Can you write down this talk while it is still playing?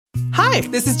Hi,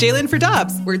 this is Jalen for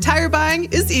Dobbs, where tire buying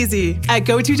is easy. At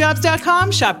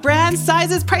GoToDobbs.com, shop brands,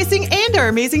 sizes, pricing, and our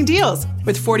amazing deals.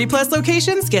 With 40-plus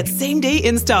locations, get same-day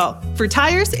install. For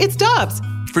tires, it's Dobbs.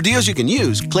 For deals you can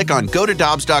use, click on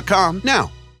GoToDobbs.com now.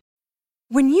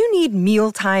 When you need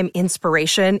mealtime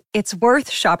inspiration, it's worth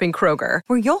shopping Kroger,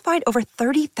 where you'll find over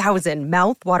 30,000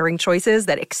 mouth-watering choices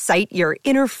that excite your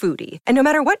inner foodie. And no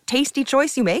matter what tasty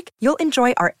choice you make, you'll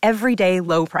enjoy our everyday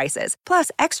low prices, plus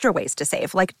extra ways to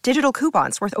save, like digital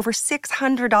coupons worth over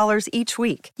 $600 each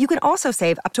week. You can also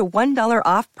save up to $1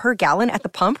 off per gallon at the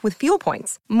pump with fuel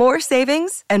points. More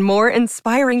savings and more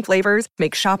inspiring flavors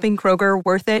make shopping Kroger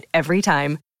worth it every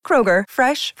time. Kroger,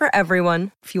 fresh for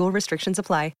everyone. Fuel restrictions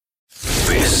apply.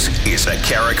 This is a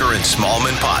Carricker and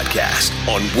Smallman podcast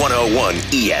on 101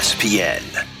 ESPN.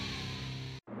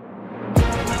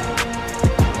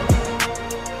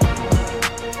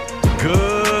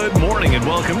 Good morning and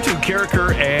welcome to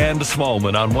Carricker and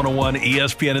Smallman on 101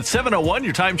 ESPN at 7:01.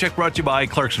 Your time check brought to you by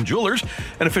Clarkson Jewelers,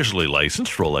 an officially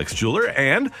licensed Rolex jeweler,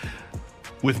 and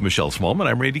with Michelle Smallman,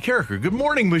 I'm Randy Carricker. Good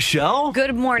morning, Michelle.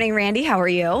 Good morning, Randy. How are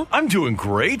you? I'm doing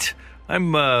great.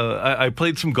 I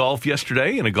played some golf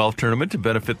yesterday in a golf tournament to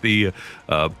benefit the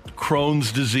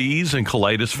Crohn's Disease and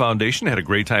Colitis Foundation. Had a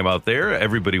great time out there.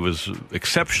 Everybody was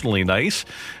exceptionally nice,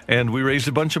 and we raised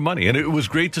a bunch of money. And it was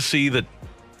great to see that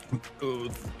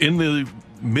in the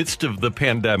midst of the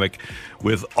pandemic,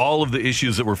 with all of the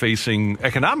issues that we're facing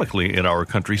economically in our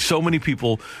country, so many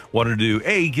people wanted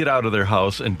to, get out of their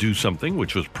house and do something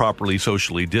which was properly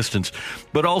socially distanced,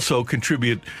 but also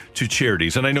contribute to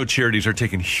charities. And I know charities are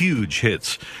taking huge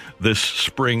hits this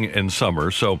spring and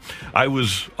summer. So I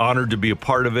was honored to be a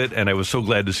part of it, and I was so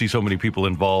glad to see so many people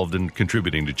involved in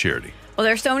contributing to charity. Well,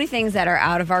 there's so many things that are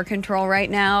out of our control right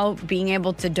now. Being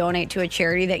able to donate to a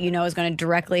charity that you know is going to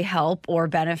directly help or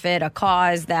benefit a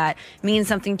cause that means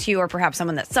something to you, or perhaps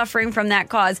someone that's suffering from that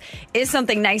cause, is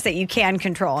something nice that you can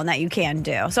control and that you can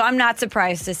do. So I'm not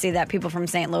surprised to see that people from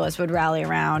St. Louis would rally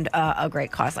around a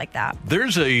great cause like that.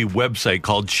 There's a website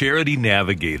called Charity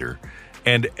Navigator,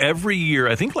 and every year,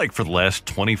 I think like for the last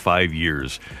 25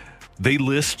 years, they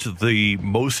list the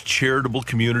most charitable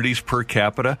communities per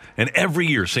capita, and every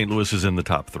year St. Louis is in the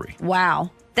top 3.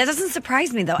 Wow. That doesn't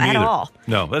surprise me, though, at all.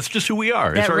 No, that's just who we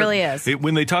are. That really is.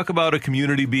 When they talk about a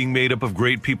community being made up of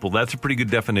great people, that's a pretty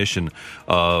good definition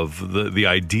of the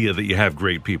idea that you have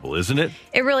great people, isn't it?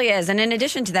 It really is. And in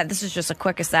addition to that, this is just a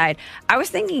quick aside. I was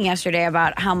thinking yesterday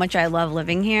about how much I love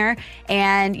living here.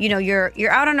 And, you know, you're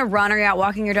out on a run or you're out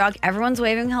walking your dog. Everyone's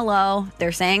waving hello.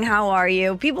 They're saying, how are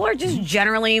you? People are just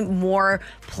generally more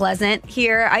pleasant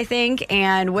here, I think.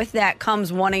 And with that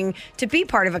comes wanting to be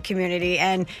part of a community.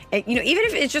 And, even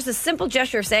if it's just a simple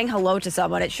gesture of saying hello to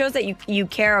someone, it shows that you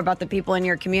care about the people in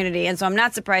your community. And so I'm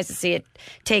not surprised to see it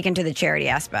taken to the charity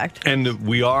aspect. And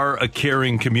we are a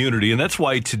caring community. And that's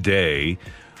why today,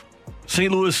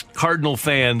 St. Louis Cardinal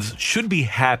fans should be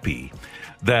happy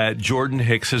that Jordan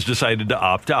Hicks has decided to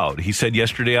opt out. He said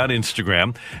yesterday on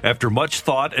Instagram, after much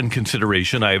thought and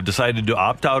consideration, I have decided to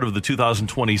opt out of the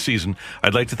 2020 season.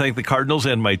 I'd like to thank the Cardinals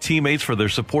and my teammates for their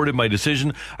support in my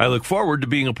decision. I look forward to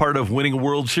being a part of winning a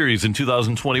World Series in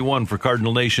 2021 for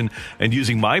Cardinal Nation and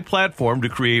using my platform to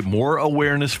create more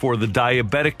awareness for the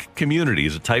diabetic community.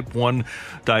 He's a type 1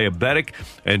 diabetic,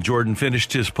 and Jordan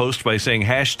finished his post by saying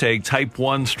hashtag type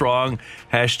 1 strong,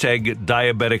 hashtag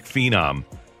diabetic phenom.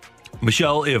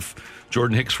 Michelle, if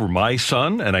Jordan Hicks were my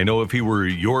son, and I know if he were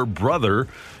your brother,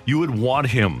 you would want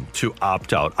him to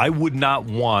opt out. I would not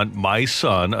want my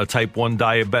son, a type 1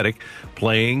 diabetic,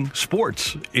 playing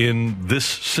sports in this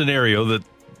scenario that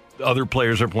other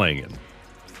players are playing in.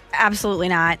 Absolutely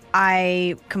not.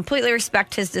 I completely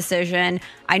respect his decision.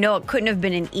 I know it couldn't have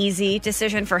been an easy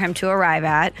decision for him to arrive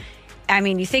at. I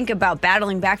mean, you think about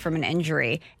battling back from an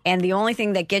injury, and the only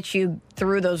thing that gets you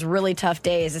through those really tough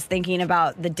days is thinking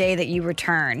about the day that you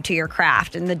return to your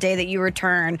craft and the day that you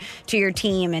return to your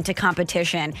team and to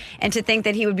competition. And to think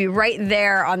that he would be right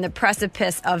there on the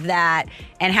precipice of that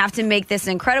and have to make this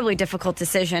incredibly difficult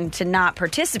decision to not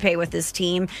participate with this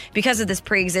team because of this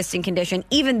pre-existing condition,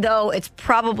 even though it's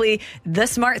probably the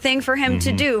smart thing for him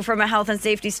to do from a health and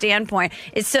safety standpoint.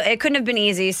 It couldn't have been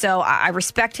easy, so I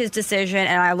respect his decision,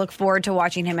 and I look forward to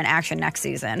watching him in action next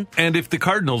season. And if the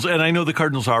Cardinals, and I know the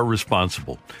Cardinals are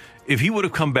responsible, if he would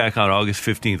have come back on August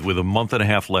 15th with a month and a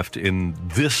half left in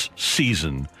this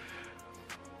season,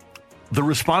 the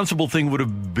responsible thing would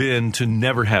have been to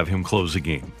never have him close a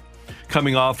game.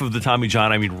 coming off of the Tommy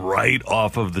John. I mean, right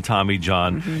off of the Tommy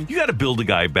John. Mm-hmm. You got to build a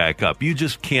guy back up. You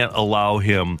just can't allow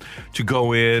him to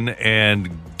go in and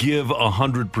give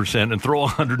 100% and throw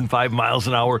 105 miles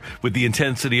an hour with the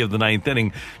intensity of the ninth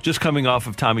inning just coming off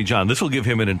of Tommy John. This will give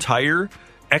him an entire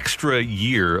extra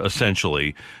year,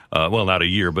 essentially. Well, not a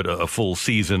year, but a full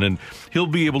season. And he'll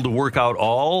be able to work out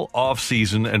all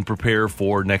off-season and prepare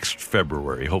for next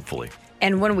February, hopefully.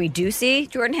 And when we do see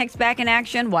Jordan Hicks back in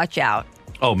action, watch out.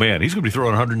 Oh, man, he's going to be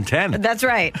throwing 110. That's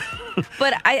right.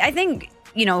 But I think,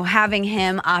 having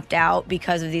him opt out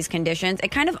because of these conditions, it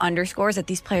kind of underscores that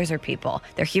these players are people.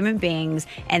 They're human beings,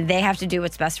 and they have to do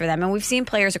what's best for them. And we've seen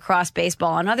players across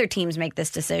baseball and other teams make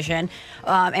this decision.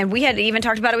 And we had even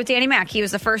talked about it with Danny Mac. He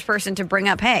was the first person to bring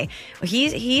up, hey,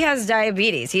 he has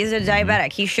diabetes. He's a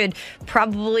diabetic. He should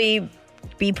probably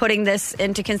be putting this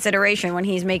into consideration when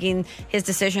he's making his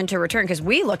decision to return, because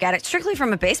we look at it strictly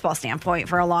from a baseball standpoint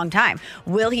for a long time.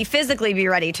 Will he physically be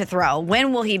ready to throw?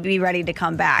 When will he be ready to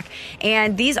come back?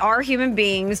 And these are human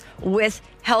beings with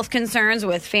health concerns,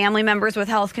 with family members with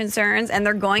health concerns, and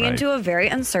they're going into a very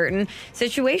uncertain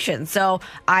situation. So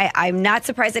I'm not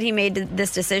surprised that he made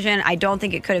this decision. I don't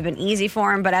think it could have been easy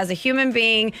for him, but as a human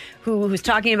being who's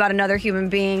talking about another human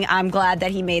being, I'm glad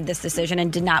that he made this decision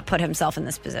and did not put himself in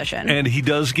this position. And he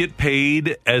does get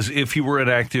paid as if he were an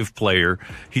active player.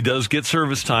 He does get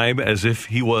service time as if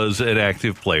he was an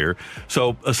active player.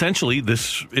 So essentially,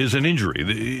 this is an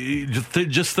injury.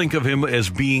 Just think of him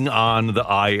as being on the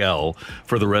IL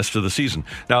for the rest of the season.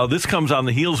 Now, this comes on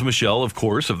the heels, Michelle, of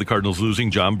course, of the Cardinals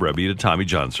losing John Brebbia to Tommy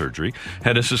John surgery.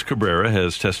 Genesis Cabrera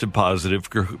has tested positive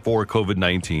for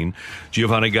COVID-19.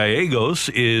 Giovanni Gallegos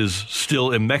is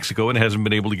still in Mexico and hasn't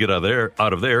been able to get out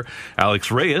of there.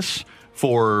 Alex Reyes,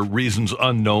 for reasons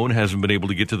unknown, hasn't been able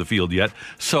to get to the field yet.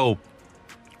 So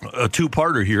a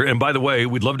two-parter here. And by the way,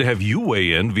 we'd love to have you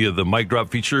weigh in via the mic drop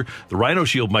feature, the Rhino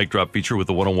Shield mic drop feature with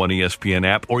the 101 ESPN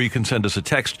app, or you can send us a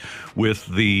text with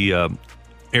the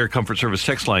Air Comfort Service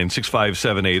text line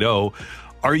 65780.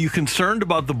 Are you concerned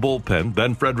about the bullpen?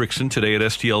 Ben Fredrickson today at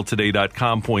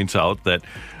STLtoday.com points out that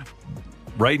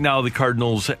right now the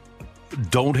Cardinals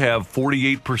don't have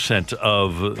 48%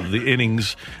 of the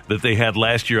innings that they had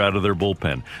last year out of their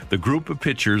bullpen. The group of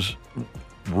pitchers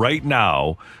right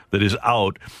now that is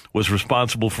out was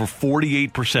responsible for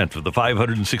 48% of the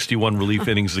 561 relief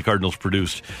innings the Cardinals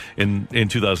produced in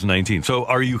 2019. So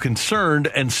are you concerned?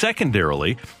 And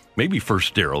secondarily, maybe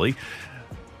firstarily,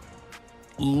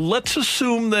 let's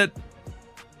assume that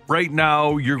right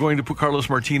now you're going to put Carlos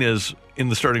Martinez in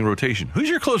the starting rotation. Who's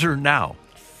your closer now?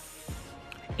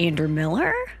 Andrew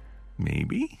Miller?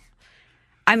 Maybe.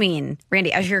 I mean,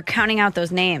 Randy, as you're counting out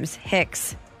those names,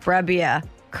 Hicks, Brebbia,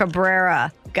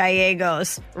 Cabrera,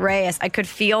 Gallegos, Reyes, I could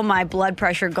feel my blood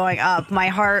pressure going up. My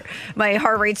heart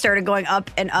rate started going up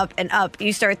and up and up.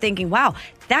 You start thinking, wow,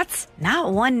 that's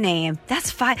not one name. That's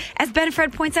five. As Ben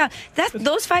Fred points out,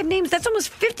 those five names, that's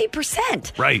almost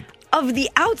 50%. Right. Of the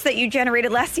outs that you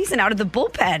generated last season out of the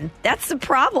bullpen. That's the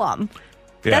problem.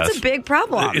 Yes. That's a big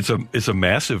problem. It's a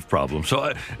massive problem.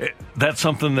 So that's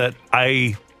something that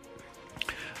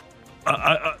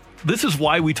this is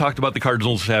why we talked about the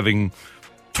Cardinals having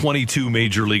 22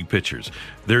 major league pitchers.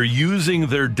 They're using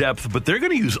their depth, but they're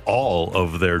going to use all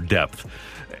of their depth.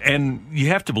 And you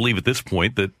have to believe at this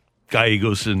point that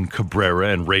Gallegos and Cabrera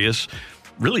and Reyes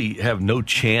really have no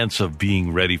chance of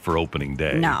being ready for opening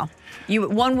day. No.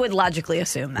 One would logically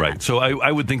assume that. Right. So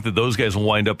I would think that those guys will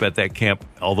wind up at that camp,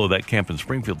 although that camp in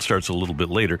Springfield starts a little bit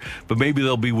later. But maybe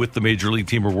they'll be with the major league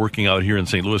team or working out here in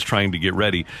St. Louis trying to get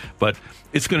ready. But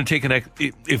it's going to take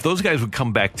if those guys would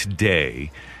come back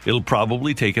today, it'll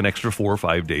probably take an extra 4 or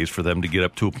 5 days for them to get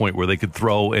up to a point where they could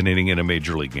throw an inning in a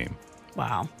major league game.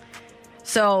 Wow.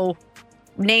 So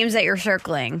names that you're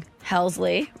circling,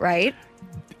 Helsley, right?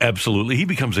 Absolutely. He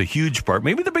becomes a huge part,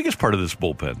 maybe the biggest part of this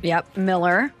bullpen. Yep.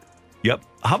 Miller. Yep.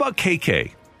 How about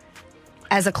KK?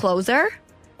 As a closer?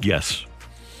 Yes.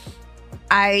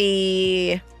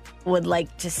 I would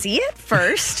like to see it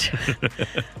first.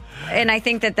 And I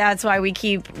think that's why we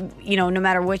keep, no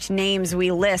matter which names we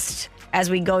list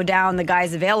as we go down the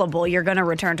guys available, you're going to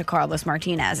return to Carlos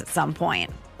Martinez at some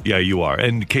point. Yeah, you are.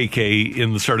 And KK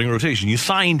in the starting rotation. You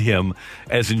signed him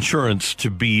as insurance to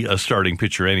be a starting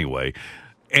pitcher anyway.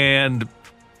 And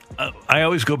I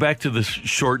always go back to this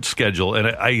short schedule, and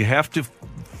I have to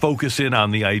focus in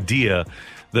on the idea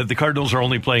that the Cardinals are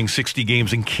only playing 60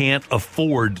 games and can't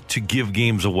afford to give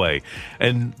games away.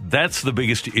 And that's the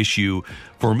biggest issue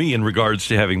for me in regards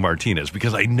to having Martinez,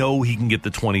 because I know he can get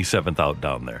the 27th out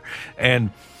down there.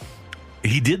 And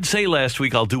he did say last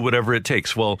week, I'll do whatever it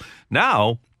takes. Well,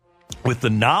 now, with the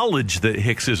knowledge that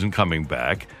Hicks isn't coming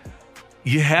back,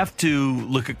 you have to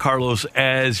look at Carlos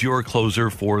as your closer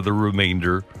for the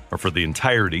remainder or for the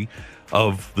entirety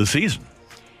of the season.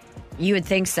 You would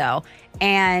think so.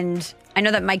 And I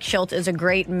know that Mike Shildt is a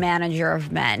great manager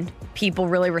of men. People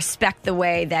really respect the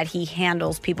way that he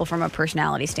handles people from a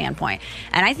personality standpoint.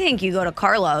 And I think you go to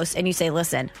Carlos and you say,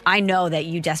 listen, I know that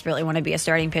you desperately want to be a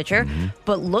starting pitcher,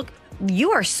 but look,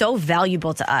 you are so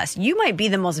valuable to us. You might be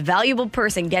the most valuable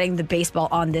person getting the baseball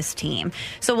on this team.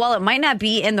 So while it might not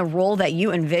be in the role that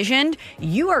you envisioned,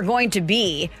 you are going to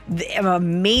be a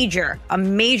major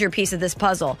piece of this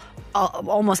puzzle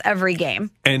almost every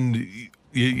game. And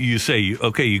you say,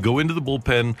 okay, you go into the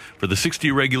bullpen for the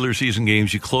 60 regular season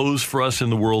games, you close for us in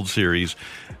the World Series,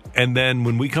 and then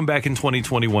when we come back in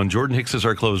 2021, Jordan Hicks is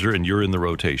our closer and you're in the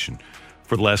rotation.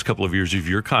 For the last couple of years of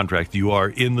your contract, you are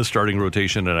in the starting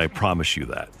rotation, and I promise you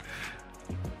that.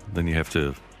 Then you have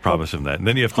to promise him that, and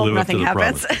then you have to live up to the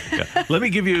promise. Yeah. Let me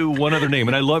give you one other name,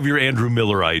 and I love your Andrew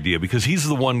Miller idea because he's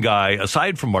the one guy,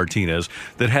 aside from Martinez,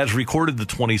 that has recorded the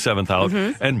 27th out,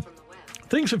 and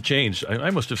things have changed. I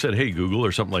must have said, hey, Google,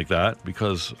 or something like that,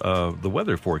 because the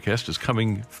weather forecast is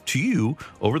coming to you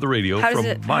over the radio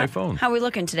from my phone. How are we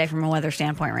looking today from a weather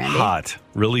standpoint, Randy? Hot.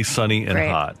 Really sunny and Great.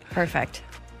 hot. Perfect.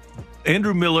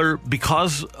 Andrew Miller,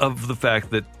 because of the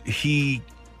fact that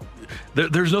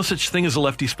there's no such thing as a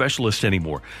lefty specialist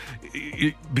anymore,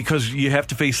 because you have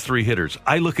to face three hitters.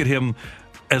 I look at him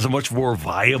as a much more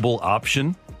viable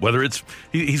option, whether it's,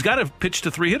 he's got to pitch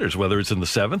to three hitters, whether it's in the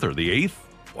 7th or the 8th.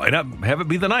 Why not have it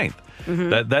be the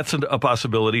 9th? That's a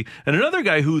possibility. And another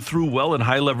guy who threw well in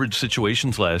high leverage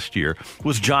situations last year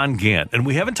was John Gant. And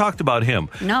we haven't talked about him.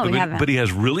 No, we haven't. But he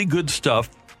has really good stuff.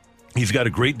 He's got a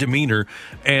great demeanor.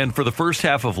 And for the first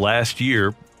half of last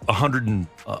year,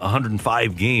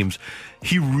 105 games,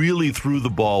 he really threw the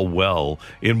ball well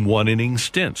in one-inning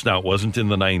stints. Now, it wasn't in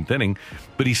the 9th inning,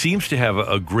 but he seems to have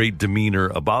a great demeanor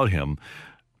about him.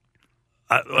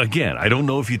 Again, I don't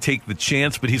know if you take the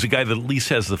chance, but he's a guy that at least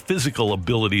has the physical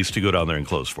abilities to go down there and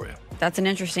close for you. That's an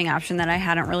interesting option that I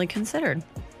hadn't really considered.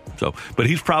 So, but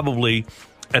he's probably,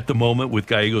 at the moment, with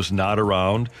Gallegos not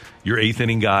around, your 8th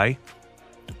inning guy,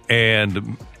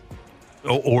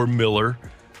 or Miller,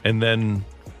 and then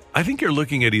I think you're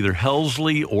looking at either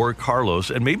Helsley or Carlos,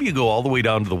 and maybe you go all the way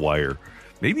down to the wire.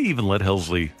 Maybe even let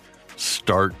Helsley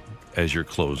start as your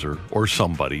closer, or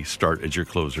somebody start as your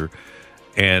closer,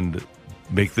 and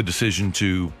make the decision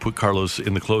to put Carlos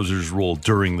in the closer's role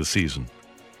during the season.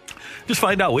 Just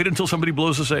find out. Wait until somebody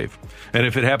blows a save. And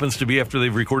if it happens to be after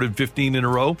they've recorded 15 in a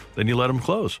row, then you let them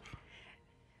close.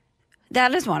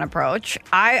 That is one approach.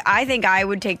 I think I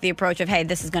would take the approach of, hey,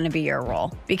 this is going to be your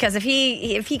role. Because if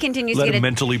he continues let to get him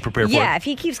mentally prepare for it. Yeah, if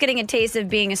he keeps getting a taste of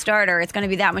being a starter, it's going to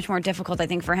be that much more difficult, I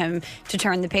think, for him to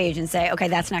turn the page and say, okay,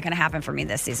 that's not going to happen for me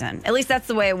this season. At least that's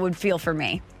the way it would feel for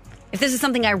me. If this is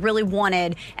something I really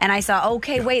wanted and I saw,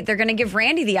 okay, wait, they're going to give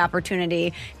Randy the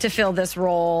opportunity to fill this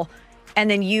role, and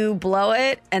then you blow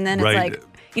it, and then it's right.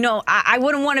 like, I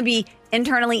wouldn't want to be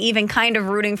internally even kind of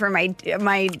rooting for my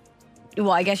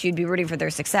well, I guess you'd be rooting for their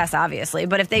success, obviously.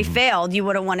 But if they failed, you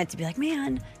wouldn't want it to be like,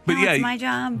 man, it's my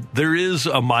job. There is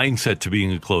a mindset to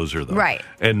being a closer, though. Right.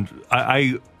 And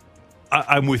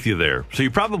I'm with you there. So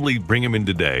you probably bring him in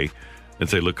today and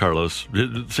say, look, Carlos,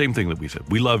 same thing that we said.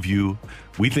 We love you.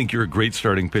 We think you're a great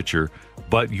starting pitcher,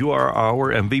 but you are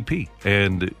our MVP.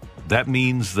 And that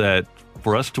means that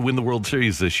for us to win the World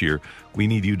Series this year, we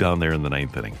need you down there in the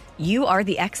 9th inning. You are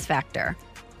the X factor.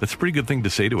 That's a pretty good thing to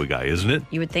say to a guy, isn't it?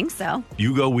 You would think so.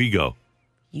 You go, we go.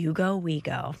 You go, we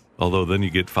go. Although then you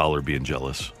get Fowler being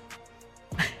jealous.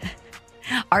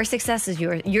 Our success is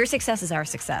your success is our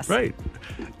success. Right.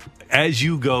 As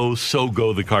you go, so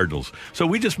go the Cardinals. So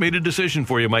we just made a decision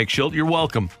for you, Mike Shildt. You're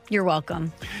welcome. You're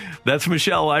welcome. That's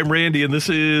Michelle. I'm Randy, and this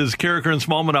is Carricker and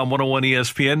Smallman on 101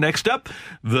 ESPN. Next up,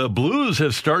 the Blues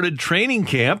have started training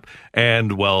camp,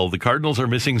 and, well, the Cardinals are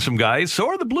missing some guys. So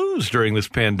are the Blues during this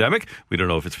pandemic. We don't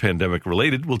know if it's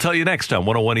pandemic-related. We'll tell you next on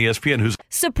 101 ESPN.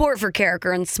 Support for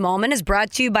Carricker and Smallman is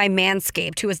brought to you by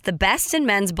Manscaped, who is the best in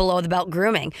men's below-the-belt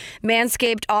grooming.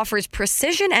 Manscaped offers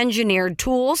precision-engineered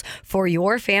tools for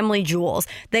your family jewels.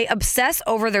 They obsess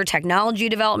over their technology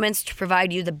developments to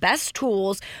provide you the best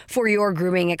tools for your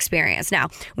grooming experience. Now,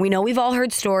 we know we've all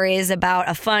heard stories about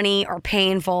a funny or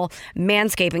painful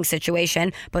manscaping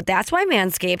situation, but that's why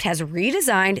Manscaped has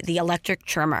redesigned the electric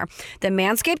trimmer. The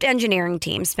Manscaped engineering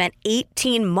team spent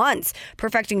 18 months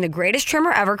perfecting the greatest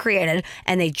trimmer ever created,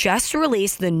 and they just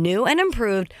released the new and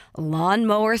improved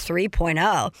Lawnmower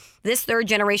 3.0. This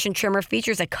third-generation trimmer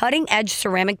features a cutting-edge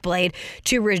ceramic blade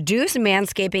to reduce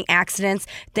manscaping accidents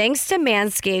thanks to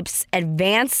Manscaped's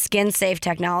advanced skin-safe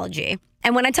technology.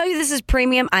 And when I tell you this is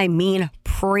premium, I mean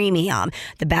premium.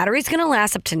 The battery's going to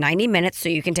last up to 90 minutes, so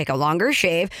you can take a longer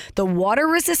shave. The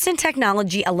water-resistant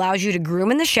technology allows you to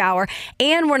groom in the shower.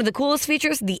 And one of the coolest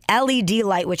features, the LED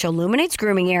light, which illuminates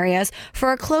grooming areas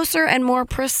for a closer and more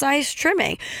precise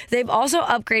trimming. They've also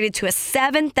upgraded to a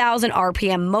 7,000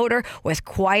 RPM motor with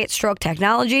quiet stroke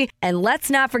technology. And let's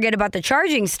not forget about the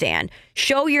charging stand.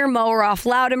 Show your mower off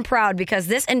loud and proud, because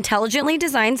this intelligently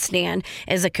designed stand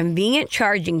is a convenient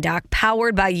charging dock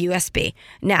powered by USB.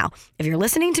 Now, if you're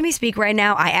listening to me speak right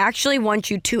now, I actually want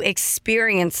you to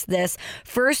experience this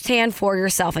firsthand for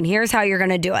yourself. And here's how you're going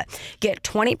to do it. Get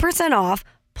 20% off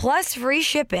plus free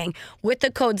shipping with the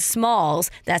code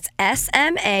SMALLS, that's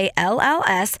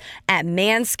SMALLS, at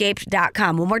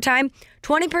manscaped.com. One more time,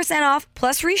 20% off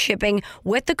plus free shipping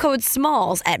with the code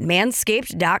SMALLS at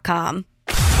manscaped.com.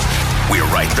 We're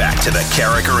right back to the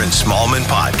Carragher and Smallman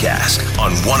podcast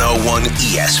on 101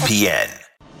 ESPN.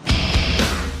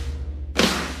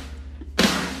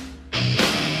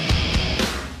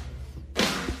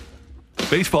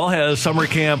 Baseball has Summer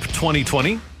Camp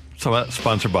 2020,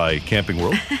 sponsored by Camping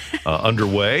World,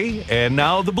 underway. And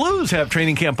now the Blues have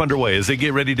training camp underway as they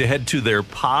get ready to head to their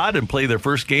pod and play their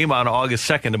first game on August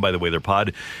 2nd. And by the way, their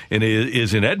pod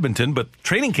is in Edmonton, but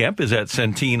training camp is at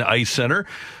Centene Ice Center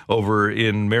over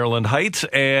in Maryland Heights.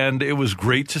 And it was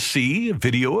great to see a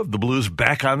video of the Blues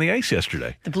back on the ice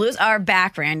yesterday. The Blues are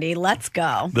back, Randy. Let's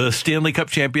go. The Stanley Cup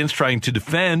champions trying to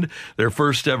defend their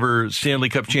first ever Stanley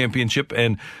Cup championship.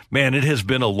 And man, it has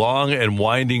been a long and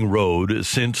winding road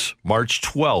since March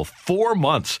 12th. 4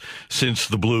 months since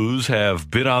the Blues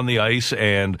have been on the ice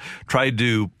and tried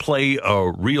to play a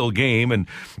real game. And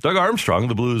Doug Armstrong,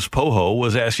 the Blues Poho,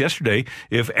 was asked yesterday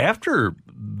if after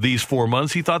these 4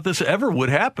 months he thought this ever would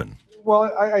happen. Well,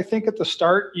 I think at the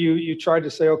start you tried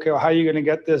to say, okay, well, how are you going to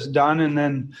get this done? And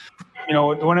then,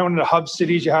 when I went to hub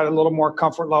cities, you had a little more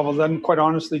comfort level. Then, quite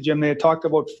honestly, Jim, they had talked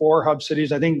about 4 hub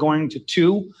cities. I think going to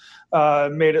 2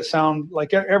 made it sound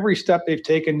like every step they've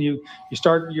taken, you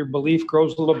start, your belief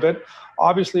grows a little bit.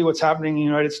 Obviously, what's happening in the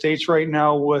United States right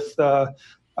now with the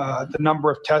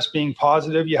number of tests being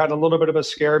positive, you had a little bit of a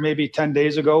scare maybe 10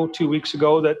 days ago, 2 weeks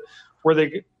ago, that were they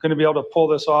going to be able to pull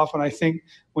this off? And I think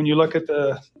when you look at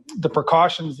the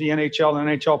precautions the NHL and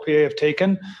NHLPA have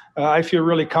taken, I feel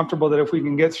really comfortable that if we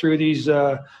can get through these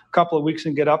couple of weeks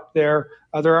and get up there,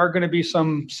 there are going to be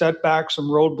some setbacks, some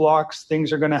roadblocks,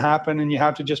 things are going to happen, and you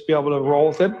have to just be able to roll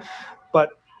with it. But,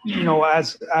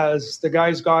 as the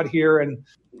guys got here and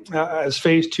as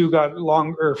phase 2 got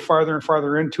farther and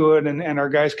farther into it, and our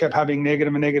guys kept having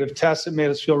negative tests, it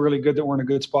made us feel really good that we're in a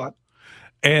good spot.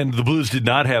 And the Blues did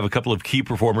not have a couple of key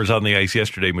performers on the ice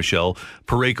yesterday, Michelle.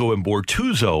 Parayko and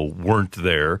Bortuzzo weren't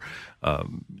there.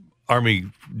 Army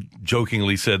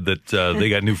jokingly said that they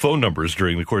got new phone numbers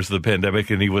during the course of the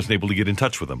pandemic, and he wasn't able to get in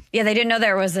touch with them. Yeah, they didn't know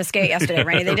there was a skate yesterday,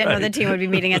 right? They didn't know the team would be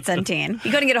meeting at Centene. He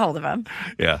couldn't get a hold of him.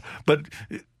 Yeah, but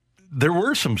there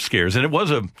were some scares, and it was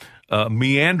a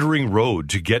meandering road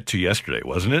to get to yesterday,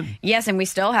 wasn't it? Yes, and we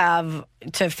still have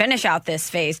to finish out this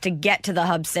phase to get to the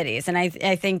hub cities. And I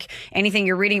think anything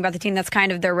you're reading about the team, that's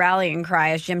kind of their rallying cry,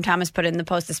 as Jim Thomas put it in the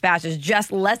Post-Dispatch, is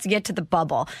just let's get to the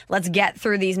bubble. Let's get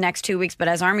through these next 2 weeks. But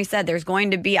as Army said, there's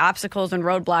going to be obstacles and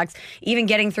roadblocks, even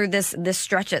getting through this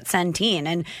stretch at Centene.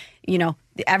 And,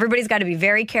 everybody's got to be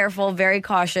very careful, very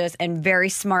cautious, and very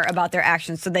smart about their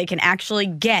actions so they can actually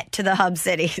get to the hub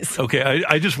cities. Okay,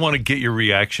 I just want to get your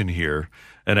reaction here,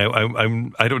 and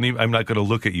I'm not going to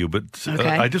look at you, but okay.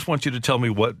 I just want you to tell me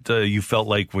what you felt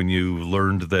like when you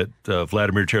learned that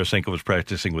Vladimir Tarasenko was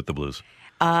practicing with the Blues.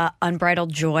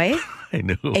 Unbridled joy. I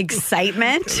know.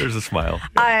 Excitement. There's a smile.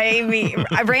 I mean,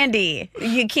 Randy,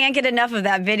 you can't get enough of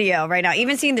that video right now.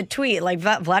 Even seeing the tweet, like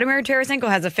Vladimir Tarasenko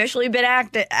has officially been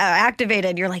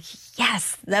activated. You're like,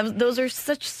 yes, those are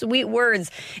such sweet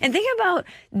words. And think about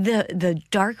the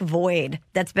dark void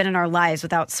that's been in our lives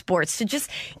without sports. To just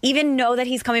even know that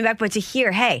he's coming back, but to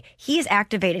hear, hey, he is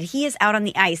activated. He is out on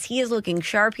the ice. He is looking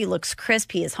sharp. He looks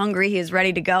crisp. He is hungry. He is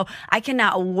ready to go. I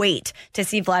cannot wait to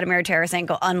see Vladimir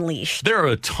Tarasenko unleashed. There are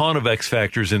a ton of X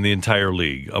factors in the entire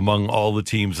league among all the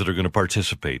teams that are going to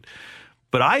participate.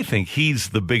 But I think he's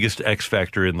the biggest X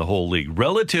factor in the whole league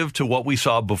relative to what we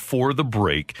saw before the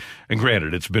break. And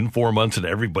granted, it's been 4 months and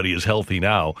everybody is healthy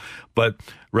now. But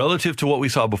relative to what we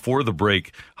saw before the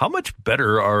break, how much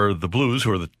better are the Blues,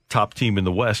 who are the top team in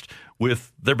the West,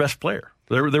 with their best player,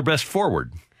 their best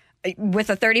forward? With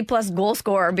a 30-plus goal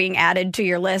scorer being added to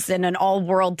your list and an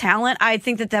all-world talent, I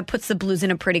think that puts the Blues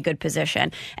in a pretty good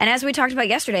position. And as we talked about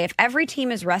yesterday, if every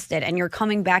team is rested and you're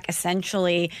coming back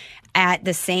essentially at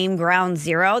the same ground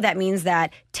zero, that means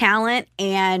that talent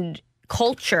and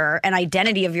culture and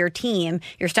identity of your team,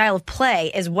 your style of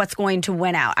play is what's going to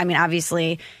win out. I mean,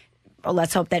 obviously,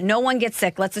 let's hope that no one gets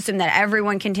sick. Let's assume that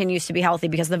everyone continues to be healthy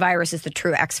because the virus is the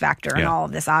true X factor in all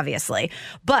of this, obviously.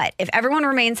 But if everyone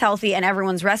remains healthy and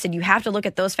everyone's rested, you have to look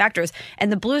at those factors.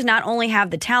 And the Blues not only have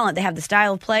the talent, they have the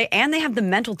style of play, and they have the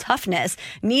mental toughness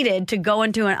needed to go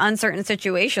into an uncertain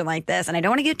situation like this. And I don't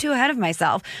want to get too ahead of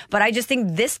myself, but I just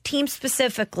think this team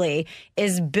specifically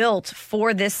is built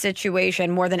for this situation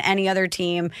more than any other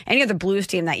team, any other Blues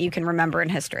team that you can remember in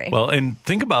history. Well, and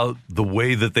think about the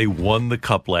way that they won the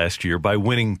Cup last year by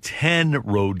winning 10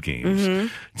 road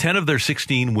games. 10 of their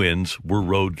 16 wins were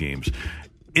road games.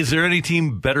 Is there any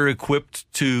team better equipped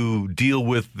to deal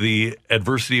with the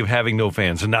adversity of having no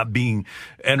fans and not being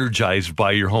energized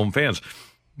by your home fans?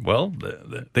 Well,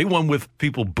 they won with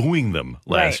people booing them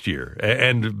last year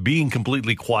and being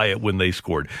completely quiet when they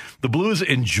scored. The Blues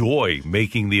enjoy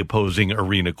making the opposing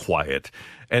arena quiet.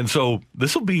 And so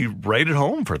this will be right at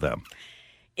home for them.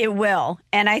 It will.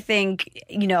 And I think,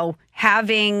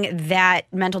 having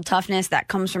that mental toughness that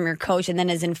comes from your coach and then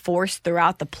is enforced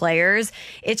throughout the players,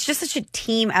 it's just such a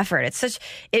team effort.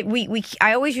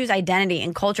 I always use identity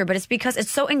and culture, but it's because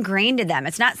it's so ingrained in them.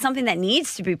 It's not something that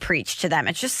needs to be preached to them.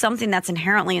 It's just something that's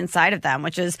inherently inside of them,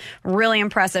 which is really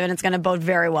impressive, and it's going to bode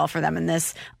very well for them in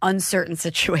this uncertain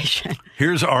situation.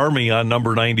 Here's Army on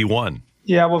number 91.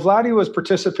 Yeah, well, Vladdy was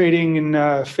participating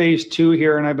in phase 2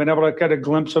 here, and I've been able to get a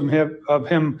glimpse of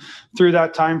him through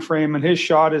that time frame, and his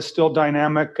shot is still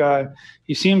dynamic.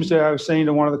 He seems to, I was saying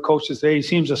to one of the coaches today, he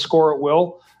seems to score at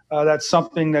will. That's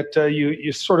something that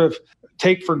you sort of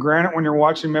take for granted when you're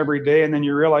watching him every day, and then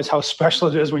you realize how special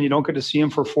it is when you don't get to see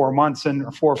him for 4 months,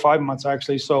 or 4 or 5 months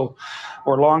actually,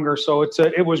 or longer. So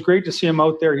it was great to see him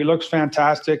out there. He looks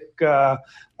fantastic.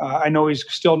 I know he's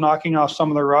still knocking off some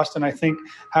of the rust, and I think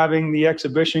having the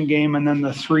exhibition game and then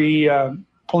the 3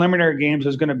 preliminary games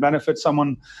is going to benefit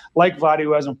someone like Vladdy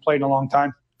who hasn't played in a long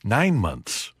time. 9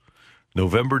 months.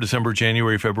 November, December,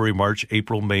 January, February, March,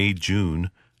 April, May,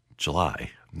 June, July.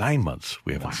 9 months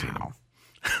we haven't seen him.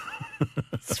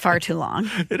 It's far too long.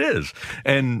 It is.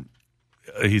 And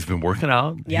he's been working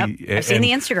out. Yep. I've seen the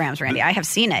Instagrams, Randy. I have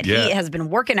seen it. Yeah. He has been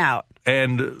working out.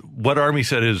 And what Army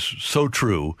said is so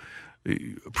true.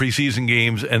 Preseason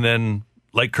games, and then,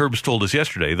 like Curbs told us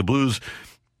yesterday, the Blues,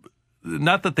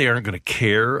 not that they aren't going to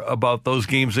care about those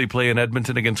games they play in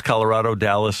Edmonton against Colorado,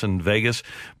 Dallas, and Vegas,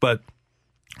 but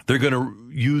they're going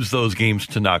to use those games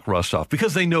to knock rust off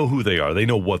because they know who they are. They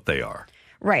know what they are.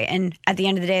 Right. And at the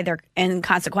end of the day, they're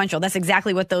inconsequential. That's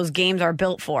exactly what those games are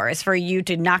built for, is for you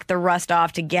to knock the rust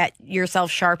off, to get yourself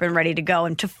sharp and ready to go,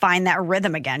 and to find that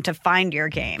rhythm again, to find your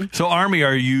game. So, Army,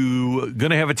 are you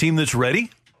going to have a team that's ready?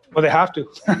 Well, they have to.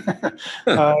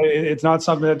 It's not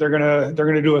something that they're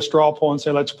gonna do a straw poll and say,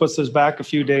 let's put this back a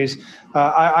few days.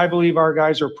 I believe our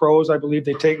guys are pros. I believe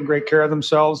they've taken great care of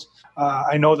themselves.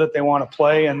 I know that they want to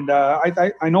play, and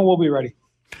I know we'll be ready.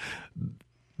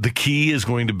 The key is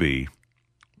going to be,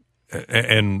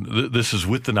 and this is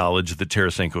with the knowledge that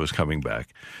Tarasenko is coming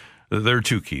back, there are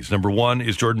 2 keys. Number 1,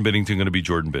 is Jordan Binnington going to be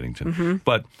Jordan Binnington? Mm-hmm.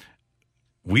 But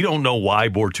we don't know why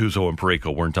Bortuzzo and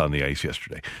Parayko weren't on the ice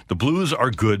yesterday. The Blues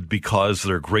are good because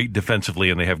they're great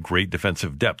defensively and they have great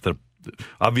defensive depth.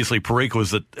 Obviously, Parayko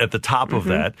is at the top of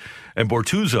that, and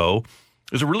Bortuzzo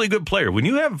is a really good player. When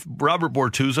you have Robert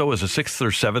Bortuzzo as a 6th or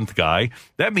 7th guy,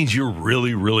 that means you're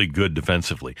really, really good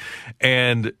defensively.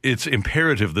 And it's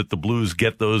imperative that the Blues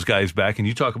get those guys back. And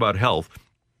you talk about health.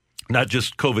 Not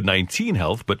just COVID-19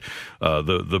 health, but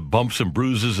the bumps and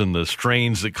bruises and the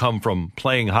strains that come from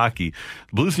playing hockey.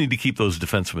 The Blues need to keep those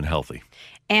defensemen healthy.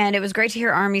 And it was great to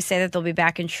hear Army say that they'll be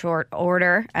back in short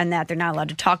order and that they're not allowed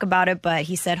to talk about it. But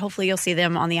he said hopefully you'll see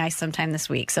them on the ice sometime this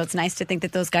week. So it's nice to think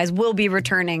that those guys will be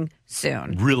returning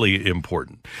soon. Really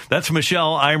important. That's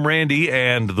Michelle. I'm Randy,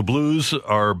 and the Blues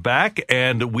are back.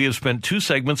 And we have spent 2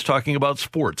 segments talking about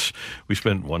sports. We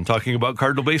spent one talking about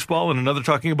Cardinal baseball and another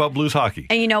talking about Blues hockey.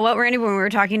 And you know what, Randy? When we were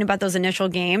talking about those initial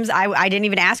games, I didn't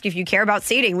even ask you if you care about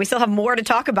seeding. We still have more to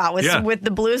talk about with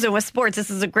the Blues and with sports. This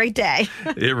is a great day.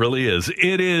 It really is.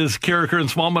 It is Carricker and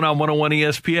Smallman on 101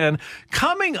 ESPN.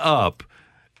 Coming up,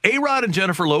 A-Rod and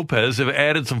Jennifer Lopez have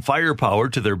added some firepower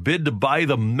to their bid to buy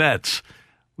the Mets.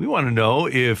 We want to know,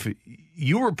 if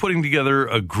you were putting together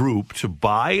a group to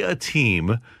buy a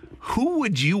team, who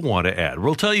would you want to add?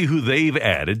 We'll tell you who they've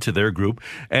added to their group,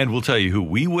 and we'll tell you who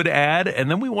we would add,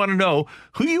 and then we want to know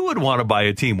who you would want to buy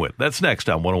a team with. That's next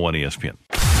on 101 ESPN.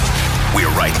 We're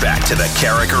right back to the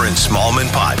Carricker and Smallman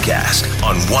podcast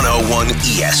on 101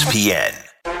 ESPN.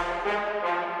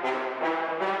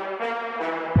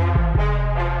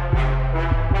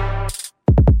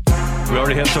 We already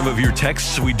already have some of your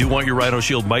texts. We do want your Rhino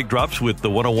Shield mic drops with the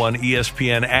 101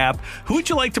 ESPN app. Who would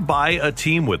you like to buy a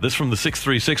team with? This from the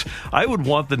 636. I would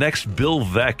want the next Bill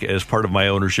Veeck as part of my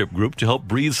ownership group to help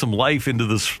breathe some life into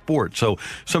the sport. So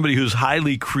somebody who's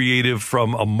highly creative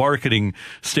from a marketing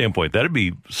standpoint. That'd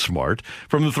be smart.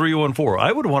 From the 314,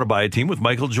 I would want to buy a team with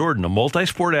Michael Jordan, a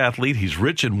multi-sport athlete. He's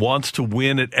rich and wants to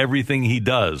win at everything he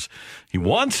does. He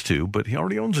wants to, but he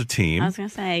already owns a team. I was going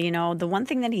to say, the one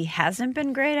thing that he hasn't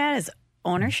been great at is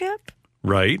ownership.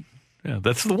 Right. Yeah,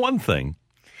 that's the one thing.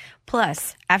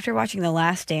 Plus, after watching The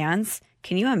Last Dance,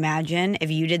 can you imagine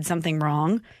if you did something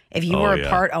wrong? If you were a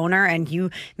part owner and you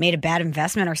made a bad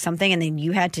investment or something and then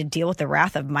you had to deal with the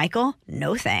wrath of Michael?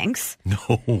 No thanks.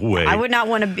 No way. I would not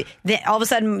want to be. All of a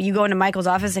sudden, you go into Michael's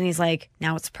office and he's like,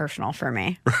 now it's personal for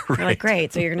me. Right. You're like,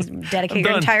 great. So you're going to dedicate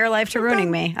your entire life to ruining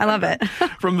me. I love it.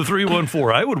 From the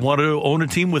 314, I would want to own a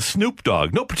team with Snoop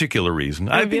Dogg. No particular reason.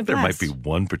 I think there might be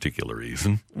one particular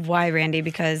reason. Why, Randy?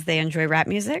 Because they enjoy rap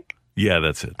music? Yeah,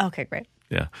 that's it. Okay, great.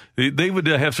 Yeah. They would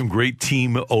have some great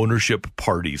team ownership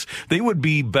parties. They would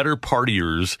be better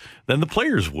partiers than the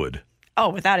players would. Oh,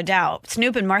 without a doubt.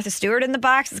 Snoop and Martha Stewart in the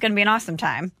box is going to be an awesome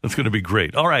time. That's going to be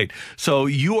great. All right. So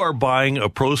you are buying a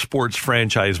pro sports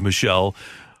franchise, Michelle.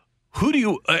 Who do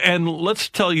you, and let's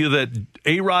tell you that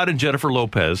A-Rod and Jennifer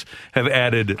Lopez have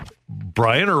added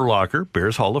Brian Urlacher,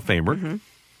 Bears Hall of Famer,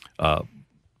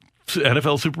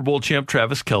 NFL Super Bowl champ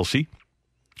Travis Kelce,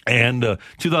 and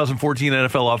 2014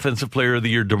 NFL Offensive Player of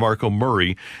the Year, DeMarco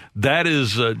Murray. That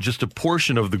is just a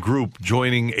portion of the group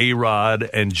joining A-Rod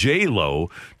and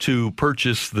J-Lo to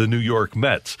purchase the New York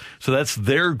Mets. So that's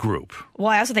their group. Well,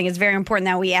 I also think it's very important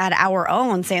that we add our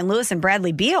own St. Louis and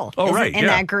Bradley Beal in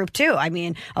that group, too. I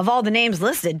mean, of all the names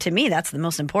listed, to me, that's the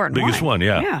most important Biggest one,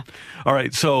 yeah. All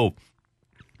right, so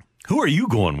who are you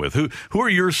going with? Who are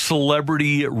your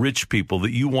celebrity rich people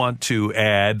that you want to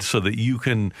add so that you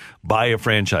can buy a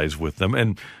franchise with them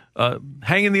and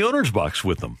hang in the owner's box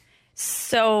with them?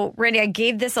 So, Randy, I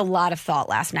gave this a lot of thought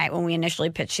last night when we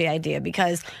initially pitched the idea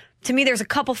because, to me, there's a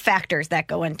couple factors that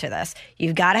go into this.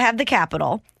 You've got to have the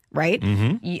capital, right?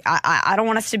 Mm-hmm. I don't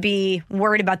want us to be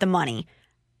worried about the money.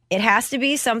 It has to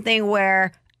be something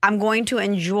where I'm going to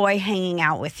enjoy hanging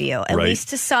out with you, at least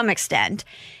to some extent.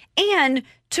 And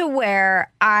to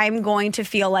where I'm going to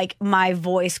feel like my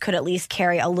voice could at least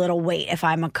carry a little weight if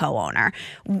I'm a co-owner.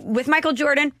 With Michael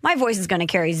Jordan, my voice is going to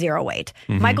carry zero weight.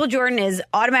 Mm-hmm. Michael Jordan is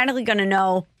automatically going to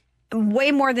know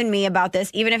way more than me about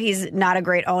this, even if he's not a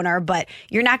great owner, but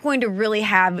you're not going to really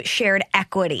have shared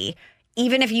equity.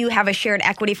 Even if you have a shared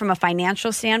equity from a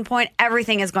financial standpoint,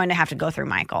 everything is going to have to go through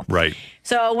Michael. Right.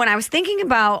 So when I was thinking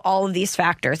about all of these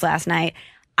factors last night,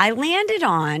 I landed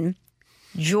on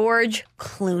George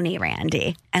Clooney,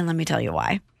 Randy. And let me tell you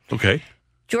why. Okay.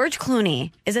 George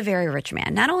Clooney is a very rich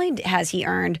man. Not only has he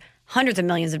earned hundreds of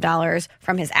millions of dollars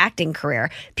from his acting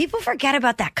career, people forget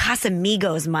about that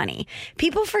Casamigos money.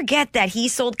 People forget that he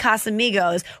sold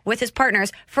Casamigos with his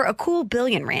partners for a cool $1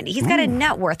 billion, Randy. He's got a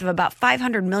net worth of about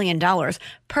 $500 million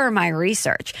per my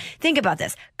research. Think about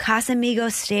this.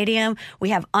 Casamigos Stadium. We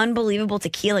have unbelievable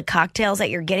tequila cocktails that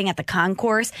you're getting at the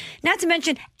concourse. Not to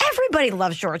mention, everybody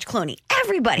loves George Clooney.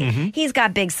 Everybody. Mm-hmm. He's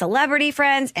got big celebrity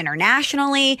friends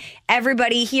internationally.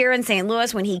 Everybody here in St.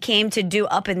 Louis, when he came to do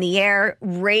Up in the Air,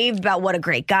 raved about what a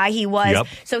great guy he was. Yep.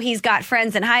 So he's got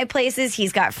friends in high places.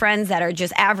 He's got friends that are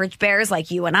just average bears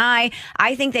like you and I.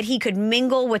 I think that he could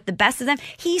mingle with the best of them.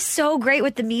 He's so great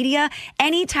with the media.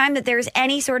 Anytime that there's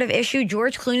any sort of issue,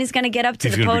 George Clooney's going to get up to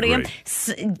the podium,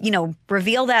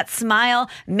 reveal that smile,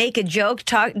 make a joke,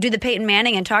 do the Peyton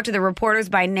Manning and talk to the reporters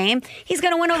by name. He's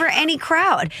going to win over any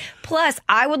crowd. Plus,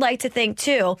 I would like to think,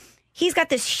 too, he's got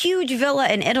this huge villa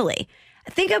in Italy.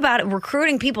 Think about it,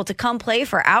 recruiting people to come play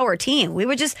for our team. We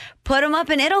would just put them up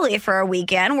in Italy for a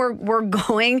weekend. We're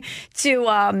going to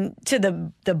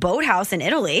the boathouse in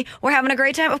Italy. We're having a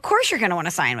great time. Of course you're going to want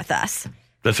to sign with us.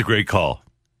 That's a great call.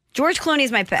 George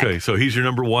Clooney's my pick. Okay, so he's your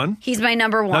number one? He's my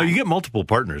number one. Now, you get multiple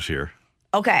partners here.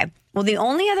 Okay. Well, the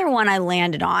only other one I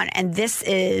landed on, and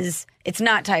it's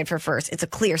not tied for first. It's a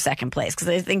clear second place because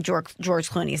I think George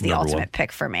Clooney is the ultimate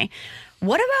pick for me.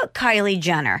 What about Kylie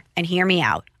Jenner? And hear me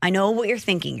out. I know what you're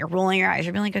thinking. You're rolling your eyes.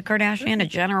 You're being like, a Kardashian, a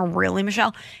Jenner, really,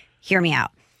 Michelle? Hear me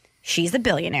out. She's a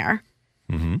billionaire.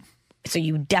 Mm-hmm. So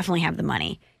you definitely have the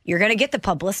money. You're going to get the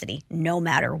publicity no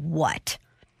matter what.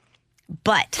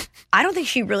 But I don't think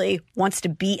she really wants to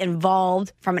be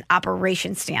involved from an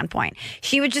operations standpoint.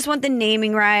 She would just want the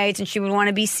naming rights, and she would want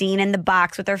to be seen in the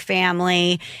box with her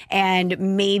family and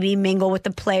maybe mingle with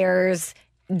the players,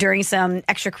 during some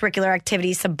extracurricular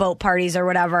activities, some boat parties or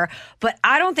whatever. But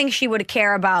I don't think she would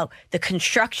care about the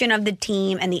construction of the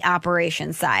team and the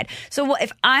operations side. So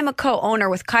if I'm a co-owner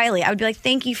with Kylie, I would be like,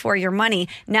 thank you for your money.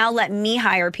 Now let me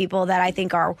hire people that I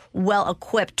think are well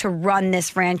equipped to run this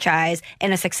franchise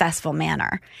in a successful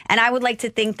manner. And I would like to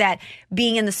think that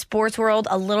being in the sports world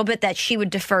a little bit, that she would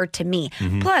defer to me.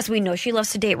 Plus, we know she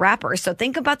loves to date rappers. So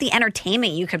think about the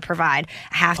entertainment you could provide.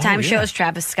 Halftime shows,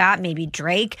 Travis Scott, maybe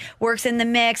Drake works in the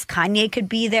mix. Kanye could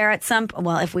be there at some,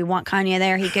 well, if we want Kanye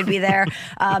there, he could be there.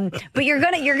 But you're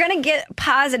gonna get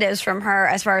positives from her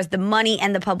as far as the money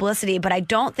and the publicity. But I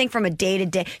don't think from a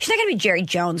day-to-day, she's not gonna be Jerry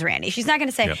Jones, Randy. She's not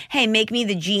gonna say, hey, make me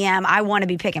the GM. I want to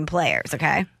be picking players,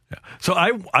 okay? Yeah. So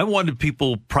I wanted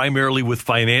people primarily with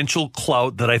financial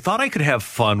clout that I thought I could have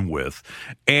fun with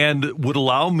and would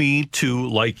allow me to,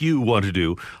 like you want to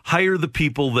do, hire the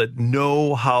people that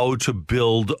know how to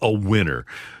build a winner.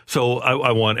 So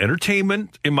I want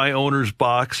entertainment in my owner's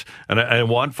box, and I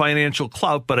want financial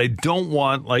clout, but I don't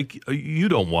want, like you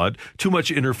don't want, too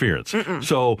much interference.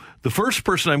 So the first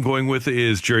person I'm going with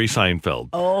is Jerry Seinfeld.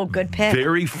 Oh, good pick.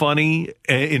 Very funny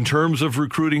in terms of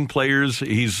recruiting players.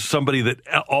 He's somebody that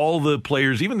all the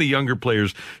players, even the younger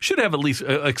players, should have at least,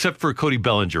 except for Cody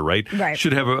Bellinger, right?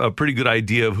 Should have a pretty good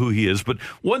idea of who he is. But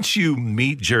once you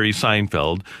meet Jerry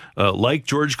Seinfeld, like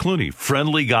George Clooney,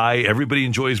 friendly guy, everybody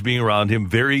enjoys being around him,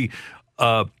 very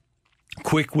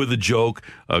quick with a joke,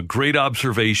 great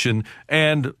observation.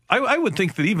 And I would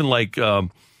think that even like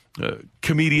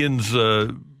comedians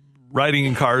riding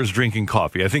in cars, drinking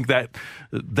coffee, I think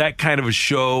that kind of a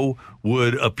show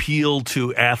would appeal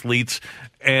to athletes.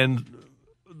 And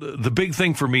the big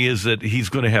thing for me is that he's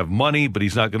going to have money, but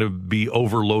he's not going to be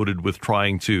overloaded with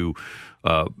trying to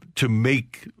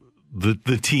make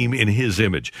the team in his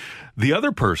image. The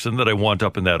other person that I want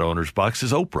up in that owner's box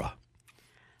is Oprah.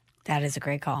 That is a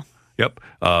great call. Yep.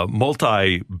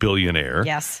 Multi-billionaire.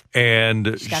 Yes. And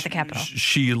she's got the capital.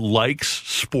 She likes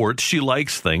sports. She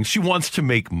likes things. She wants to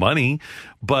make money,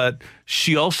 but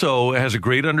she also has a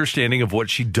great understanding of what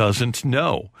she doesn't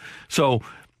know. So,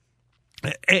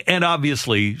 and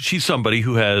obviously, she's somebody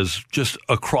who has just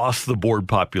across-the-board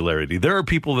popularity. There are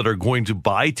people that are going to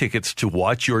buy tickets to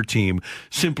watch your team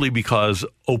simply because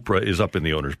Oprah is up in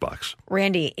the owner's box.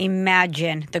 Randy,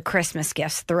 imagine the Christmas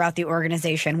gifts throughout the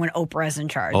organization when Oprah is in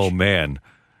charge. Oh, man.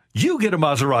 You get a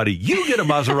Maserati. You get a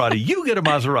Maserati. You get a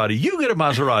Maserati. You get a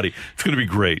Maserati. It's going to be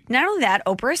great. Not only that,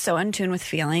 Oprah is so in tune with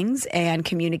feelings and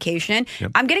communication.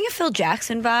 Yep. I'm getting a Phil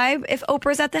Jackson vibe if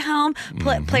Oprah's at the helm.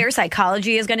 Player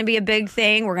psychology is going to be a big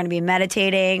thing. We're going to be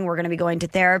meditating. We're going to be going to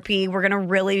therapy. We're going to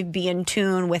really be in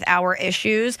tune with our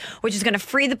issues, which is going to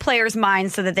free the players'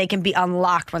 minds so that they can be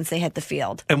unlocked once they hit the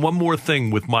field. And one more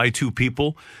thing with my two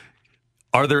people.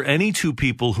 Are there any two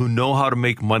people who know how to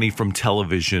make money from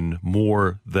television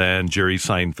more than Jerry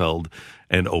Seinfeld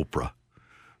and Oprah?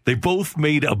 They both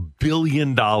made $1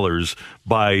 billion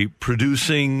by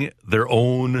producing their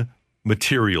own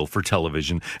material for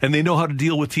television, and they know how to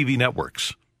deal with TV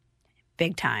networks.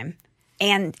 Big time.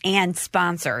 And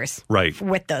sponsors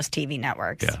with those TV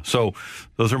networks. Yeah, so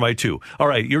those are my two. All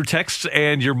right, your texts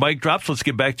and your mic drops. Let's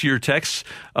get back to your texts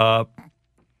from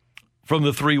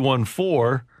the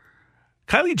 314.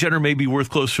 Kylie Jenner may be worth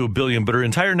close to $1 billion, but her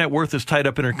entire net worth is tied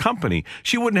up in her company.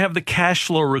 She wouldn't have the cash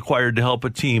flow required to help a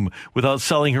team without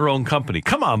selling her own company.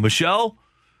 Come on, Michelle.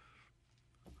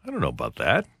 I don't know about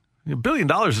that. $1 billion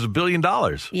is $1 billion.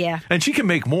 Yeah. And she can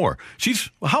make more.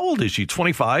 How old is she?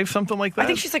 25, something like that? I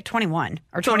think she's like 21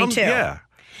 or 22. Yeah.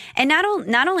 And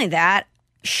not only that,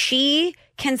 she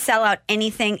can sell out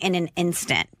anything in an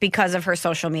instant because of her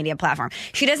social media platform.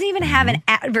 She doesn't even have an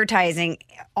advertising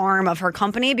arm of her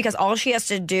company because all she has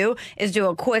to do is do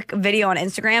a quick video on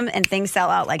Instagram and things sell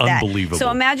out like that. Unbelievable.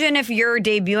 So imagine if you're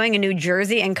debuting in New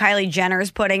Jersey and Kylie Jenner's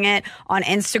putting it on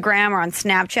Instagram or on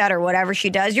Snapchat or whatever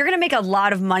she does. You're going to make a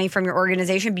lot of money from your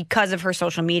organization because of her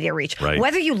social media reach. Right.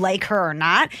 Whether you like her or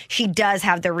not, she does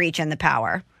have the reach and the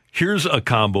power. Here's a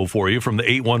combo for you from the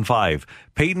 815.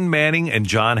 Peyton Manning and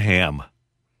John Hamm.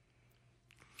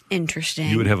 Interesting.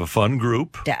 You would have a fun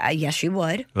group. Yes, you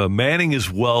would. Manning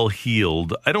is well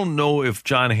heeled. I don't know if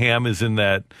John Hamm is in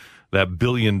that $1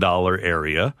 billion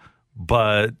area,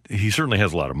 but he certainly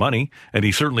has a lot of money, and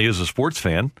he certainly is a sports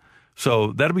fan.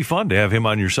 So that'd be fun to have him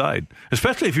on your side,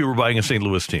 especially if you were buying a St.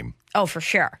 Louis team. Oh, for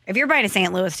sure. If you're buying a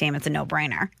St. Louis team, it's a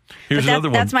no-brainer. Here's another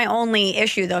one. That's my only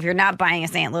issue, though. If you're not buying a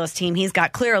St. Louis team, he's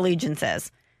got clear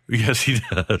allegiances. Yes, he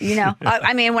does. You know,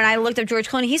 I mean, when I looked up George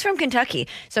Clooney, he's from Kentucky,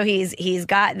 so he's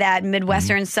got that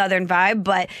Midwestern Southern vibe.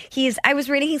 But I was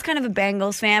reading, he's kind of a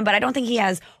Bengals fan, but I don't think he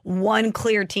has one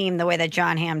clear team the way that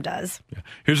John Hamm does. Yeah.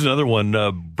 Here's another one: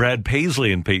 Brad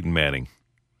Paisley and Peyton Manning.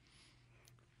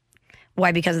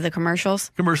 Why? Because of the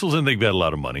commercials? Commercials, and they've got a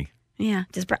lot of money. Yeah.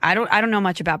 I don't know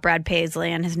much about Brad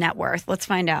Paisley and his net worth. Let's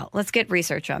find out. Let's get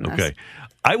research on this. Okay.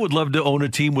 I would love to own a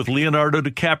team with Leonardo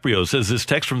DiCaprio, says this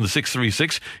text from the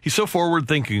 636. He's so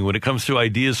forward-thinking when it comes to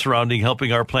ideas surrounding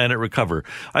helping our planet recover.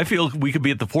 I feel we could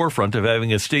be at the forefront of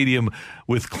having a stadium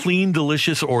with clean,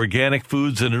 delicious, organic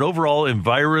foods and an overall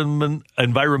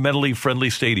environmentally friendly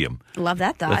stadium. Love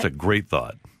that thought. That's a great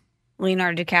thought.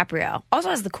 Leonardo DiCaprio also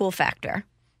has the cool factor.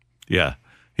 Yeah.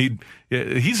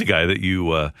 He's a guy that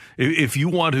you, if you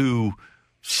want to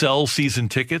sell season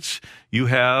tickets, you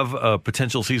have a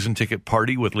potential season ticket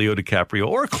party with Leo DiCaprio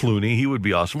or Clooney. He would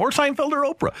be awesome. Or Seinfeld or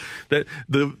Oprah.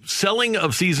 The selling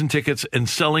of season tickets and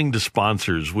selling to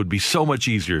sponsors would be so much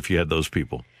easier if you had those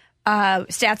people.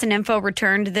 Stats and Info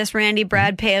returned this, Randy.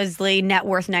 Brad Paisley, net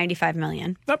worth $95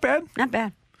 million. Not bad. Not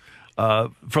bad.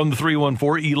 From the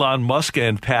 314, Elon Musk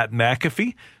and Pat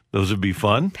McAfee. Those would be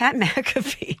fun. Pat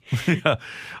McAfee. Yeah.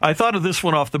 I thought of this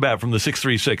one off the bat from the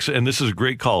 636, and this is a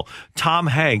great call. Tom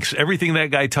Hanks, everything that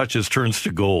guy touches turns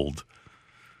to gold.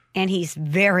 And he's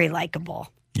very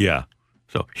likable. Yeah.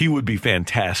 So he would be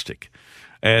fantastic.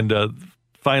 And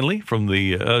finally, from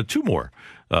the two more.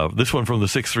 This one from the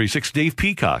 636, Dave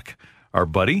Peacock, our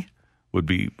buddy, would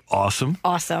be awesome.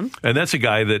 Awesome. And that's a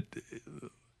guy that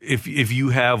if you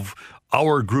have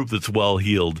our group that's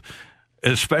well-heeled,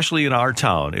 especially in our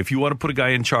town, if you want to put a guy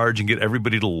in charge and get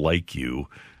everybody to like you,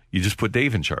 you just put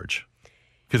Dave in charge.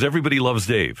 Because everybody loves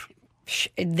Dave.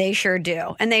 They sure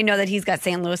do. And they know that he's got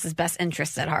St. Louis's best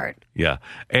interests at heart. Yeah.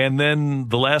 And then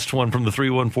the last one from the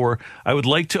 314, I would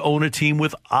like to own a team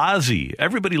with Ozzy.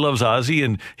 Everybody loves Ozzy,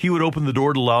 and he would open the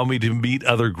door to allow me to meet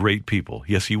other great people.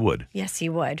 Yes, he would. Yes, he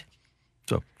would.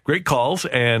 So great calls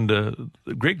and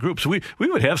great groups. We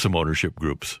would have some ownership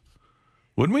groups,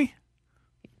 wouldn't we?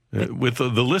 With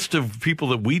the list of people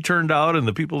that we turned out and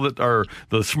the people that are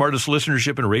the smartest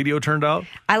listenership in radio turned out.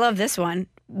 I love this one.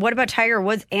 What about Tiger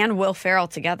Woods and Will Ferrell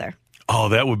together? Oh,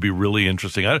 that would be really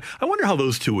interesting. I wonder how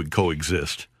those two would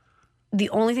coexist. The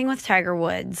only thing with Tiger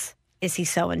Woods is he's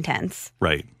so intense.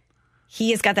 Right.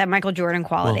 He has got that Michael Jordan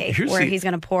quality where he's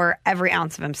going to pour every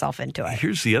ounce of himself into it.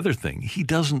 Here's the other thing. He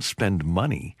doesn't spend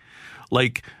money.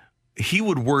 Like, he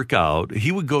would work out.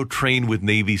 He would go train with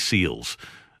Navy SEALs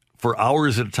for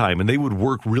hours at a time, and they would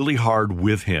work really hard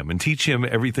with him and teach him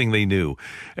everything they knew.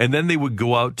 And then they would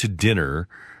go out to dinner,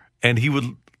 and he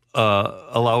would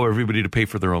allow everybody to pay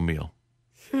for their own meal.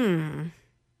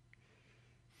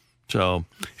 So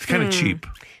he's kind of cheap.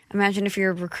 Imagine if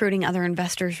you're recruiting other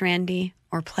investors, Randy,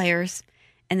 or players,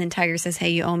 and then Tiger says, hey,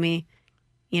 you owe me,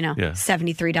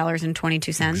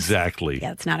 $73.22. Exactly.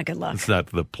 Yeah, it's not a good look. It's not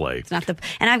the play. It's not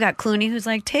and I've got Clooney who's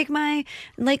like, take my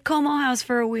Lake Como house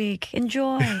for a week.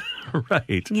 Enjoy.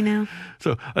 Right.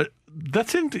 So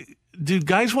that's him. Do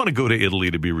guys want to go to Italy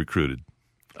to be recruited?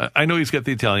 I know he's got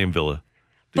the Italian villa.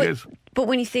 But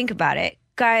when you think about it,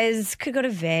 guys could go to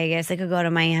Vegas. They could go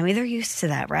to Miami. They're used to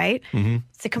that, right? Mm-hmm.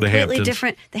 It's a completely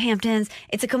different, the Hamptons.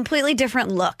 It's a completely different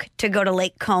look to go to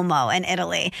Lake Como in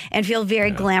Italy and feel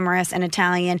very glamorous and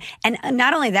Italian. And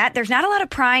not only that, there's not a lot of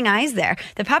prying eyes there.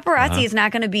 The paparazzi is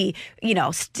not going to be,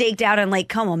 staked out on Lake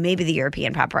Como, maybe the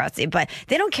European paparazzi, but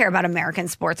they don't care about American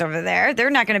sports over there. They're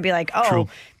not going to be like,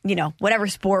 whatever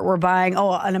sport we're buying.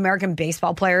 Oh, an American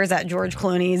baseball player is at George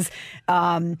Clooney's,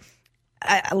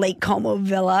 Lake Como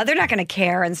villa. They're not going to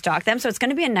care and stalk them. So it's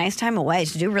going to be a nice time away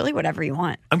to do really whatever you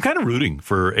want. I'm kind of rooting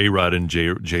for A-Rod and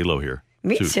J-Lo here.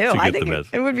 Me too. I think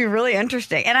it would be really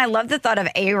interesting. And I love the thought of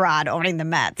A-Rod owning the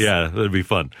Mets. Yeah, that'd be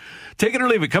fun. Take it or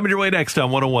leave it. Coming your way next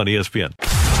on 101 ESPN.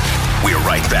 We're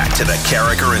right back to the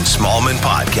Carricker and Smallman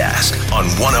podcast on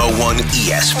 101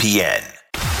 ESPN.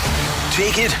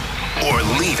 Take it or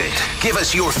leave it. Give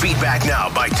us your feedback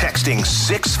now by texting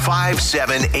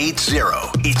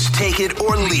 65780. It's Take It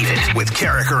or Leave It with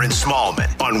Carricker and Smallman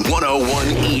on 101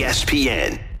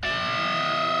 ESPN.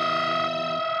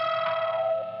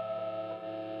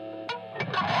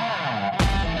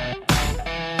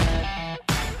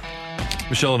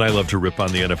 Michelle and I love to rip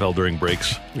on the NFL during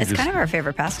breaks. It's kind of our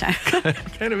favorite pastime.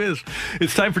 Kind of is.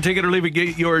 It's time for Take It or Leave It.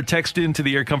 Get your text into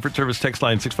the Air Comfort Service text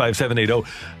line 65780.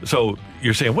 So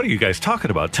you're saying, what are you guys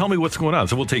talking about? Tell me what's going on.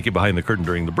 So we'll take you behind the curtain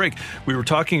during the break. We were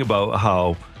talking about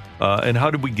how, and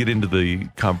how did we get into the,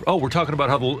 we're talking about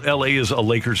how LA is a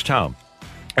Lakers town.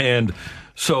 And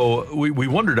so we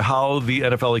wondered how the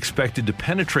NFL expected to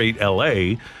penetrate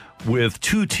LA with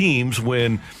two teams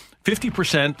when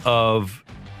 50% of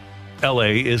LA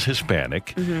is Hispanic.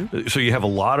 Mm-hmm. So you have a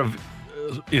lot of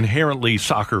inherently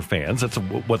soccer fans. That's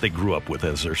what they grew up with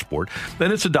as their sport.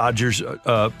 Then it's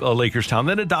a Lakers town,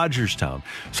 then a Dodgers town.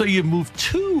 So you move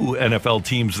 2 NFL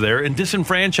teams there and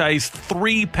disenfranchise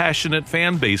 3 passionate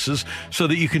fan bases so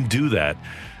that you can do that.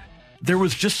 There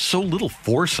was just so little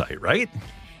foresight, right?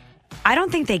 I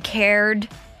don't think they cared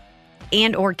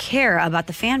or care about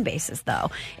the fan bases, though.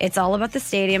 It's all about the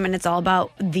stadium, and it's all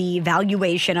about the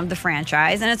valuation of the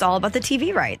franchise, and it's all about the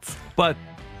TV rights. But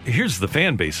here's the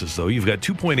fan bases, though. You've got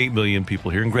 2.8 million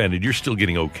people here, and granted, you're still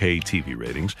getting okay TV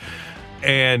ratings.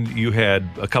 And you had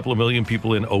a couple of million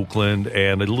people in Oakland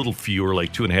and a little fewer,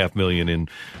 like 2.5 million in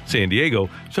San Diego.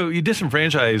 So you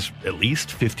disenfranchise at least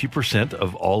 50%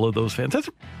 of all of those fans. That's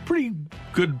a pretty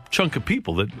good chunk of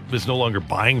people that is no longer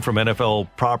buying from NFL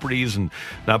properties and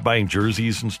not buying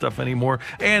jerseys and stuff anymore.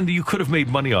 And you could have made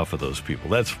money off of those people.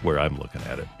 That's where I'm looking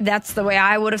at it. That's the way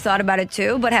I would have thought about it,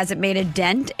 too. But has it made a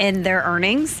dent in their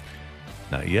earnings?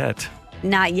 Not yet.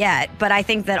 Not yet, but I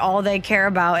think that all they care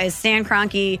about is Stan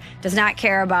Kroenke does not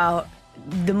care about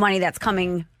the money that's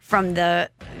coming from the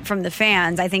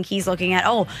fans. I think he's looking at,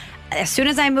 as soon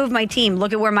as I move my team,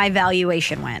 look at where my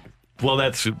valuation went. Well,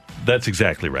 that's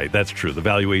exactly right. That's true. The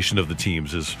valuation of the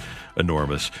teams is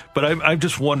enormous. But I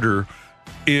just wonder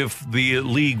if the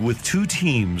league with 2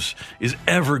 teams is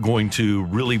ever going to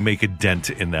really make a dent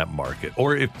in that market.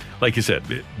 Or if, like you said,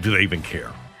 do they even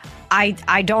care?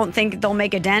 I don't think they'll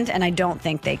make a dent, and I don't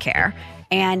think they care.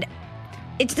 And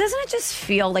doesn't it just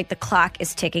feel like the clock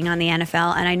is ticking on the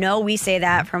NFL? And I know we say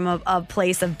that from a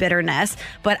place of bitterness,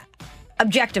 but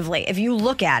objectively, if you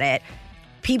look at it,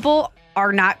 people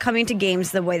are not coming to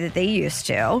games the way that they used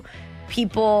to.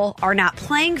 People are not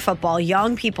playing football.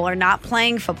 Young people are not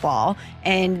playing football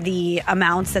in the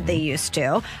amounts that they used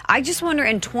to. I just wonder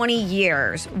in 20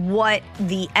 years what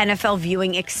the NFL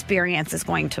viewing experience is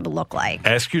going to look like.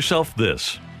 Ask yourself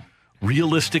this.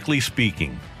 Realistically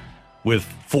speaking, with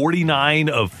 49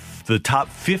 of the top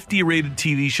 50 rated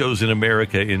TV shows in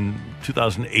America in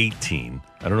 2018,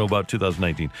 I don't know about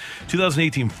 2019.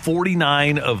 2018,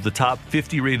 49 of the top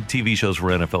 50 rated TV shows were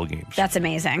NFL games. That's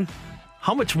amazing.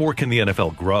 How much more can the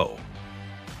NFL grow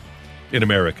in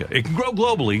America? It can grow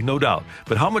globally, no doubt.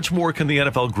 But how much more can the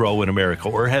NFL grow in America?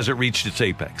 Or has it reached its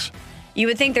apex? You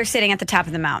would think they're sitting at the top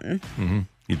of the mountain. Mm-hmm.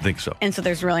 You'd think so. And so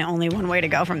there's really only one way to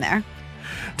go from there.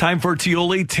 Time for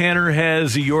Tioli. Tanner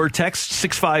has your text,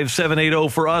 65780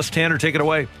 for us. Tanner, take it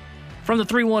away. From the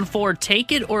 314,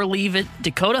 take it or leave it.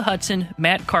 Dakota Hudson,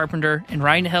 Matt Carpenter, and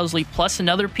Ryan Helsley plus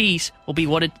another piece will be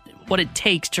what it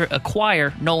takes to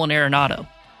acquire Nolan Arenado.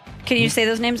 Can you say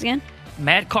those names again?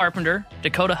 Matt Carpenter,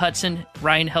 Dakota Hudson,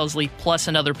 Ryan Helsley, plus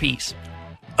another piece.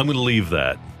 I'm going to leave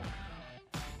that.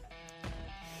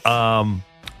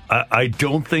 I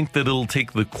don't think that it'll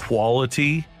take the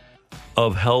quality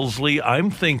of Helsley. I'm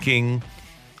thinking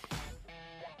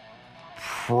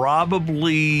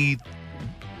probably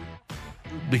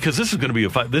because this is going to be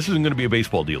this isn't going to be a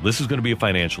baseball deal. This is going to be a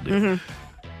financial deal. Mm-hmm.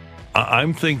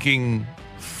 I'm thinking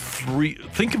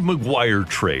think of McGuire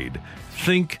trade.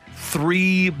 Think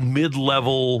 3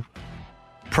 mid-level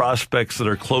prospects that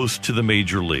are close to the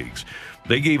major leagues.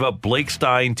 They gave up Blake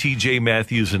Stein, T.J.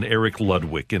 Matthews, and Eric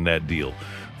Ludwig in that deal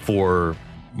for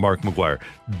Mark McGuire.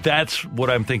 That's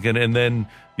what I'm thinking. And then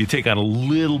you take on a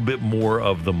little bit more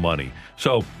of the money.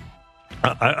 So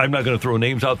I'm not going to throw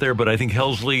names out there, but I think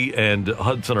Helsley and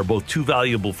Hudson are both too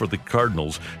valuable for the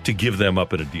Cardinals to give them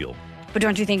up in a deal. But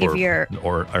don't you think if you're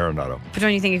Arenado? But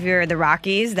don't you think if you're the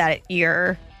Rockies that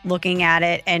you're looking at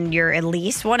it and you're at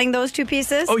least wanting those 2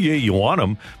 pieces? Oh, yeah, you want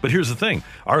them. But here's the thing.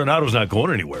 Arenado's not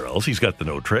going anywhere else. He's got the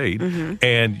no trade. Mm-hmm.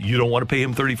 And you don't want to pay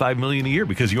him $35 million a year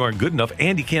because you aren't good enough,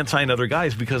 and he can't sign other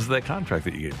guys because of that contract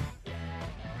that you gave him.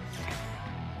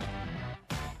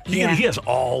 Yeah. He has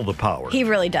all the power. He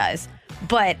really does.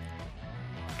 But,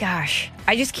 gosh,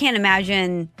 I just can't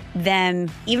imagine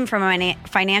them, even from a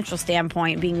financial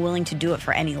standpoint, being willing to do it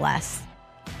for any less.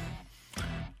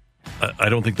 I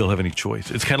don't think they'll have any choice.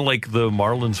 It's kind of like the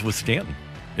Marlins with Stanton.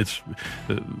 It's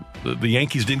the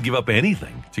Yankees didn't give up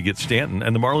anything to get Stanton,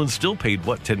 and the Marlins still paid,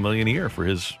 $10 million a year for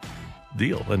his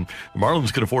deal. And the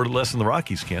Marlins can afford it less than the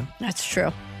Rockies can. That's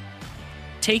true.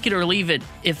 Take it or leave it.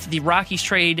 If the Rockies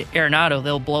trade Arenado,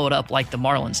 they'll blow it up like the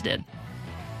Marlins did.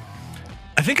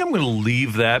 I think I'm going to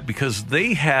leave that because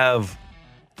they have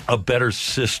a better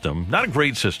system. Not a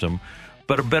great system,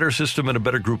 but a better system and a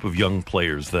better group of young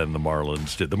players than the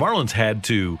Marlins did. The Marlins had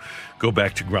to go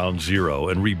back to ground zero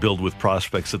and rebuild with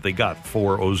prospects that they got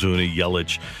for Ozuna,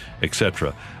 Yelich,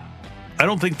 etc. I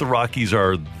don't think the Rockies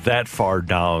are that far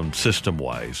down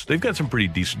system-wise. They've got some pretty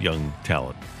decent young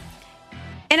talent.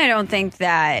 And I don't think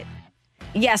that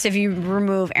yes, if you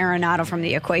remove Arenado from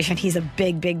the equation, he's a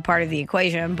big, big part of the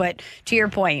equation. But to your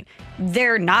point,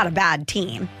 they're not a bad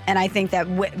team. And I think that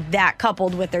that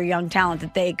coupled with their young talent,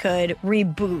 that they could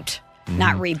reboot,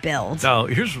 not rebuild. Now,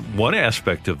 here's one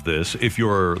aspect of this. If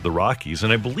you're the Rockies,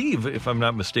 and I believe, if I'm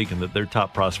not mistaken, that their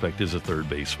top prospect is a third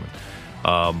baseman.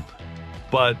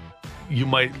 But you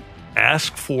might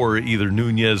ask for either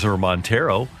Nunez or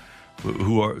Montero,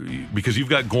 because you've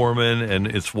got Gorman and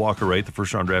it's Walker, right, the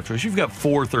first-round draft choice. You've got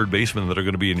 4 third basemen that are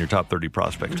going to be in your top 30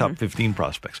 prospects, top 15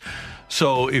 prospects.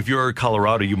 So if you're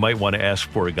Colorado, you might want to ask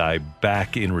for a guy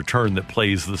back in return that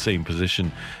plays the same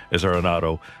position as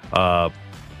Arenado.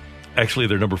 Actually,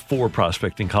 their number 4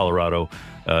 prospect in Colorado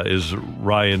is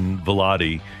Ryan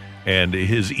Velotti, and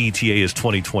his ETA is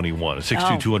 2021, a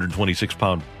 6'2",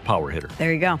 226-pound power hitter.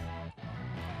 There you go.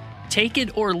 Take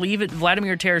it or leave it.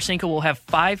 Vladimir Tarasenko will have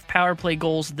 5 power play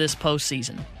goals this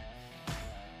postseason.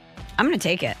 I'm going to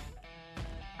take it.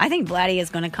 I think Vladdy is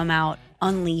going to come out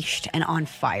unleashed and on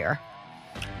fire.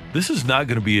 This is not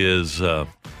going to be as... you're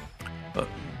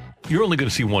only going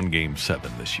to see 1 Game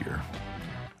 7 this year.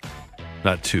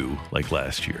 Not 2 like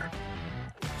last year.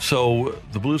 So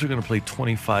the Blues are going to play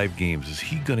 25 games. Is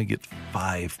he going to get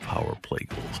 5 power play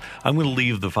goals? I'm going to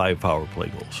leave the 5 power play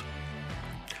goals.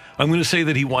 I'm going to say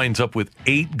that he winds up with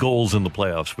 8 goals in the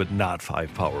playoffs, but not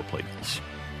 5 power play goals.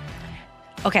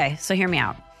 Okay, so hear me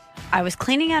out. I was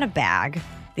cleaning out a bag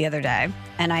the other day,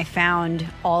 and I found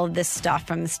all of this stuff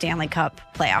from the Stanley Cup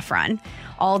playoff run.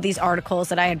 All of these articles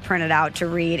that I had printed out to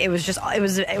read. It was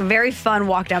a very fun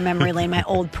walk down memory lane, my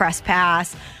old press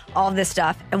pass, all of this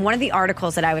stuff. And one of the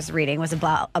articles that I was reading was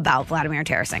about Vladimir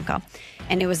Tarasenko.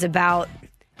 And it was about,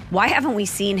 why haven't we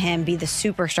seen him be the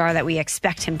superstar that we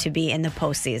expect him to be in the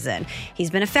postseason? He's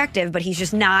been effective, but he's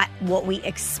just not what we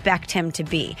expect him to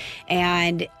be.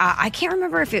 And I can't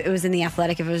remember if it was in The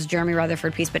Athletic, if it was Jeremy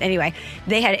Rutherford piece, but anyway,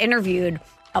 they had interviewed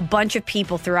a bunch of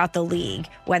people throughout the league,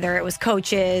 whether it was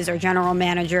coaches or general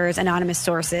managers, anonymous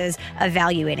sources,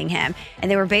 evaluating him.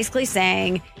 And they were basically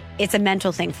saying it's a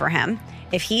mental thing for him.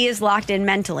 If he is locked in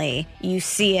mentally, you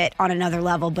see it on another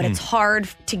level, but it's hard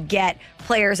to get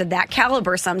players of that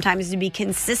caliber sometimes to be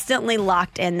consistently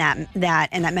locked in that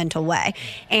mental way.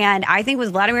 And I think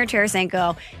with Vladimir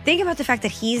Tarasenko, think about the fact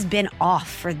that he's been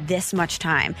off for this much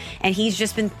time, and he's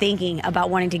just been thinking about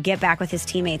wanting to get back with his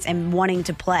teammates and wanting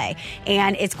to play.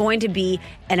 And it's going to be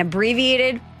an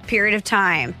abbreviated period of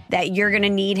time that you're going to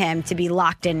need him to be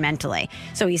locked in mentally.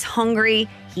 So he's hungry,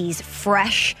 he's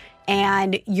fresh,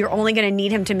 and you're only going to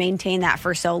need him to maintain that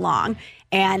for so long.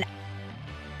 And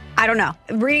I don't know.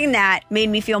 Reading that made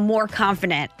me feel more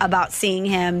confident about seeing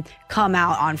him come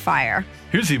out on fire.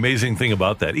 Here's the amazing thing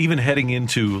about that. Even heading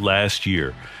into last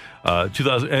year,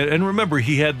 2000, and remember,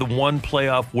 he had the one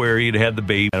playoff where he'd had the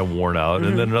baby kind of worn out,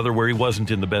 and then another where he wasn't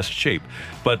in the best shape.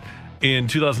 But in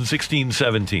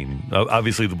 2016-17,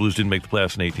 obviously the Blues didn't make the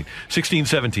playoffs in 18.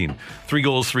 16-17, 3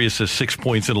 goals, 3 assists, 6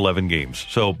 points in 11 games.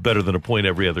 So better than a point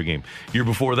every other game. Year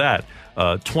before that,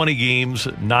 20 games,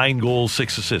 9 goals,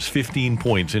 6 assists, 15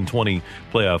 points in 20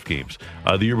 playoff games.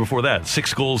 The year before that,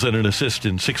 6 goals and an assist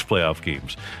in 6 playoff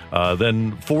games.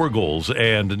 Then 4 goals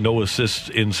and no assists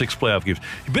in 6 playoff games.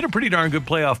 He's been a pretty darn good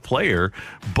playoff player,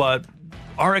 but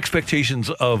our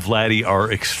expectations of Vladdy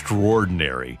are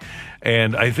extraordinary.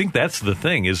 And I think that's the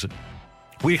thing, is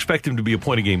we expect him to be a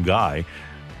point-a-game guy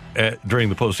during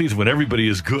the postseason when everybody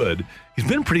is good. He's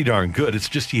been pretty darn good. It's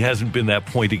just he hasn't been that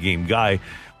point-a-game guy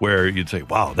where you'd say,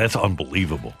 wow, that's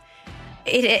unbelievable.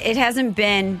 It hasn't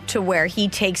been to where he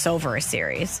takes over a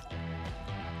series.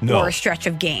 No. Or a stretch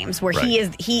of games where he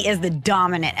is the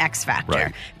dominant X factor.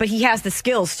 Right. But he has the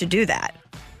skills to do that.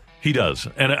 He does.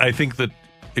 And I think that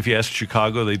if you asked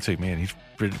Chicago, they'd say, man, he's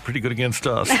pretty good against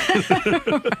us.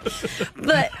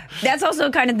 But that's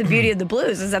also kind of the beauty of the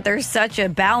Blues, is that they're such a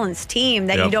balanced team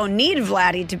that you don't need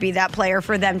Vladdy to be that player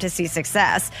for them to see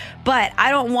success. But I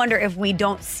don't wonder if we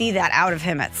don't see that out of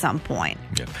him at some point.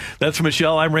 Yeah. That's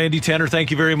Michelle. I'm Randy Tanner.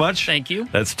 Thank you very much. Thank you.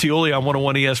 That's Tioli on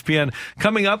 101 ESPN.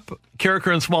 Coming up,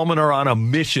 Carricker and Smallman are on a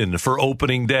mission for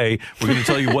opening day. We're going to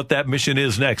tell you what that mission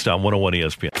is next on 101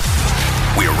 ESPN.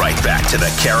 We're right back to the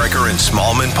Carricker and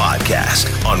Smallman podcast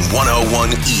on 101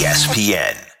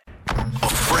 ESPN. A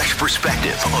fresh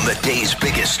perspective on the day's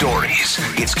biggest stories.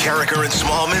 It's Carricker and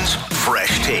Smallman's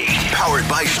Fresh Take, powered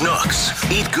by Schnucks.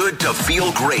 Eat good to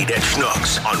feel great at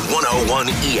Schnucks on 101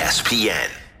 ESPN.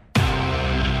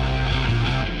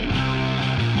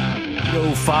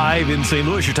 05 in St.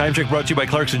 Louis. Your time check brought to you by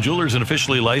Clarkson Jewelers, an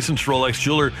officially licensed Rolex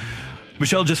jeweler.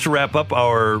 Michelle, just to wrap up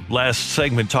our last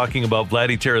segment talking about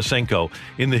Vladdy Tarasenko,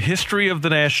 in the history of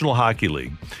the National Hockey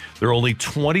League, there are only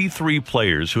 23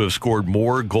 players who have scored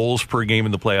more goals per game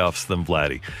in the playoffs than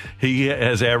Vladdy. He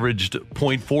has averaged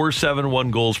 .471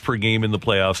 goals per game in the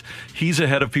playoffs. He's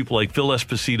ahead of people like Phil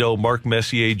Esposito, Mark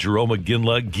Messier, Jerome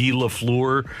Iginla, Guy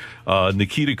Lafleur,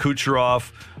 Nikita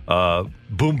Kucherov,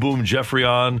 Boom Boom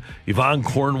Geoffrion, Yvonne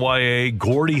Cornwallis,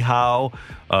 Gordie Howe.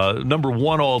 Number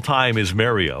one all time is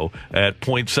Mario at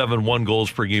 .71 goals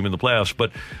per game in the playoffs.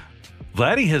 But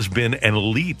Vladdy has been an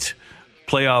elite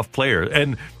playoff player,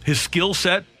 and his skill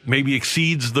set maybe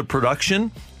exceeds the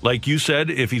production. Like you said,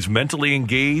 if he's mentally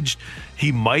engaged,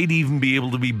 he might even be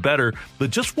able to be better. But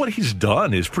just what he's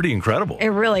done is pretty incredible. It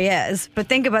really is. But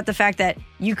think about the fact that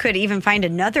you could even find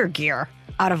another gear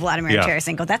out of Vladimir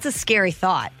Tarasenko. That's a scary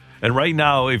thought. And right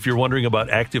now, if you're wondering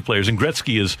about active players, and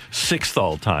Gretzky is 6th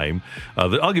all-time,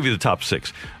 I'll give you the top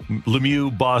 6.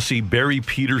 Lemieux, Bossy, Barry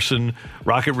Peterson,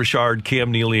 Rocket Richard,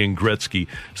 Cam Neely, and Gretzky.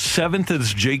 7th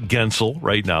is Jake Gensel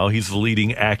right now. He's the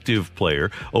leading active player.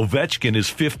 Ovechkin is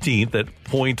 15th at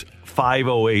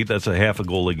 .508. That's a half a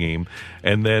goal a game.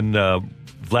 And then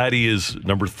Vladdy is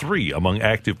number 3 among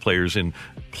active players in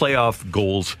playoff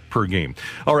goals per game.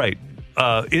 All right.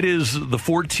 It is the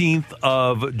 14th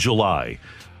of July.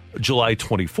 July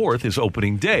 24th is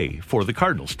opening day for the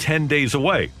Cardinals. 10 days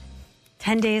away.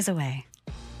 10 days away.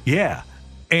 Yeah.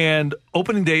 And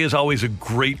opening day is always a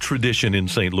great tradition in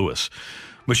St. Louis.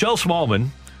 Michelle Smallman,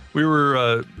 we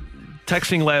were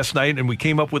texting last night and we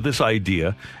came up with this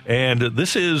idea. And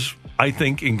this is, I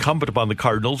think, incumbent upon the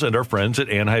Cardinals and our friends at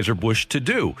Anheuser-Busch to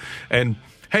do. And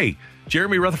hey,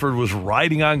 Jeremy Rutherford was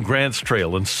riding on Grant's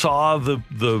Trail and saw the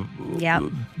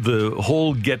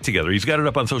whole get together. He's got it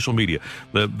up on social media.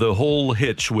 The whole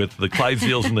hitch with the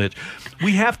Clydesdales and the hitch.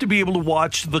 We have to be able to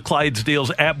watch the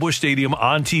Clydesdales at Busch Stadium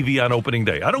on TV on opening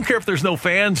day. I don't care if there's no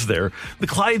fans there. The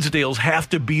Clydesdales have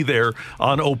to be there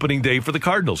on opening day for the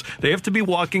Cardinals. They have to be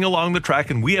walking along the track,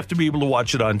 and we have to be able to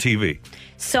watch it on TV.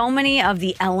 So many of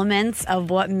the elements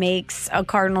of what makes a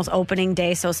Cardinals opening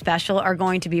day so special are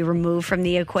going to be removed from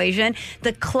the equation.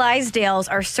 The Clydesdales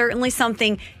are certainly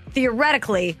something,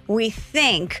 theoretically, we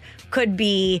think could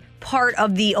be part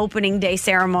of the opening day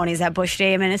ceremonies at Busch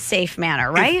Stadium in a safe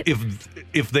manner, right?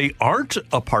 If they aren't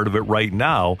a part of it right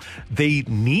now, they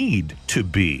need to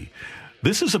be.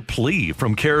 This is a plea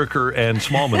from Carriker and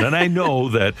Smallman, and I know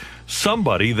that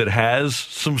somebody that has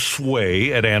some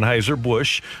sway at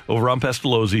Anheuser-Busch over on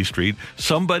Pestalozzi Street,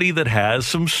 somebody that has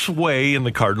some sway in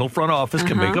the Cardinal front office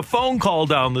can make a phone call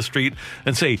down the street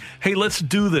and say, hey, let's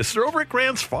do this. They're over at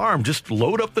Grant's Farm. Just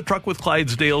load up the truck with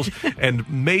Clydesdales and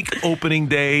make opening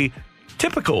day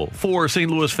typical for St.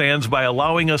 Louis fans by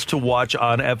allowing us to watch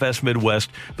on FS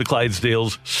Midwest the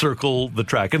Clydesdales circle the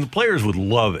track. And the players would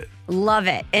love it. Love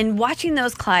it. And watching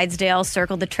those Clydesdales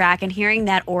circle the track and hearing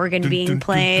that organ being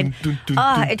played,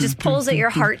 it just pulls at your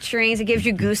heartstrings. It gives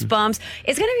you goosebumps.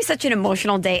 It's going to be such an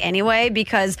emotional day anyway,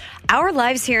 because our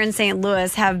lives here in St.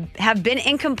 Louis have been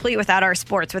incomplete without our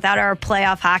sports, without our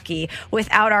playoff hockey,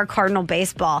 without our Cardinal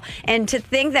baseball. And to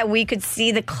think that we could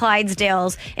see the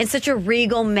Clydesdales in such a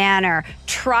regal manner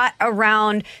trot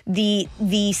around the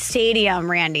stadium,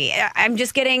 Randy, I'm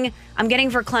getting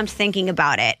verklempt thinking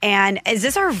about it. And is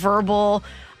this our verbal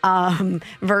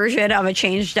version of a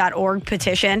change.org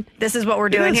petition? This is what we're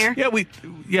doing here?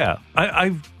 Yeah,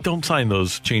 I don't sign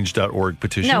those change.org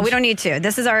petitions. No, we don't need to.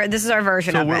 This is our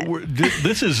version of it.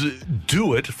 This is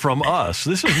do it from us.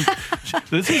 This isn't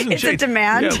it's change. A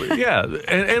demand. Yeah.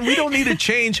 And we don't need to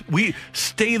change. We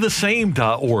stay the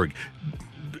same.org.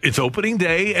 It's opening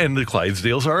day and the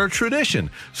Clydesdales are a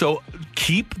tradition. So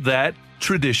keep that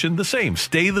tradition the same.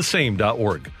 Stay the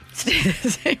same.org.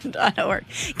 StayTheSame.org.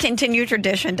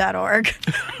 ContinueTradition.org.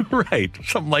 Right.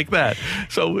 Something like that.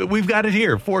 So we've got it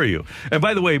here for you. And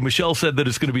by the way, Michelle said that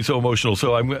it's going to be so emotional.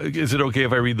 So is it okay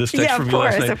if I read this text from you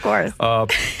last night? Of course.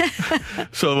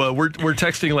 So we're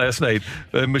texting last night.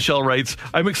 Michelle writes,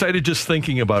 I'm excited just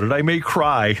thinking about it. I may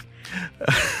cry.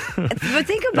 But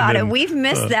think about it. We've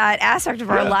missed that aspect of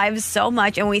our lives so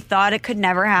much, and we thought it could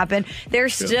never happen.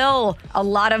 There's still a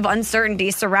lot of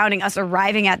uncertainty surrounding us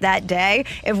arriving at that day.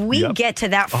 If we get to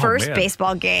that first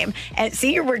baseball game, and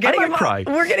see, we're getting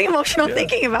emotional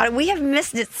thinking about it. We have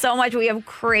missed it so much. We have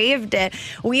craved it.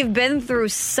 We've been through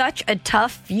such a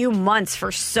tough few months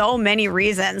for so many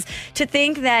reasons. To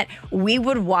think that we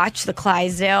would watch the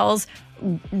Clydesdales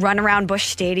run around Busch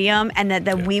Stadium, and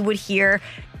that we would hear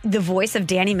the voice of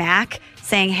Danny Mac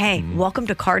saying, hey, welcome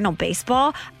to Cardinal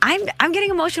baseball. I'm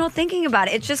getting emotional thinking about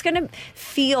it. It's just going to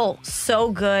feel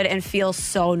so good and feel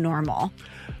so normal.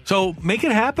 So make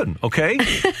it happen, okay?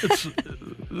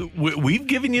 We've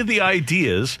given you the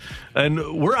ideas,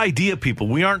 and we're idea people.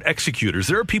 We aren't executors.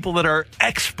 There are people that are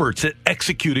experts at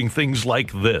executing things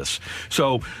like this.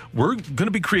 So we're going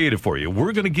to be creative for you.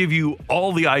 We're going to give you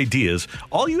all the ideas.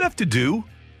 All you have to do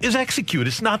is execute.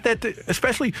 It's not that,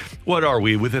 especially, what are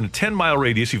we? Within a 10-mile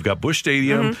radius, you've got Busch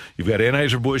Stadium, you've got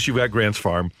Anheuser-Busch, you've got Grants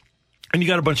Farm, and you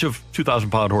got a bunch of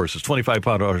 2,000-pound horses,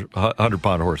 25-pound,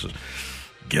 100-pound horses.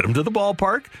 Get them to the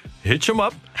ballpark, hitch them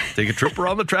up, take a trip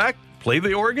around the track, play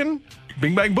the organ,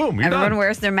 bing, bang, boom. Everyone done.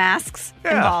 wears their masks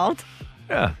involved.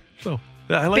 Yeah. So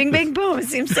I like bing, this. bang, boom. It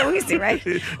seems so easy, right?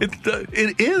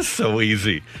 It is so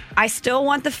easy. I still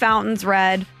want the fountains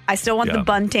red. I still want the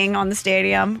bunting on the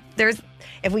stadium.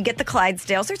 If we get the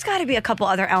Clydesdales, there's got to be a couple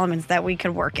other elements that we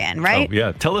could work in, right? Oh,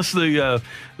 yeah. Tell us the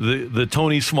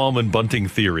Tony Smallman bunting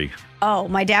theory. Oh,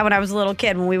 my dad, when I was a little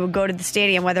kid, when we would go to the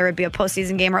stadium, whether it be a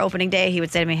postseason game or opening day, he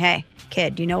would say to me, "Hey,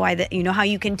 kid, you know how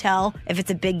you can tell if it's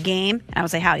a big game?" And I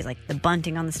would say, "How?" He's like, "The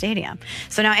bunting on the stadium."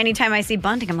 So now anytime I see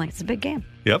bunting, I'm like, it's a big game.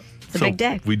 Yep. It's a big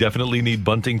day. We definitely need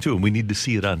bunting, too, and we need to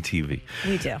see it on TV.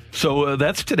 We do. So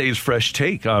that's today's Fresh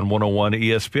Take on 101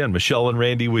 ESPN. Michelle and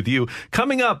Randy with you.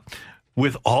 Coming up,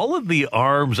 with all of the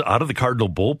arms out of the Cardinal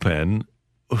bullpen,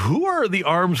 who are the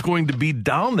arms going to be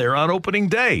down there on opening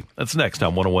day? That's next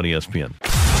on 101 ESPN.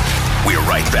 We're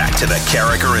right back to the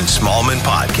Carragher and Smallman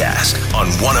podcast on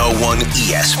 101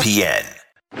 ESPN.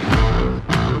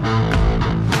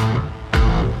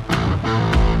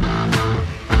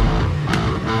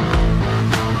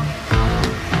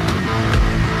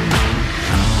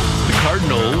 The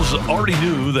Cardinals already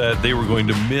knew that they were going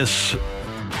to miss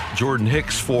Jordan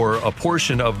Hicks for a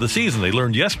portion of the season. They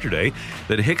learned yesterday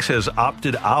that Hicks has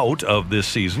opted out of this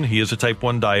season. He is a type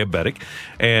 1 diabetic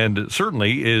and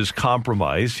certainly is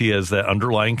compromised. He has that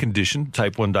underlying condition,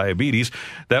 type 1 diabetes,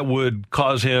 that would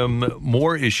cause him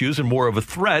more issues and more of a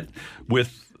threat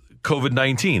with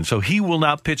COVID-19. So he will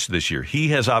not pitch this year. He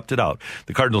has opted out.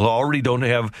 The Cardinals already don't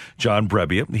have John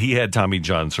Brebbia. He had Tommy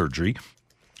John surgery.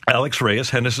 Alex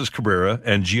Reyes, Genesis Cabrera,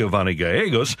 and Giovanni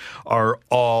Gallegos are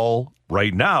all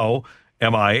right now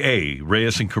MIA.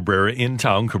 Reyes and Cabrera in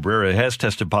town. Cabrera has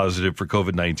tested positive for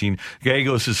COVID-19.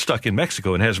 Gallegos is stuck in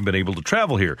Mexico and hasn't been able to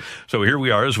travel here. So here we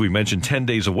are, as we mentioned, 10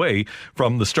 days away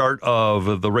from the start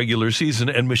of the regular season.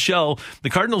 And Michelle,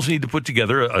 the Cardinals need to put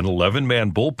together an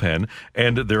 11-man bullpen,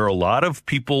 and there are a lot of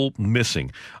people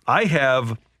missing.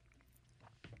 I'm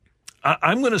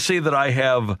going to say that I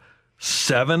have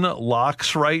 7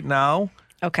 locks right now.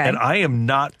 Okay. And I am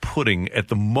not putting, at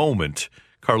the moment,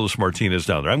 Carlos Martinez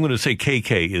down there. I'm going to say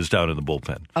KK is down in the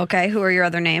bullpen. Okay. Who are your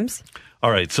other names? All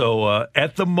right. So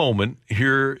at the moment,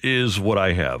 here is what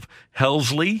I have.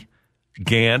 Helsley,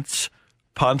 Gantz,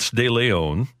 Ponce de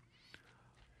Leon,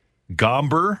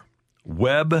 Gomber,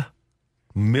 Webb,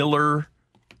 Miller,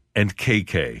 and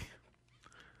KK.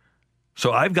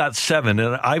 So I've got 7,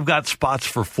 and I've got spots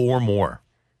for 4 more.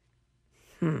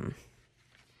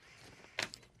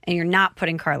 And you're not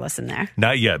putting Carlos in there?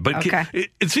 Not yet, but okay.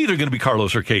 It's either going to be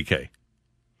Carlos or KK.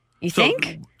 You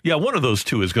think? Yeah, one of those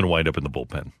two is going to wind up in the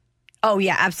bullpen. Oh,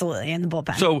 yeah, absolutely, in the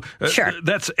bullpen. So sure.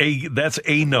 That's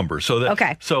a number. So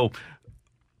okay. So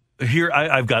here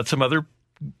I've got some other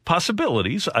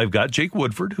possibilities. I've got Jake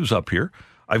Woodford, who's up here.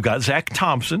 I've got Zach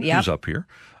Thompson, who's up here.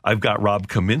 I've got Rob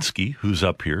Kaminsky, who's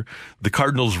up here. The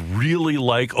Cardinals really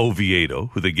like Oviedo,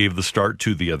 who they gave the start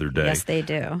to the other day. Yes, they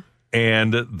do.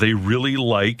 And they really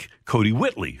like Cody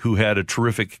Whitley, who had a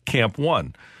terrific Camp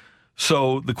 1.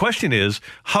 So the question is,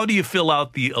 how do you fill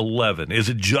out the 11? Is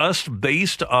it just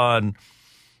based on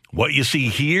what you see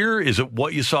here? Is it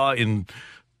what you saw in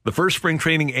the first spring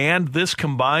training and this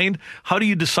combined? How do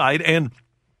you decide? And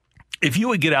if you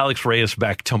would get Alex Reyes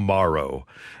back tomorrow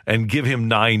and give him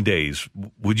 9 days,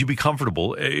 would you be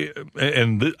comfortable?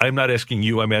 And I'm not asking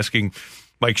you, I'm asking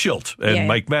Mike Schilt and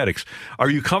Mike Maddox. Are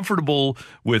you comfortable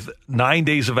with 9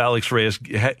 days of Alex Reyes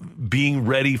being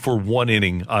ready for 1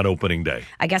 inning on opening day?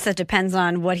 I guess it depends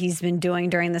on what he's been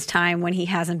doing during this time when he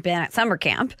hasn't been at summer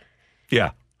camp.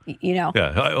 Yeah. You know.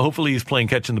 Yeah. Hopefully he's playing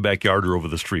catch in the backyard or over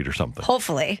the street or something.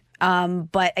 Hopefully.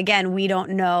 But again, we don't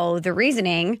know the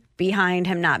reasoning behind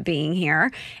him not being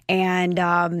here.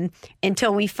 And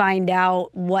until we find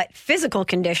out what physical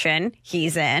condition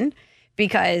he's in,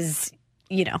 because,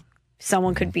 you know,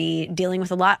 someone could be dealing with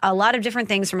a lot of different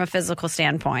things from a physical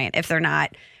standpoint if they're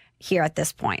not here at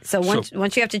this point. So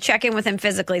once you have to check in with him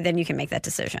physically, then you can make that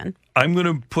decision. I'm going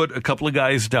to put a couple of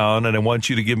guys down, and I want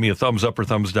you to give me a thumbs up or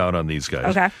thumbs down on these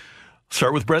guys. Okay.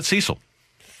 Start with Brett Cecil.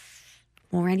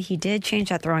 Well, Randy, he did change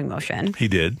that throwing motion. He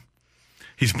did.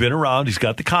 He's been around. He's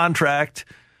got the contract.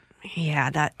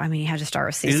 Yeah, you have to start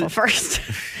with Cecil first.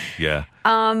 Yeah.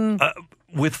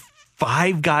 With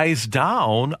 5 guys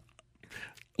down,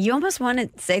 you almost want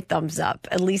to say thumbs up.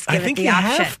 At least give it the option.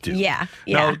 option. Have to. Yeah.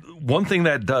 Now, one thing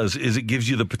that does is it gives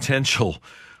you the potential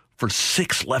for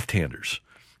 6 left-handers.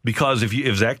 Because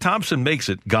if Zach Thompson makes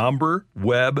it, Gomber,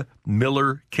 Webb,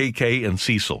 Miller, KK, and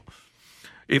Cecil.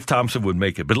 If Thompson would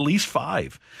make it, but at least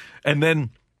 5. And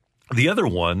then the other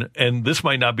one, and this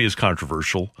might not be as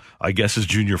controversial, I guess, is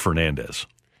Junior Fernandez.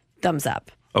 Thumbs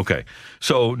up. Okay.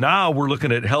 So now we're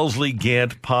looking at Helsley,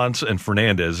 Gant, Ponce, and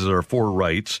Fernandez as our 4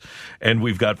 rights. And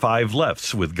we've got 5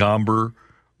 lefts with Gomber,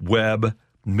 Webb,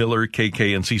 Miller,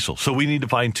 KK, and Cecil. So we need to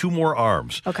find 2 more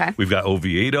arms. Okay. We've got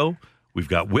Oviedo, we've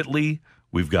got Whitley,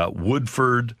 we've got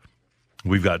Woodford,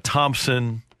 we've got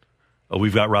Thompson,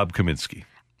 we've got Rob Kaminsky,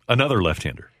 another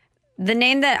left-hander. The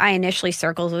name that I initially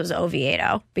circled was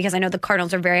Oviedo because I know the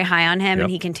Cardinals are very high on him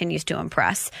and he continues to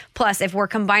impress. Plus, if we're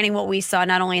combining what we saw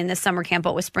not only in this summer camp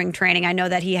but with spring training, I know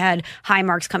that he had high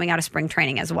marks coming out of spring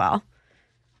training as well.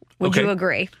 Would you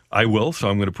agree? I will, so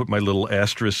I'm going to put my little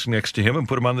asterisk next to him and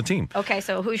put him on the team. Okay,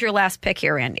 so who's your last pick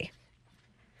here, Randy?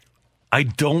 I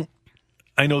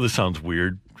know this sounds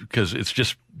weird because it's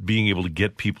just being able to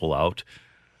get people out.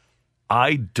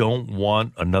 I don't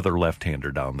want another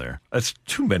left-hander down there. That's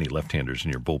too many left-handers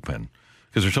in your bullpen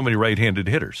because there's so many right-handed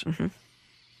hitters. Mm-hmm.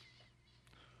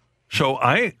 So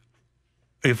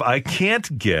if I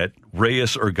can't get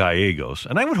Reyes or Gallegos,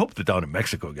 and I would hope that down in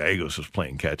Mexico, Gallegos is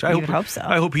playing catch. I hope so.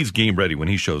 I hope he's game ready when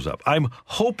he shows up. I'm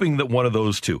hoping that one of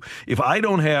those 2. If I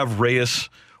don't have Reyes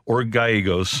or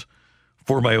Gallegos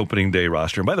for my opening day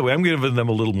roster, and by the way, I'm giving them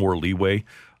a little more leeway.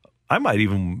 I might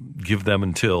even give them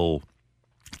until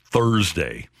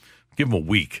Thursday. Give them a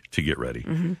week to get ready.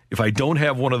 Mm-hmm. If I don't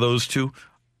have one of those 2,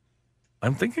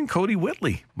 I'm thinking Cody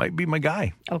Whitley might be my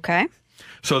guy. Okay.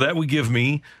 So that would give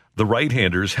me the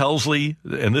right-handers, Helsley,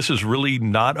 and this is really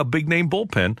not a big-name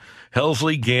bullpen,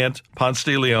 Helsley, Gant, Ponce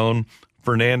de Leon,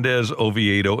 Fernandez,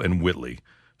 Oviedo, and Whitley.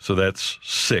 So that's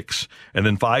 6. And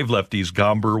then 5 lefties,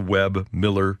 Gomber, Webb,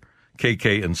 Miller,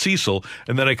 KK, and Cecil.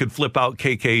 And then I could flip out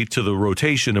KK to the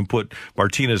rotation and put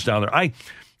Martinez down there.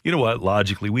 You know what?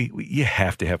 Logically, you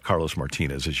have to have Carlos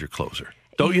Martinez as your closer,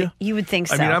 don't you? You would think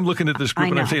so. I mean, I'm looking at this group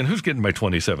and I'm saying, who's getting my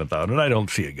 27th out? And I don't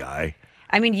see a guy.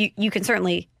 I mean, you can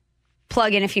certainly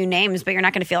plug in a few names, but you're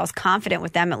not going to feel as confident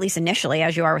with them, at least initially,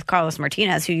 as you are with Carlos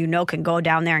Martinez, who you know can go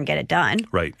down there and get it done.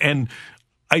 Right. And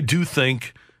I do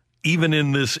think even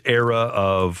in this era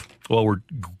of, we're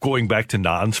going back to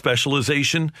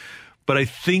non-specialization, but I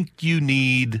think you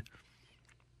need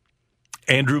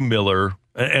Andrew Miller,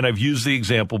 and I've used the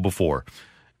example before.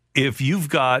 If you've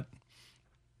got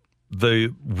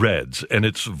the Reds and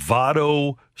it's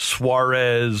Votto,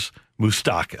 Suarez,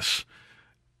 Moustakas,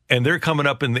 and they're coming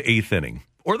up in the 8th inning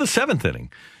or the 7th inning,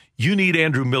 you need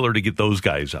Andrew Miller to get those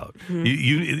guys out. Mm-hmm.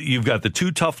 You've got the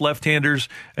 2 tough left-handers,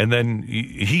 and then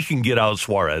he can get out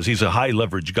Suarez. He's a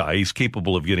high-leverage guy. He's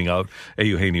capable of getting out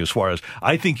Eugenio Suarez.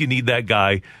 I think you need that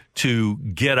guy to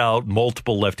get out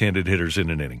multiple left-handed hitters in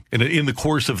an inning, in the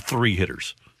course of 3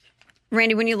 hitters.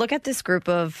 Randy, when you look at this group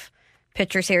of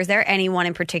pitchers here, is there anyone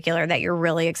in particular that you're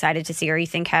really excited to see or you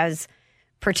think has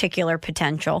particular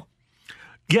potential?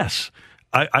 Yes.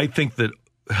 I think that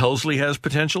Helsley has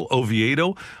potential.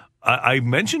 Oviedo. I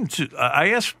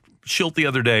asked Schilt the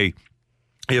other day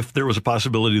if there was a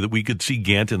possibility that we could see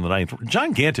Gant in the 9th.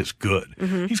 John Gant is good.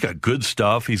 Mm-hmm. He's got good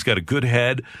stuff. He's got a good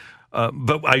head.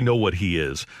 But I know what he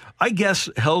is. I guess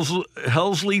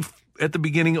Helsley at the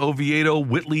beginning, Oviedo,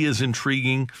 Whitley is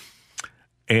intriguing.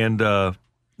 And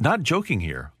not joking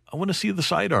here, I want to see the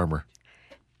side armor.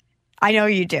 I know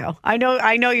you do. I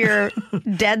know you're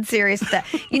dead serious with that.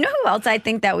 You know who else I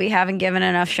think that we haven't given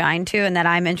enough shine to and that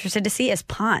I'm interested to see is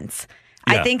Ponce.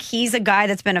 Yeah. I think he's a guy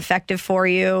that's been effective for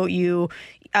you. You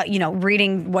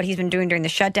reading what he's been doing during the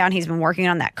shutdown, he's been working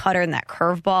on that cutter and that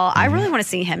curveball. Mm-hmm. I really want to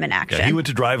see him in action. Yeah, he went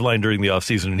to Driveline during the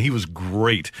offseason, and he was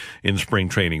great in spring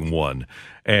training 1.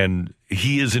 And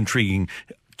he is intriguing.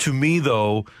 To me,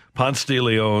 though, Ponce de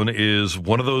Leon is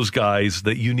one of those guys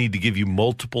that you need to give you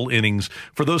multiple innings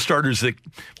for those starters that,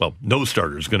 no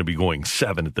starter is going to be going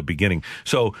 7 at the beginning.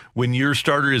 So when your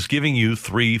starter is giving you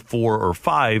 3, 4, or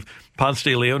 5, Ponce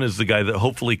de Leon is the guy that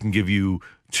hopefully can give you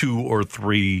 2 or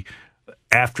 3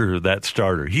 after that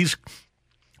starter.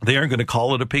 They aren't going to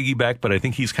call it a piggyback, but I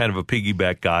think he's kind of a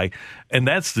piggyback guy. And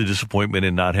that's the disappointment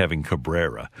in not having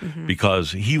Cabrera,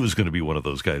 because he was going to be one of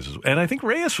those guys. And I think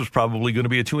Reyes was probably going to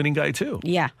be a 2-inning guy too.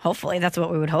 Yeah, hopefully that's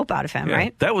what we would hope out of him,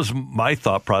 right? That was my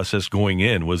thought process going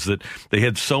in, was that they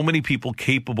had so many people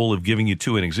capable of giving you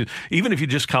 2 innings. Even if you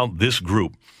just count this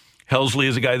group, Helsley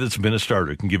is a guy that's been a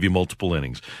starter, can give you multiple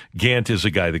innings. Gant is a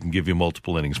guy that can give you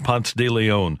multiple innings. Ponce de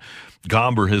Leon,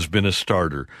 Gomber has been a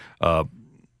starter.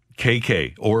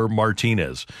 KK or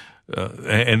Martinez.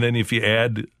 And then if you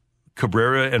add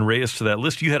Cabrera and Reyes to that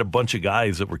list, you had a bunch of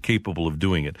guys that were capable of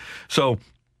doing it. So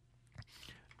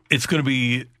it's going to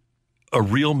be a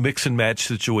real mix and match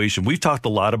situation. We've talked a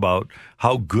lot about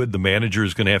how good the manager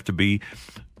is going to have to be.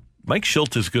 Mike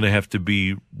Shildt is going to have to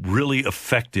be really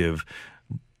effective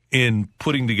in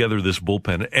putting together this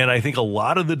bullpen. And I think a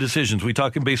lot of the decisions, we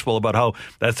talk in baseball about how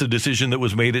that's a decision that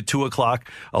was made at 2:00.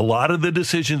 A lot of the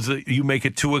decisions that you make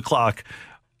at 2:00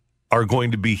 are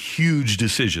going to be huge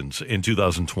decisions in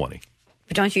 2020.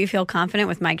 But don't you feel confident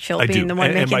with Mike Shildt being the one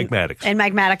making... And Mike Maddox. And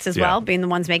Mike Maddox as well, being the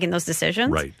ones making those decisions?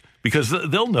 Right. Because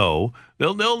they'll know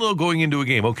going into a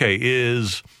game, okay,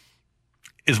 is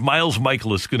Miles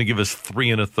Michaelis going to give us 3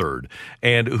 1/3?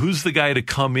 And who's the guy to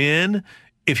come in?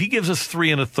 If he gives us 3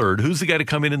 1/3, who's the guy to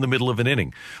come in the middle of an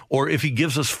inning? Or if he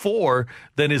gives us 4,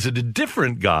 then is it a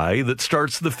different guy that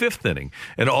starts the 5th inning?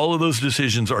 And all of those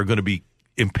decisions are going to be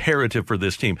imperative for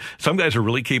this team. Some guys are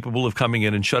really capable of coming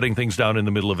in and shutting things down in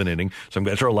the middle of an inning. Some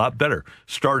guys are a lot better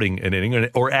starting an inning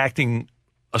or acting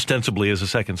ostensibly as a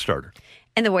second starter.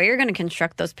 And the way you're going to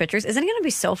construct those pitchers, isn't it going to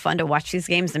be so fun to watch these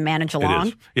games and manage along? It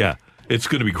is. Yeah. It's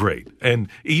going to be great. And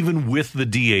even with the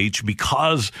DH,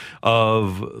 because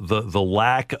of the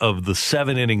lack of the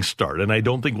 7-inning start, and I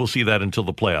don't think we'll see that until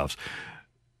the playoffs,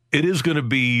 it is going to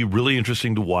be really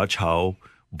interesting to watch how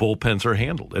bullpens are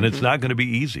handled. And it's not going to be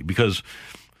easy because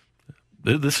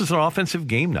this is an offensive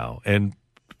game now, and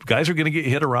guys are going to get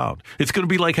hit around. It's going to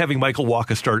be like having Michael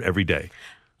Wacha start every day.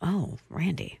 Oh,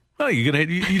 Randy. No, you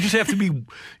just have to be,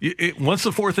 once the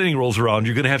 4th inning rolls around,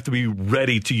 you're going to have to be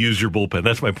ready to use your bullpen.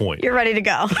 That's my point. You're ready to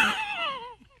go.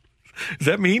 Does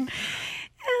that mean?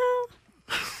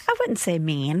 I wouldn't say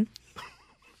mean.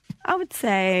 I would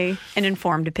say an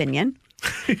informed opinion.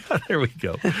 There we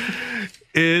go.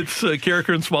 It's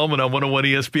Carricker and Smallman on 101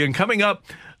 ESPN. Coming up,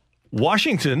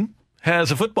 Washington has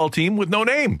a football team with no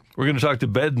name. We're going to talk to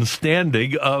Ben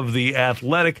Standig of The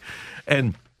Athletic,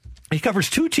 and he covers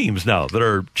 2 teams now that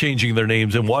are changing their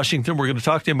names in Washington. We're going to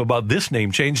talk to him about this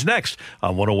name change next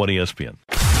on 101 ESPN.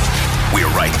 We're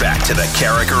right back to the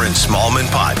Carricker and Smallman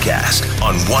podcast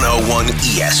on 101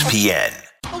 ESPN.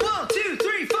 1, 2,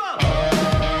 3, 4.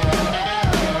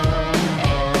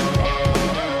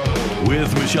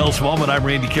 With Michelle Smallman, I'm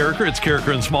Randy Carricker. It's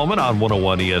Carricker and Smallman on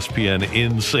 101 ESPN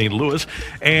in St. Louis.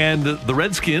 And the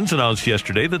Redskins announced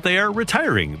yesterday that they are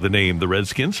retiring the name the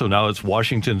Redskins. So now it's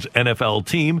Washington's NFL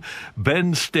team.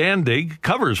 Ben Standig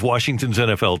covers Washington's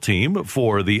NFL team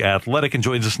for The Athletic and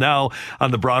joins us now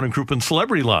on the Brown and Crouppen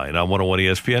Celebrity Line on 101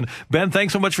 ESPN. Ben,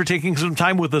 thanks so much for taking some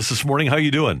time with us this morning. How are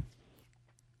you doing?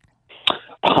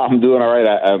 I'm doing all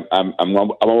right. I'm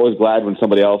always glad when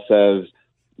somebody else says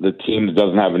the team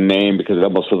doesn't have a name because it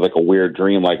almost feels like a weird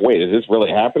dream. Like, wait, is this really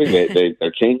happening?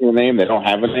 They're changing the name. They don't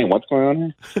have a name. What's going on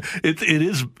here? It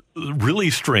is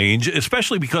really strange,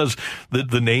 especially because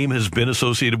the name has been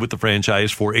associated with the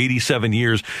franchise for 87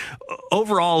 years.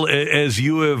 Overall, as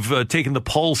you have taken the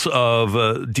pulse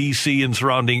of D.C. and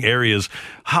surrounding areas,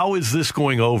 how is this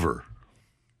going over?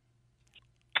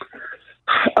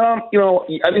 I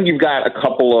think you've got a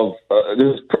couple of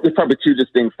there's probably 2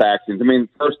 distinct factions. I mean,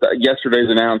 first, yesterday's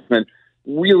announcement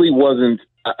really wasn't,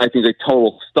 I think, a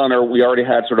total stunner. We already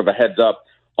had sort of a heads up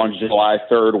on July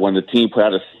 3rd when the team put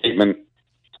out a statement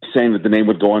saying that the name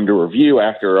would go under review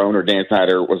after owner Dan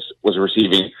Snyder was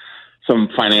receiving some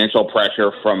financial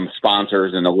pressure from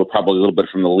sponsors and probably a little bit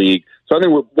from the league. So I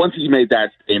think once he made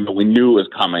that statement, we knew it was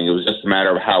coming. It was just a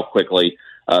matter of how quickly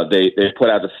they put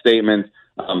out the statement.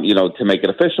 To make it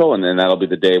official, and then that'll be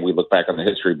the day we look back on the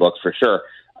history books for sure.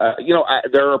 There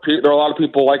are a lot of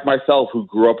people like myself who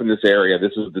grew up in this area.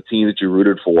 This was the team that you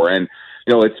rooted for, and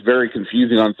it's very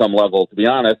confusing on some level, to be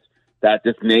honest. That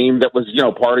this name that was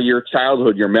part of your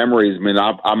childhood, your memories. I mean,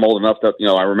 I'm old enough that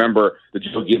I remember the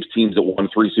Joe Gibbs teams that won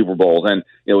 3 Super Bowls, and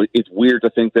it's weird to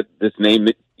think that this name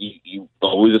that you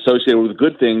always associated with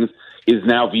good things is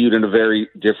now viewed in a very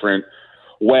different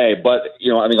way. But,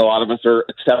 I think a lot of us are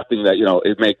accepting that,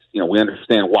 it makes, we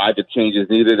understand why the change is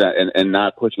needed and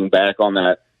not pushing back on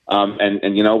that.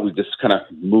 We just kind of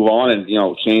move on and,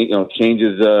 change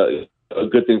is a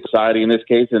good thing for society in this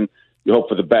case. And you hope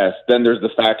for the best. Then there's the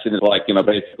faction is like,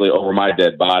 basically over my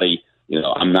dead body,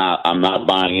 I'm not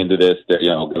buying into this. They're,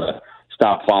 going to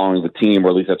stop following the team, or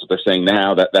at least that's what they're saying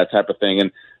now, that type of thing.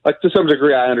 And to some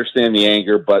degree, I understand the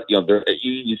anger, but you have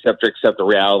to accept the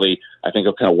reality, I think,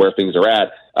 of kind of where things are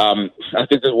at. I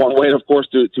think there's one way, of course,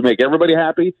 to make everybody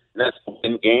happy, and that's to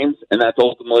win games, and that's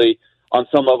ultimately, on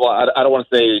some level, I don't want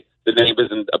to say the name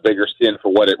isn't a bigger sin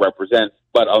for what it represents.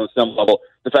 But on some level,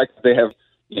 the fact that they have,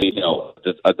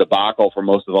 a debacle for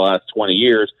most of the last 20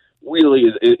 years really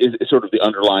is sort of the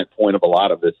underlying point of a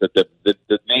lot of this, that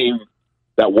the name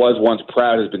that was once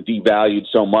proud has been devalued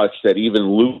so much that even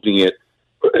losing it,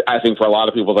 I think for a lot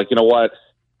of people, like, you know what,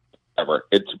 whatever.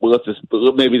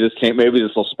 Maybe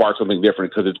this will spark something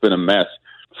different because it's been a mess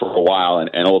for a while,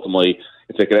 and ultimately,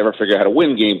 if they could ever figure out how to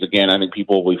win games again, I think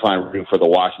people will be fine rooting for the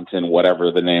Washington,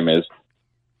 whatever the name is.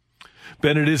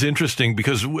 Ben, it is interesting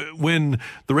because when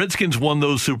the Redskins won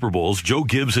those Super Bowls, Joe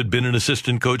Gibbs had been an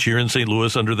assistant coach here in St.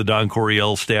 Louis under the Don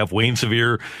Coryell staff, Wayne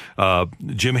Sevier,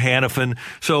 Jim Hanifin.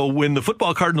 So when the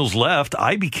football Cardinals left,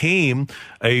 I became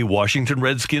a Washington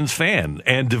Redskins fan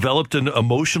and developed an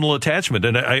emotional attachment.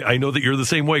 And I know that you're the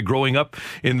same way, growing up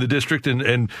in the district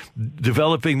and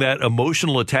developing that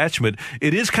emotional attachment.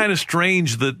 It is kind of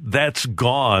strange that that's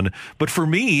gone. But for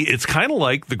me, it's kind of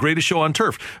like the greatest show on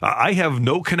turf. I have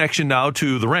no connection now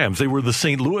to the Rams. They were the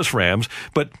St. Louis Rams,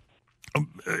 but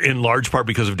in large part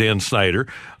because of Dan Snyder.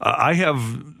 I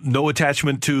have no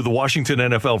attachment to the Washington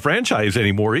NFL franchise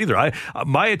anymore either.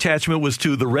 My attachment was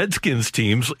to the Redskins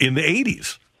teams in the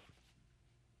 80s.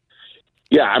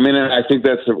 Yeah, I mean, I think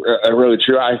that's really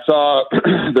true. I saw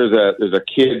there's a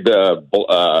kid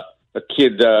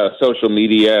social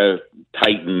media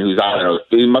titan who's, I don't know,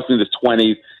 he must be in his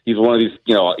 20s. He's one of these,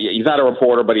 he's not a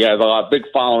reporter, but he has a big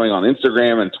following on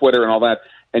Instagram and Twitter and all that.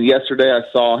 And yesterday I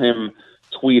saw him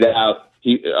tweet out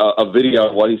a video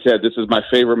of what he said. This is my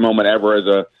favorite moment ever as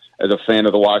a fan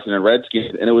of the Washington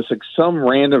Redskins. And it was like some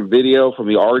random video from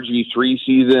the RG3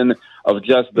 season of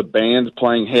just the bands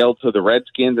playing Hail to the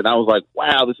Redskins. And I was like,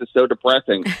 wow, this is so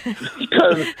depressing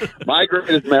because my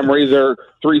greatest memories are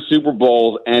 3 Super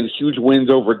Bowls and huge wins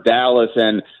over Dallas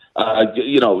and,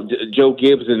 Joe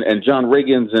Gibbs and John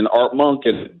Riggins and Art Monk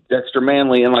and Dexter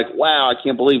Manley. And like, wow, I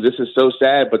can't believe this is so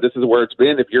sad, but this is where it's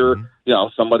been. If you're,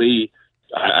 somebody,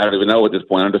 I don't even know at this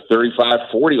point, under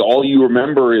 35, 40, all you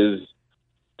remember is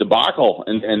debacle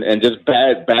and just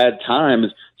bad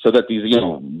times, so that these,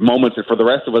 moments for the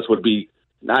rest of us would be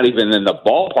not even in the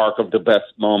ballpark of the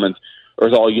best moments, or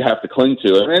is all you have to cling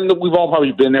to. And we've all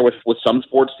probably been there with some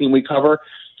sports team we cover,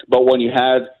 but when you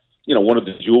had, one of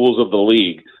the jewels of the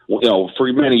league,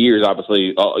 for many years,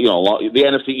 obviously, the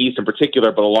NFC East in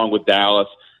particular, but along with Dallas,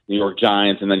 New York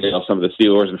Giants, and then, some of the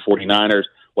Steelers and 49ers,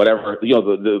 whatever,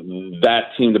 that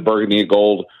team, the Burgundy and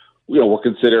Gold, were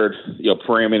considered,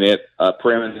 preeminent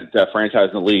franchise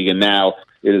in the league, and now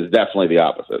it is definitely the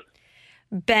opposite.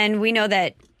 Ben, we know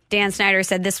that Dan Snyder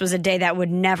said this was a day that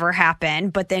would never happen,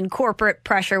 but then corporate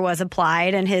pressure was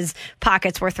applied and his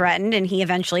pockets were threatened, and he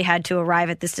eventually had to arrive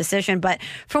at this decision. But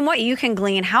from what you can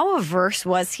glean, how averse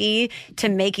was he to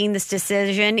making this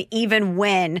decision, even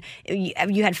when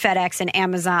you had FedEx and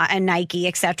Amazon and Nike,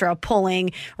 et cetera,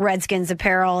 pulling Redskins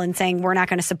apparel and saying, we're not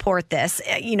going to support this?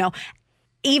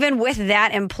 Even with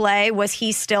that in play, was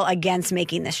he still against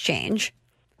making this change?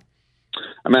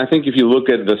 I mean, I think if you look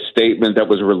at the statement that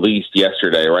was released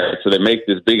yesterday, right? So they make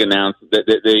this big announcement.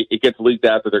 It gets leaked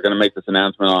out that they're going to make this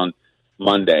announcement on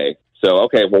Monday. So,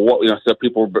 okay, well, so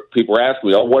people were asking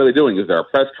me, what are they doing? Is there a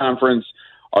press conference?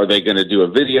 Are they going to do a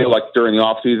video like during the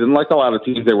offseason? Like a lot of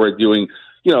teams, they were doing,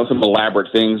 some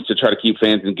elaborate things to try to keep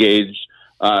fans engaged,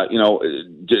 while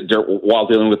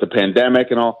dealing with the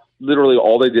pandemic and all. Literally,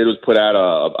 all they did was put out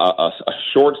a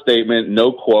short statement,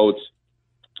 no quotes.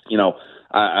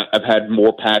 I've had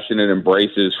more passionate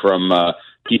embraces from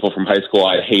people from high school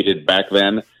I hated back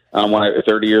then.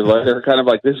 30 years later, kind of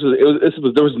like there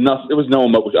was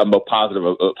no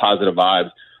positive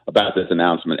vibes about this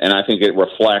announcement, and I think it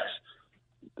reflects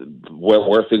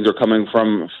where things are coming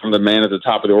from the man at the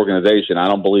top of the organization. I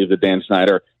don't believe that Dan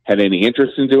Snyder had any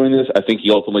interest in doing this. I think he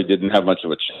ultimately didn't have much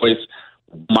of a choice.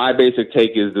 My basic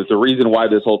take is that the reason why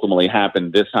this ultimately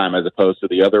happened this time, as opposed to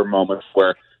the other moments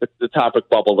where the topic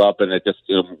bubbled up and it just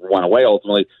went away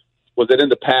ultimately, was that in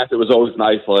the past it was always an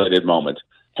isolated moment.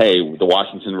 Hey, the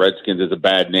Washington Redskins is a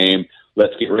bad name.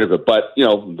 Let's get rid of it. But there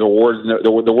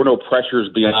were no pressures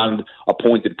beyond a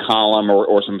pointed column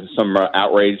or some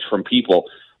outrage from people.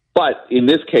 But in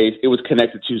this case, it was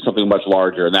connected to something much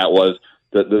larger, and that was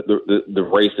the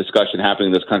race discussion happening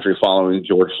in this country following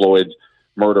George Floyd's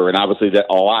murder. And obviously that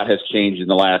a lot has changed in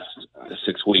the last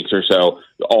 6 weeks or so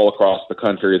all across the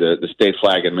country. The state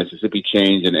flag in Mississippi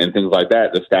changed and things like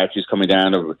that. The statues coming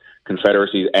down of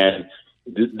Confederacies, and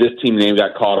this team name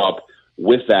got caught up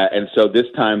with that. And so this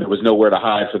time there was nowhere to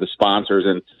hide for the sponsors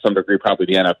and to some degree probably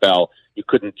the NFL. You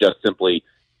couldn't just simply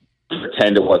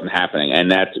pretend it wasn't happening. And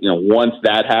that's, once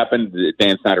that happened,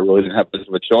 Dan Snyder really didn't have much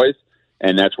of a choice.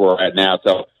 And that's where we're at now.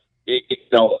 So,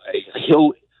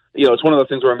 it's one of those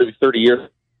things where maybe 30 years,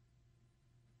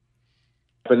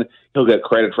 and he'll get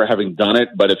credit for having done it.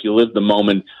 But if you live the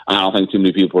moment, I don't think too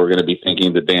many people are going to be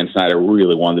thinking that Dan Snyder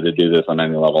really wanted to do this on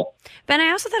any level. Ben,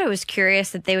 I also thought it was curious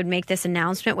that they would make this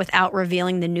announcement without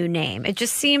revealing the new name. It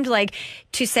just seemed like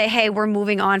to say, hey, we're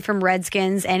moving on from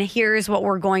Redskins, and here's what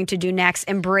we're going to do next.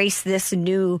 Embrace this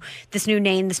new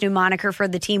name, this new moniker for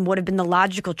the team would have been the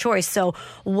logical choice. So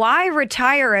why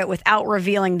retire it without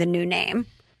revealing the new name?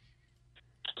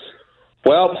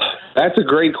 Well, that's a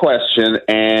great question,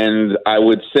 and I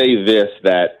would say this,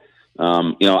 that,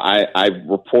 I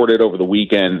reported over the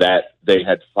weekend that they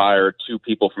had fired 2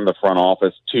 people from the front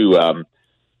office, 2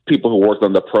 people who worked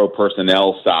on the pro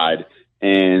personnel side,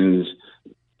 and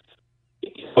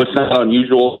it's not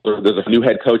unusual. There's a new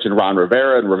head coach in Ron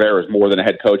Rivera, and Rivera is more than a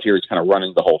head coach here. He's kind of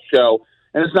running the whole show,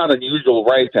 and it's not unusual,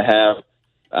 right, to have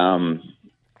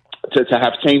to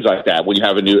have change like that when you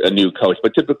have a new coach.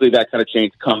 But typically that kind of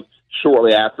change comes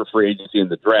shortly after free agency and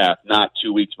the draft, not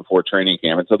 2 weeks before training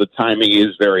camp. And so the timing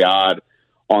is very odd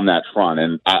on that front.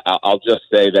 And I'll just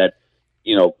say that,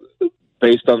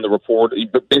 based on the report,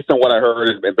 based on what I heard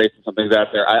and based on some things out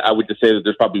there, I would just say that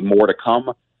there's probably more to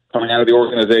coming out of the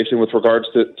organization with regards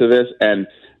to this. And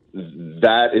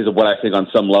that is what I think on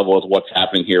some level is what's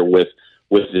happening here with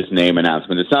this name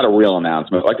announcement. It's not a real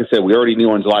announcement. Like I said, we already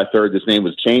knew on July 3rd this name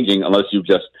was changing, unless you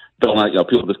just don't know,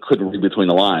 people just couldn't read between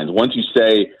the lines. Once you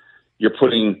say you're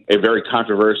putting a very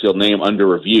controversial name under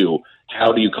review,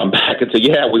 how do you come back and say,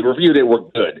 yeah, we reviewed it, we're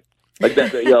good? Like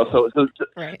that,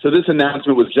 Right. So this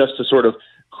announcement was just to sort of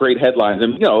create headlines.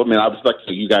 And,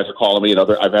 obviously, you guys are calling me, and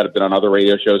I've been on other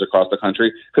radio shows across the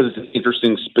country because it's an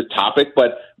interesting topic,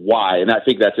 but why? And I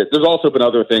think that's it. There's also been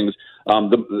other things, some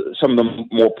of the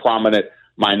more prominent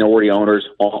minority owners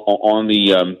on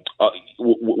the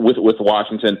with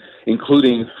Washington,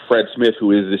 including Fred Smith,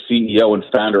 who is the CEO and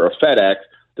founder of FedEx,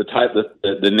 the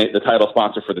title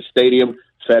sponsor for the stadium.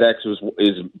 FedEx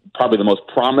is probably the most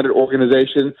prominent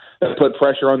organization that put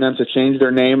pressure on them to change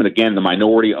their name. And again, the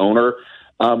minority owner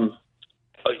is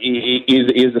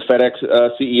the FedEx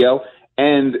CEO.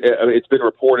 And it's been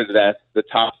reported that the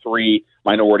top 3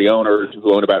 minority owners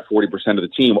who own about 40% of the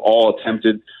team all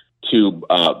attempted to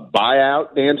buy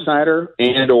out Dan Snyder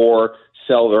and or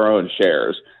sell their own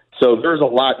shares. So there's a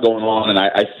lot going on, and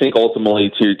I think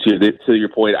ultimately, to your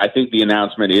point, I think the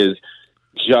announcement is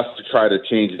just to try to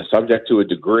change the subject to a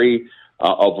degree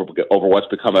over what's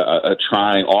become a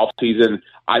trying off season.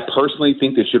 I personally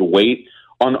think they should wait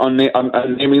on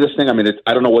naming this thing. I mean,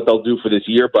 I don't know what they'll do for this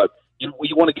year, but you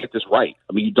want to get this right.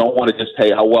 I mean, you don't want to just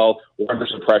say, we're under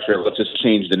some pressure, let's just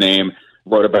change the name.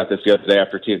 Wrote about this the other day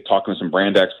after talking to some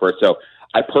brand experts. So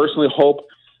I personally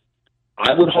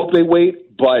would hope they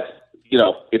wait, but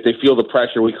if they feel the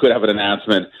pressure, we could have an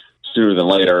announcement sooner than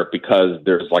later because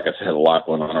there's, like I said, a lot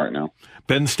going on right now.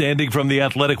 Ben Standing from The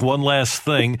Athletic. One last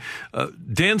thing.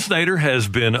 Dan Snyder has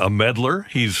been a meddler.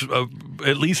 He's,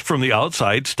 at least from the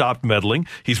outside, stopped meddling.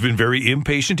 He's been very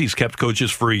impatient. He's kept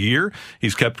coaches for a year.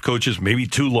 He's kept coaches maybe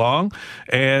too long.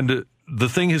 And the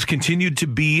thing has continued to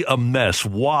be a mess.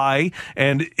 Why?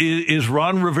 And is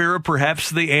Ron Rivera perhaps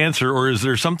the answer, or is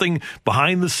there something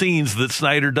behind the scenes that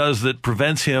Snyder does that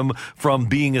prevents him from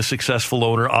being a successful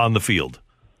owner on the field?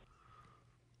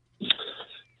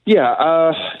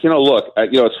 Yeah, look,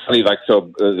 it's funny.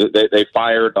 They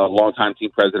fired a longtime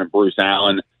team president, Bruce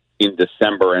Allen, in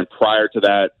December, and prior to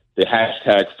that, the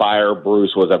hashtag Fire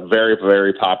Bruce was a very,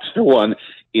 very popular one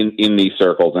in these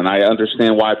circles. And I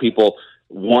understand why people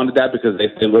wanted that, because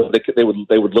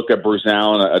they would look at Bruce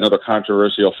Allen, another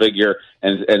controversial figure,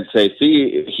 and say,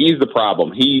 see, he's the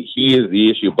problem. He is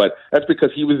the issue. But that's because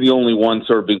he was the only one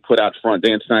sort of being put out front.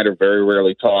 Dan Snyder very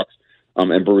rarely talks,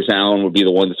 and Bruce Allen would be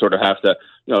the one to sort of have to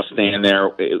stand there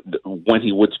when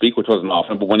he would speak, which wasn't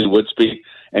often, but when he would speak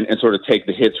and sort of take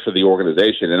the hits for the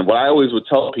organization. And what I always would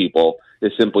tell people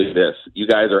is simply this: you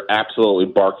guys are absolutely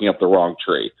barking up the wrong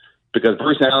tree, because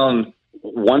Bruce Allen,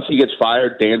 once he gets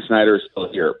fired, Dan Snyder is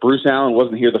still here. Bruce Allen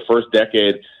wasn't here the first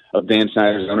decade of Dan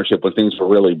Snyder's ownership when things were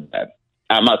really bad.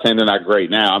 I'm not saying they're not great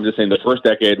now. I'm just saying the first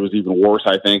decade was even worse,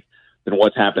 I think, than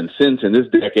what's happened since. And this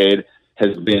decade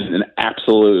has been an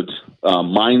absolute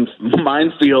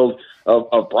minefield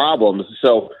of problems.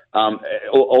 So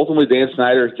ultimately, Dan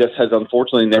Snyder just has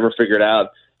unfortunately never figured out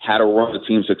how to run the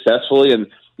team successfully. And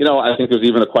I think there's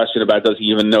even a question about, does he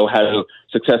even know how to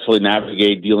successfully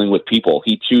navigate dealing with people?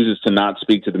 He chooses to not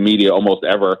speak to the media almost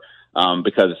ever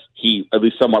because he at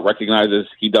least somewhat recognizes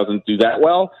he doesn't do that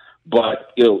well.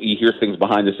 But he hears things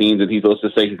behind the scenes, and he goes to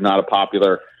say he's not a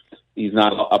popular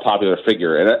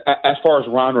figure. And as far as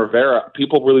Ron Rivera,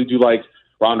 people really do like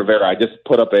Ron Rivera. I just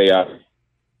put up a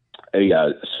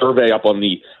survey up on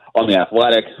the on The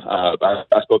Athletic.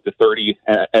 I spoke to 30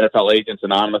 NFL agents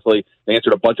anonymously. They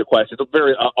answered a bunch of questions,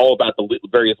 all about the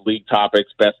various league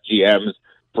topics, best GMs,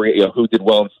 who did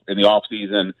well in the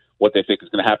offseason, what they think is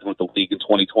going to happen with the league in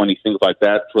 2020, things like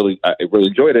that. I really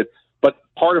enjoyed it. But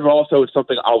part of it also is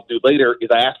something I'll do later is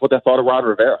I asked what they thought of Ron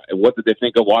Rivera and what did they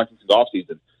think of Washington's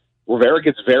offseason. Rivera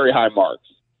gets very high marks.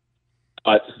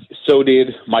 So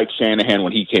did Mike Shanahan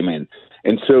when he came in.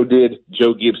 And so did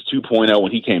Joe Gibbs 2.0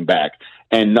 when he came back.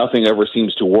 And nothing ever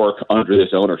seems to work under this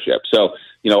ownership. So,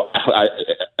 I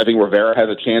think Rivera has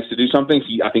a chance to do something.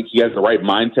 I think he has the right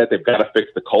mindset. They've got to fix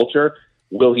the culture.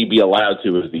 Will he be allowed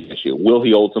to is the issue. Will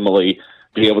he ultimately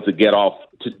be able to get off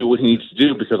to do what he needs to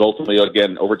do? Because ultimately,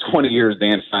 again, over 20 years,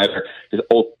 Dan Snyder is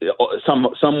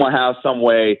somehow, some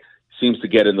way seems to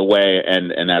get in the way,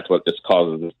 and that's what just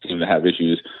causes this team to have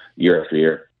issues year after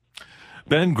year.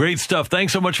 Ben, great stuff.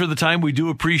 Thanks so much for the time. We do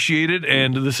appreciate it.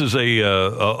 And this is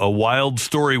a wild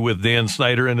story with Dan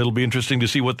Snyder, and it'll be interesting to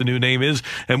see what the new name is.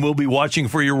 And we'll be watching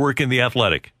for your work in The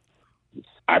Athletic.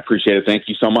 I appreciate it. Thank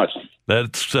you so much.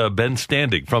 That's Ben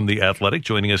Standing from The Athletic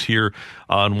joining us here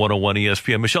on 101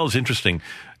 ESPN. Michelle, is interesting.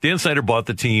 Dan Snyder bought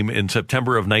the team in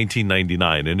September of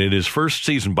 1999. And in his first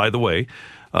season, by the way,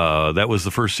 that was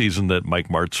the first season that Mike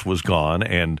Martz was gone.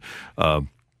 And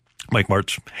Mike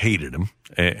Martz hated him.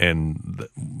 And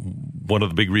one of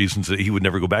the big reasons that he would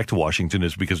never go back to Washington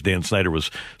is because Dan Snyder was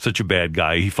such a bad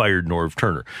guy. He fired Norv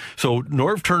Turner. So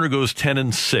Norv Turner goes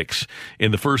 10-6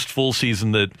 in the first full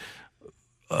season that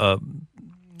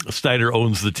Snyder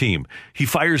owns the team. He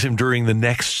fires him during the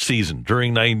next season,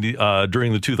 during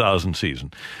the 2000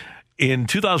 season. In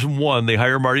 2001, they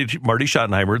hire Marty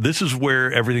Schottenheimer. This is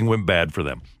where everything went bad for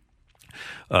them.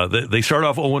 They start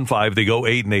off 0-5. They go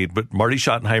 8-8, but Marty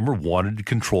Schottenheimer wanted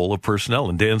control of personnel,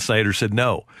 and Dan Snyder said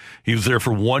no. He was there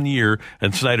for 1 year,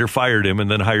 and Snyder fired him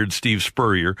and then hired Steve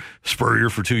Spurrier. Spurrier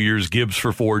for 2 years, Gibbs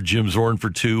for 4, Jim Zorn for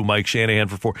 2, Mike Shanahan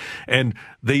for 4. And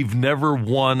they've never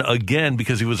won again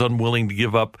because he was unwilling to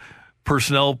give up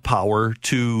personnel power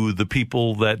to the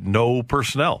people that know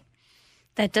personnel.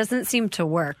 That doesn't seem to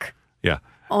work. Yeah.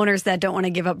 Owners that don't want to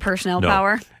give up personnel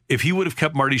power. If he would have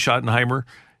kept Marty Schottenheimer,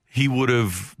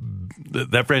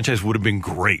 that franchise would have been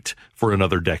great for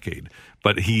another decade.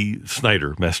 But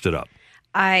Snyder messed it up.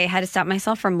 I had to stop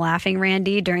myself from laughing,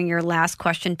 Randy, during your last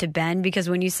question to Ben, because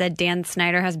when you said Dan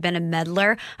Snyder has been a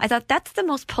meddler, I thought that's the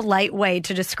most polite way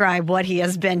to describe what he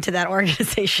has been to that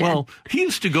organization. Well, he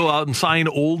used to go out and sign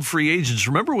old free agents.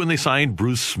 Remember when they signed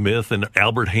Bruce Smith and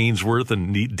Albert Hainsworth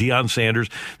and Deion Sanders?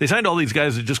 They signed all these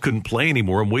guys that just couldn't play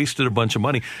anymore and wasted a bunch of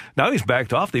money. Now he's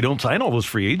backed off. They don't sign all those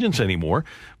free agents anymore,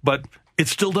 but it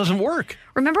still doesn't work.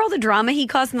 Remember all the drama he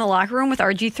caused in the locker room with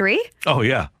RG3? Oh,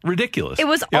 yeah. Ridiculous. It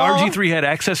was RG3 had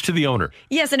access to the owner.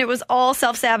 Yes, and it was all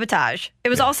self-sabotage. It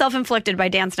was all self-inflicted by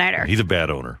Dan Snyder. He's a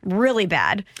bad owner. Really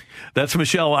bad. That's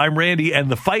Michelle. I'm Randy, and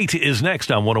The Fight is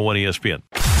next on 101 ESPN.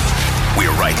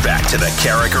 We're right back to the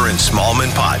Carragher and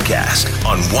Smallman podcast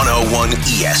on 101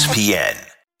 ESPN.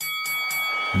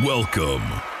 Welcome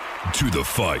to The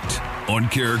Fight on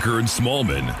Carragher and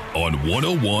Smallman on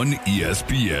 101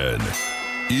 ESPN.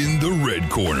 In the red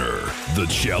corner, the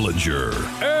challenger,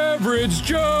 Average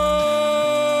Joe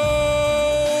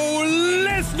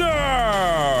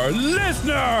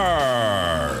Listener.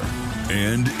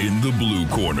 And in the blue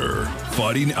corner,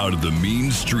 fighting out of the mean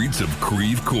streets of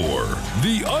Creve Coeur,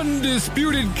 the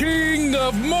undisputed king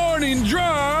of morning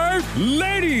drive,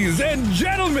 ladies and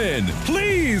gentlemen,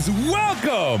 please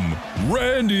welcome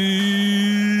Randy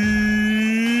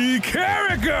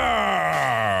Carragher.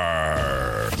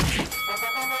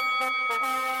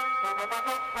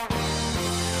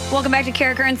 Welcome back to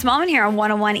Carragher and Smallman here on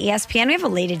 101 ESPN. We have a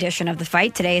late edition of The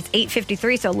Fight. Today it's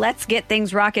 8:53, so let's get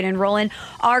things rocking and rolling.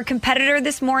 Our competitor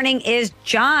this morning is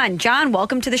John. John,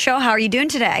 welcome to the show. How are you doing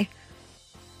today?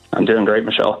 I'm doing great,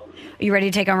 Michelle. Are you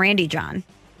ready to take on Randy, John?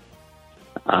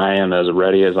 I am as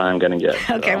ready as I'm going to get.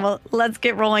 Okay, well, let's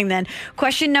get rolling then.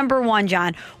 Question number 1,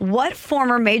 John. What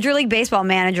former Major League Baseball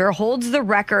manager holds the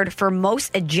record for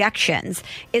most ejections?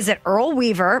 Is it Earl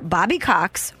Weaver, Bobby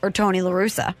Cox, or Tony La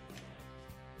Russa?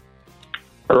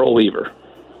 Earl Weaver.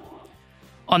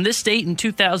 On this date in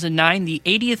 2009, the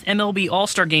 80th MLB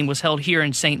All-Star Game was held here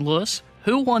in St. Louis.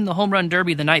 Who won the Home Run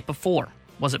Derby the night before?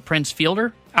 Was it Prince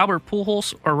Fielder, Albert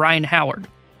Pujols, or Ryan Howard?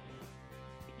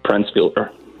 Prince Fielder.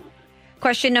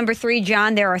 Question number 3,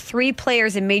 John. There are 3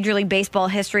 players in Major League Baseball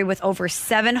history with over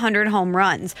 700 home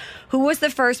runs. Who was the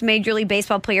first Major League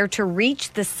Baseball player to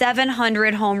reach the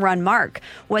 700 home run mark?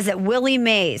 Was it Willie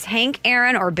Mays, Hank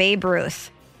Aaron, or Babe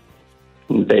Ruth?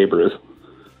 Babe Ruth.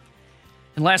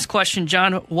 And last question,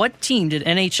 John. What team did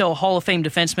NHL Hall of Fame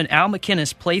defenseman Al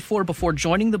MacInnis play for before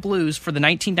joining the Blues for the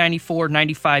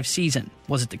 1994-95 season?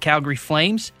 Was it the Calgary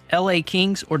Flames, LA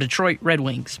Kings, or Detroit Red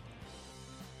Wings?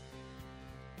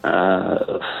 Gosh,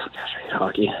 I hate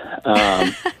hockey.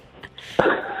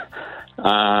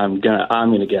 I'm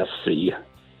gonna guess C.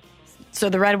 So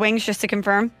the Red Wings, just to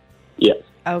confirm? Yes.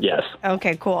 Okay. Yes.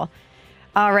 Okay, cool.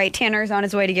 All right, Tanner's on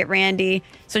his way to get Randy.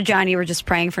 So, John, you were just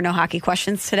praying for no hockey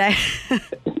questions today?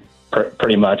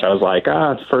 Pretty much. I was like,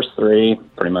 first three,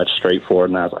 pretty much straightforward.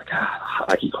 And I was like,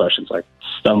 hockey questions, like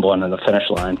stumbling in the finish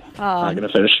line. Not going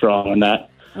to finish strong on that.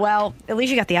 Well, at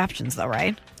least you got the options, though,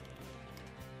 right?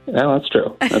 Yeah, that's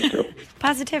true. That's true.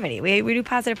 Positivity. We do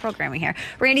positive programming here.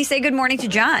 Randy, say good morning to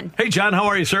John. Hey, John, how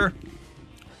are you, sir?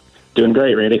 Doing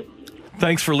great, Randy.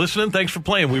 Thanks for listening. Thanks for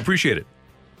playing. We appreciate it.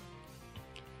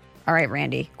 All right,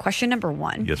 Randy. Question number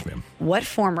 1. Yes, ma'am. What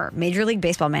former Major League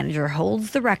Baseball manager holds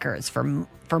the records for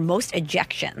most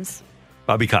ejections?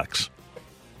 Bobby Cox.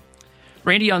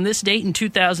 Randy, on this date in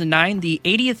 2009, the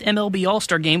 80th MLB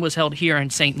All-Star Game was held here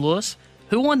in St. Louis.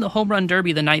 Who won the Home Run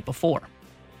Derby the night before?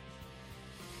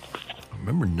 I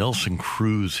remember Nelson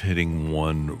Cruz hitting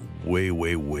one way out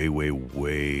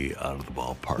of the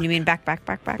ballpark. You mean back? Back.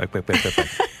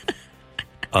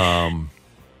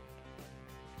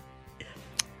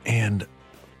 And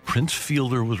Prince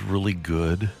Fielder was really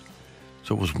good.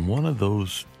 So it was one of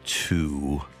those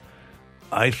two.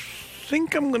 I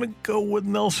think I'm going to go with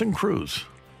Nelson Cruz.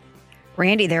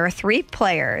 Randy, there are 3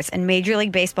 players in Major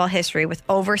League Baseball history with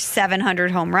over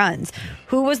 700 home runs.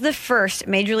 Who was the first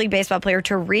Major League Baseball player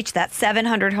to reach that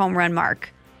 700 home run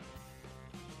mark?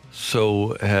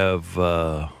 So have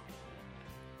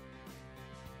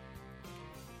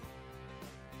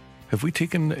we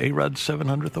taken A-Rod's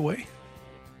 700th away?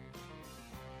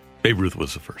 Babe Ruth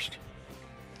was the first.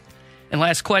 And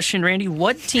last question, Randy.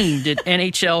 What team did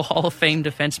NHL Hall of Fame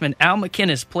defenseman Al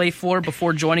MacInnis play for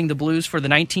before joining the Blues for the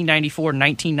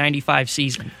 1994-1995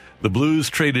 season? The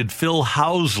Blues traded Phil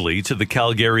Housley to the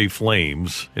Calgary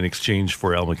Flames in exchange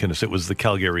for Al MacInnis. It was the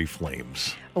Calgary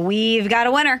Flames. We've got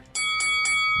a winner.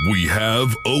 We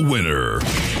have a winner.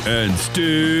 And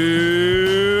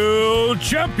still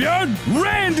champion,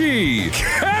 Randy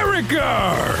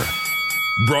Carricker.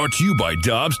 Brought to you by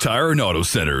Dobbs Tire and Auto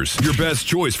Centers. Your best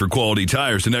choice for quality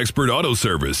tires and expert auto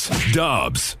service.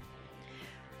 Dobbs.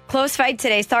 Close fight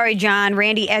today. Sorry, John.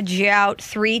 Randy edged you out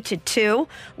 3-2.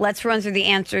 Let's run through the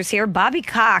answers here. Bobby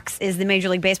Cox is the Major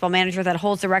League Baseball manager that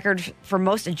holds the record for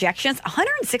most ejections.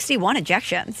 161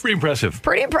 ejections. Pretty impressive.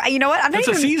 You know what? That's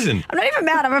a season. I'm not even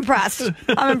mad. I'm impressed.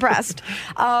 I'm impressed.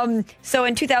 So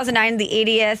in 2009, the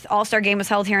 80th All-Star Game was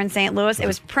held here in St. Louis. It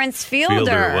was Prince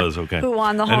Fielder it was, okay. who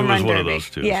won the home run derby. One of those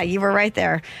two. Yeah, you were right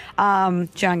there. John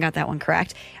got that one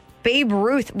correct. Babe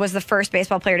Ruth was the first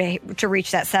baseball player to reach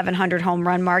that 700 home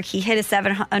run mark. He hit his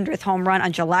 700th home run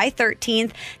on July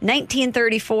 13th,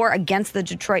 1934 against the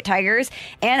Detroit Tigers.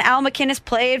 And Al MacInnis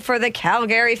played for the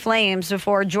Calgary Flames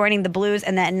before joining the Blues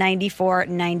in that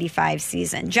 94-95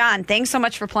 season. John, thanks so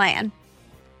much for playing.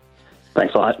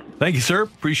 Thanks a lot. Thank you, sir.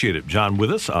 Appreciate it. John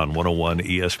with us on 101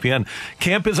 ESPN.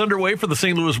 Camp is underway for the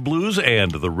St. Louis Blues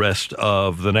and the rest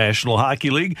of the National Hockey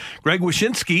League. Greg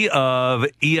Wyshynski of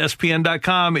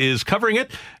ESPN.com is covering it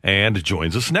and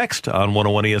joins us next on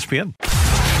 101 ESPN.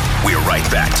 We're right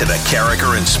back to the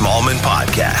Carricker and Smallman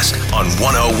podcast on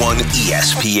 101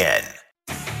 ESPN.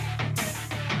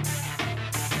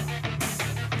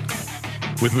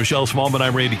 With Michelle Smallman,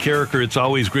 I'm Randy Carricker. It's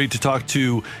always great to talk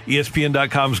to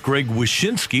ESPN.com's Greg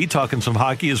Wyshynski, talking some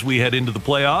hockey as we head into the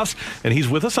playoffs. And he's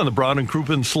with us on the Braun and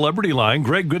Crouppen Celebrity Line.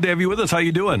 Greg, good to have you with us. How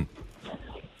you doing?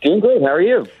 Doing great. How are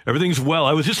you? Everything's well.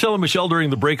 I was just telling Michelle during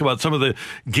the break about some of the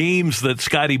games that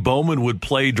Scotty Bowman would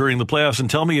play during the playoffs, and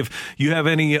tell me if you have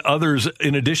any others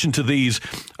in addition to these.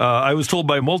 I was told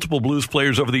by multiple Blues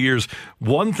players over the years,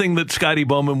 one thing that Scotty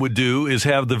Bowman would do is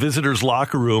have the visitors'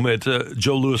 locker room at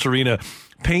Joe Louis Arena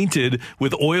painted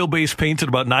with oil-based paint at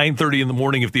about 9:30 in the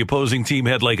morning. If the opposing team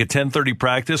had like a 10:30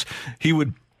 practice, he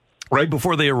would, right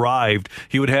before they arrived,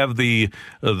 he would have the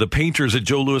painters at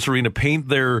Joe Louis Arena paint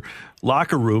their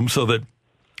locker room so that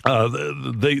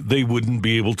they wouldn't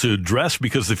be able to dress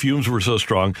because the fumes were so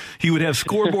strong. He would have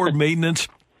scoreboard maintenance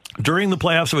during the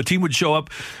playoffs. So a team would show up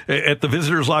at the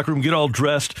visitors' locker room, get all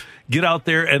dressed, get out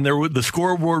there, and the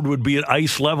scoreboard would be at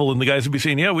ice level, and the guys would be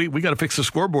saying, "Yeah, we got to fix the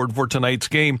scoreboard for tonight's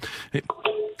game."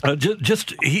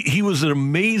 He was an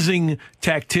amazing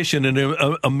tactician and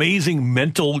an amazing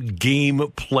mental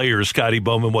game player, Scotty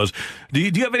Bowman was. Do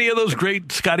you have any of those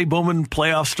great Scotty Bowman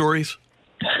playoff stories?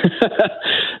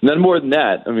 None more than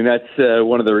that. I mean, that's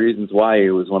one of the reasons why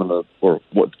he was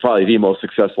probably the most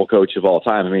successful coach of all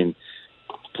time. I mean,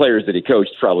 players that he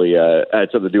coached probably had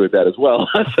something to do with that as well.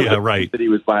 Yeah, right. That he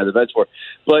was behind the bench for.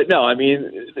 But no, I mean,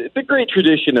 the great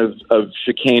tradition of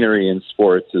chicanery in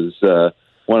sports is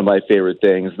one of my favorite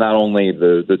things. Not only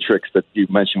the tricks that you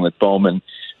mentioned with Bowman,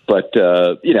 but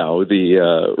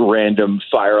the random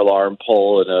fire alarm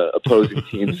pull in an opposing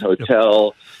team's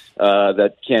hotel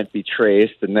that can't be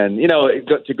traced, and then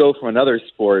to go from another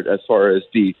sport as far as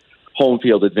the home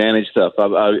field advantage stuff.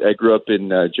 I grew up in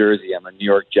Jersey. I'm a New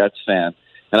York Jets fan.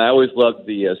 And I always loved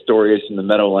the stories from the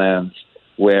Meadowlands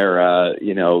where,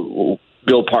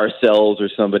 Bill Parcells or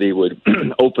somebody would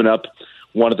open up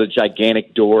one of the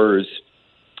gigantic doors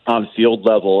on field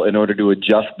level in order to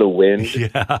adjust the wind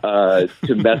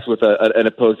to mess with an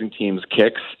opposing team's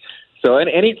kicks. So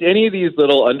any of these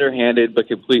little underhanded but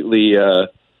completely,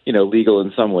 legal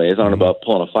in some ways, I don't know about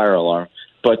pulling a fire alarm,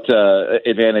 but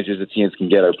advantages that teams can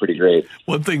get are pretty great.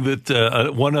 One thing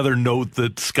that one other note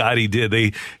that Scotty did,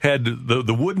 they had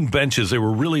the wooden benches. They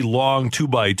were really long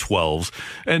 2x12s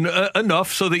and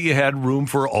enough so that you had room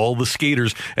for all the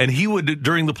skaters. And he would,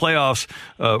 during the playoffs,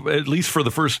 at least for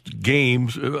the first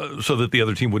games, so that the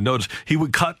other team would notice, he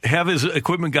would have his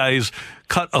equipment guys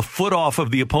cut a foot off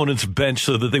of the opponent's bench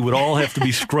so that they would all have to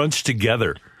be scrunched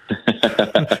together.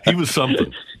 He was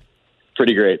something.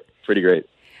 Pretty great.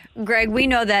 Greg, we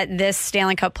know that this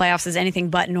Stanley Cup playoffs is anything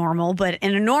but normal, but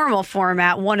in a normal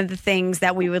format, one of the things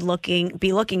that we would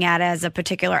be looking at as a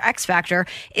particular X factor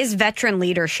is veteran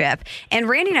leadership. And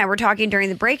Randy and I were talking during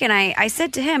the break, and I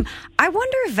said to him, I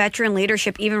wonder if veteran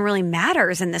leadership even really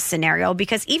matters in this scenario,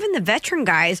 because even the veteran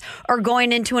guys are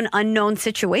going into an unknown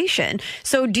situation.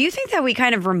 So do you think that we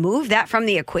kind of remove that from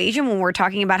the equation when we're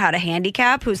talking about how to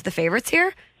handicap who's the favorites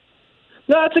here?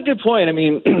 No, that's a good point. I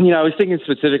mean, I was thinking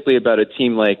specifically about a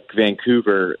team like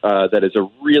Vancouver that is a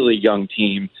really young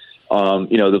team.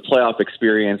 The playoff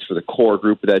experience for the core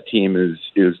group of that team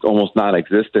is almost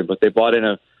non-existent, but they brought in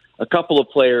a couple of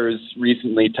players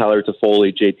recently, Tyler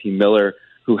Toffoli, JT Miller,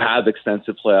 who have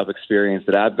extensive playoff experience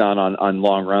that have gone on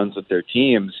long runs with their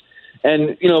teams.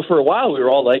 And, for a while we were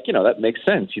all like, that makes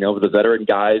sense, with the veteran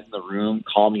guys in the room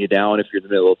calming you down if you're in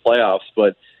the middle of the playoffs.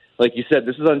 But like you said,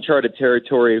 this is uncharted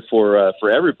territory for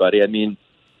everybody. I mean,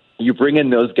 you bring in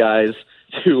those guys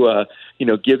to,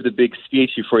 give the big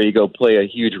speech before you go play a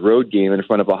huge road game in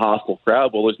front of a hostile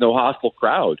crowd. Well, there's no hostile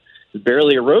crowd. It's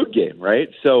barely a road game, right?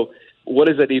 So what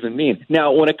does that even mean?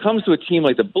 Now, when it comes to a team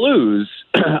like the Blues,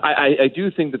 I do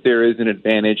think that there is an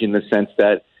advantage in the sense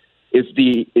that if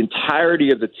the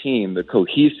entirety of the team, the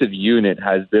cohesive unit,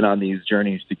 has been on these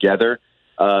journeys together,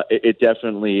 it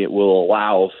definitely will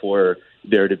allow for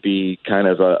there to be kind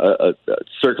of a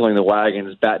circling the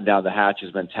wagons, batten down the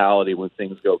hatches mentality when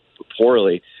things go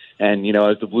poorly. And,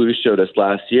 as the Blues showed us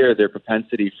last year, their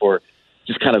propensity for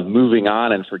just kind of moving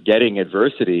on and forgetting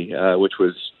adversity, which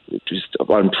was just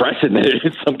unprecedented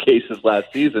in some cases last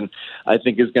season, I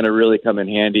think is going to really come in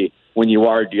handy when you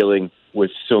are dealing with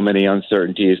so many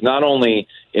uncertainties, not only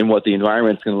in what the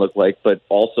environment's going to look like, but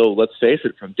also, let's face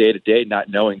it, from day to day, not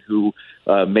knowing who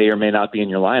may or may not be in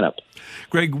your lineup.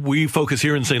 Greg, we focus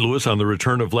here in St. Louis on the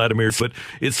return of Vladimir, but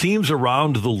it seems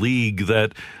around the league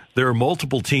that there are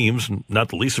multiple teams, not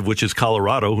the least of which is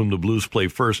Colorado, whom the Blues play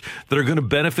first, that are going to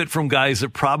benefit from guys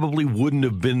that probably wouldn't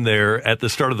have been there at the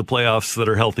start of the playoffs that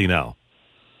are healthy now.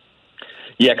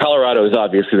 Yeah, Colorado is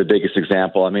obviously the biggest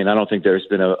example. I mean, I don't think there's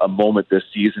been a moment this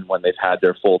season when they've had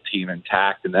their full team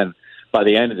intact, and then by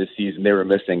the end of the season, they were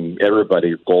missing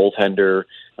everybody, goaltender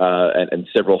and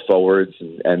several forwards,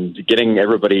 and getting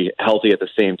everybody healthy at the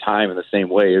same time in the same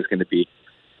way is going to be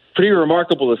pretty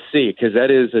remarkable to see, because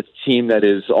that is a team that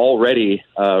is already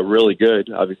really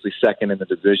good, obviously second in the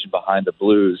division behind the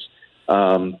Blues.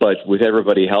 But with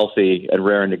everybody healthy and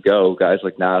raring to go, guys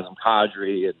like Nazem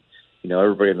Kadri and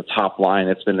everybody in the top line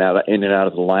that's been in and out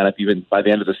of the lineup. Even by the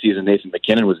end of the season, Nathan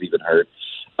McKinnon was even hurt.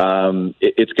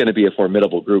 It's going to be a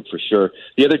formidable group for sure.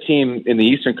 The other team in the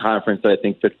Eastern Conference that I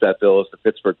think fits that bill is the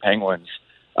Pittsburgh Penguins,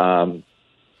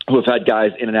 who have had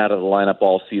guys in and out of the lineup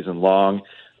all season long.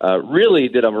 Really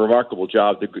did a remarkable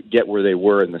job to get where they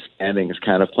were in the standings,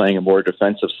 kind of playing a more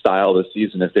defensive style this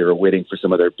season as they were waiting for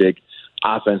some of their big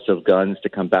offensive guns to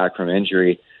come back from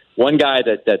injury. One guy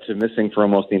that's been missing for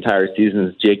almost the entire season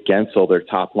is Jake Gensel, their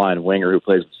top line winger who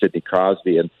plays with Sidney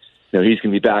Crosby. And he's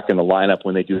going to be back in the lineup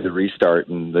when they do the restart.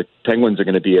 And the Penguins are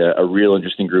going to be a real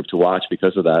interesting group to watch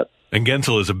because of that. And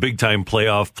Gensel is a big-time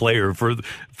playoff player. For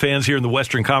fans here in the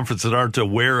Western Conference that aren't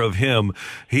aware of him,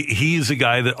 he's a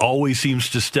guy that always seems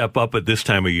to step up at this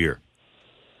time of year.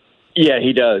 Yeah,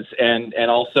 he does. And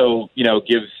also,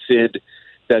 gives Sid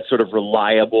that sort of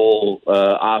reliable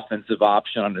offensive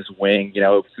option on his wing.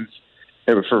 Since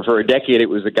For a decade, it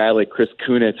was a guy like Chris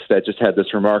Kunitz that just had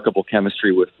this remarkable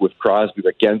chemistry with Crosby,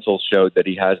 but Gensel showed that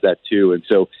he has that too. And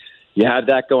so you have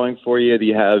that going for you.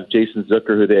 You have Jason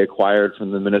Zucker, who they acquired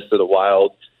from the Minnesota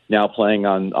Wild, now playing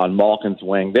on Malkin's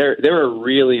wing. They're a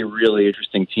really, really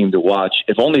interesting team to watch,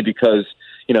 if only because,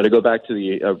 to go back to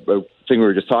the thing we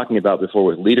were just talking about before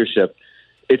with leadership,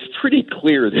 it's pretty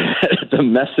clear that the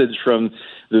message from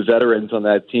the veterans on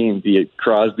that team, be it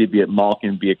Crosby, be it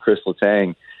Malkin, be it Chris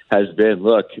Letang, has been,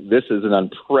 look, this is an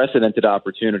unprecedented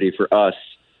opportunity for us,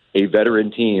 a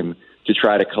veteran team, to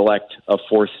try to collect a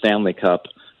fourth Stanley Cup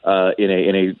in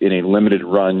a limited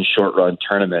run, short run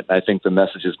tournament. I think the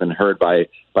message has been heard by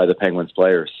the Penguins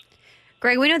players.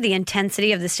 Greg, we know the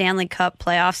intensity of the Stanley Cup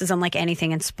playoffs is unlike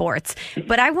anything in sports,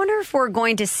 but I wonder if we're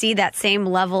going to see that same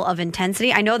level of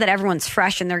intensity. I know that everyone's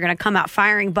fresh and they're going to come out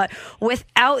firing, but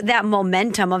without that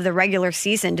momentum of the regular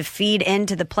season to feed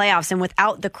into the playoffs and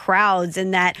without the crowds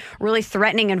and that really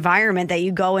threatening environment that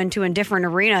you go into in different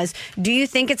arenas, do you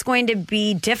think it's going to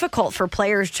be difficult for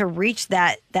players to reach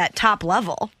that top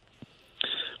level?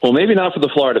 Well, maybe not for the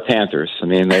Florida Panthers. I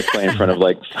mean, they play in front of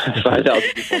like 5,000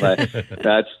 people.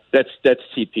 That's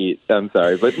TP. I'm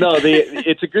sorry, but no,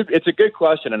 it's a good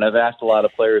question, and I've asked a lot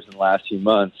of players in the last few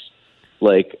months,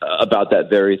 about that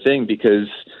very thing, because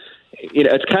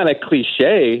it's kind of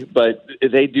cliche, but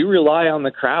they do rely on the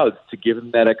crowds to give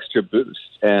them that extra boost,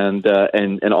 and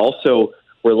also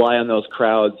rely on those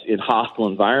crowds in hostile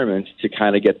environments to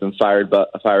kind of get them fired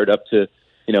up to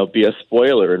be a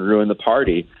spoiler and ruin the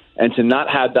party. And to not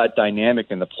have that dynamic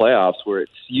in the playoffs, where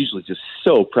it's usually just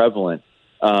so prevalent,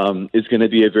 is going to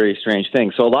be a very strange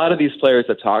thing. So a lot of these players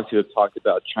I've talked to have talked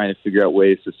about trying to figure out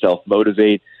ways to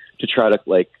self-motivate, to try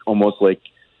to almost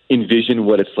envision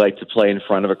what it's like to play in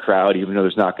front of a crowd, even though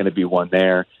there's not going to be one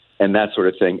there, and that sort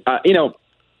of thing.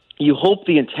 You hope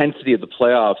the intensity of the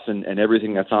playoffs and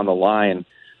everything that's on the line,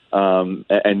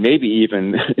 and maybe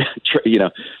even,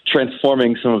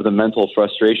 transforming some of the mental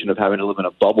frustration of having to live in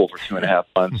a bubble for 2.5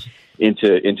 months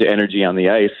into energy on the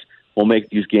ice will make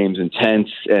these games intense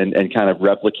and kind of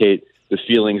replicate the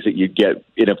feelings that you get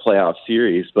in a playoff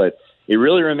series. But it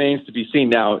really remains to be seen.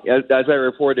 Now, as I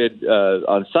reported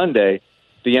on Sunday,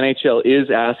 the NHL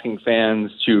is asking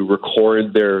fans to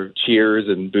record their cheers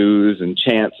and boos and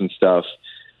chants and stuff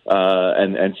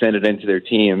and send it into their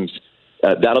teams.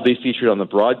 That'll be featured on the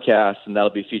broadcast, and that'll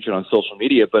be featured on social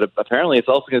media, but apparently it's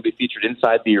also going to be featured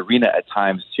inside the arena at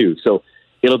times, too. So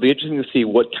it'll be interesting to see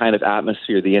what kind of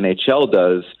atmosphere the NHL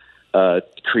does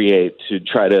create to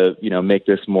try to, make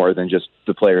this more than just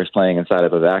the players playing inside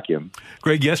of a vacuum.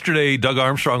 Greg, yesterday, Doug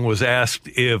Armstrong was asked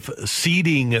if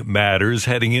seeding matters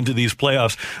heading into these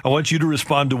playoffs. I want you to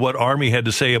respond to what Army had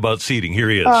to say about seeding. Here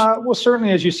he is. Well,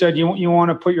 certainly, as you said, you want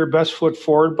to put your best foot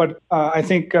forward, but I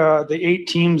think the 8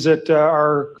 teams that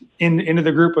are into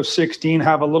the group of 16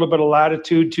 have a little bit of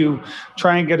latitude to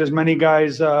try and get as many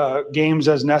guys games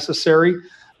as necessary.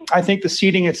 I think the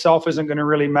seeding itself isn't going to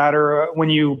really matter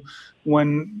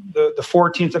when the 4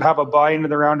 teams that have a bye into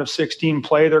the round of 16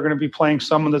 play. They're going to be playing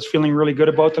someone that's feeling really good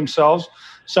about themselves,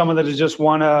 someone that has just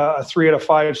won a 3 out of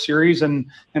 5 series and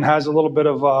has a little bit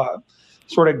of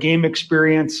sort of game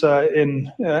experience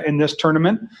in this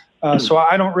tournament. So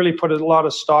I don't really put a lot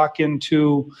of stock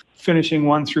into finishing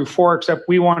 1 through 4, except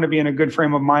we want to be in a good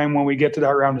frame of mind when we get to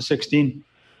that round of 16.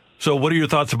 So what are your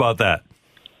thoughts about that?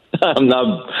 I'm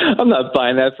not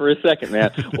buying that for a second,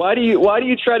 man. Why do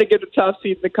you try to get the top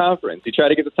seed in the conference? You try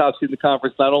to get the top seed in the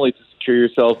conference not only to secure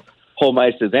yourself home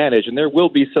ice advantage, and there will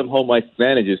be some home ice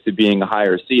advantages to being a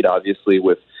higher seed, obviously,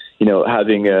 with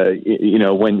having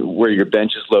where your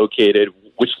bench is located,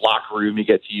 which locker room you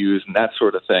get to use, and that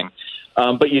sort of thing.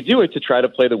 But you do it to try to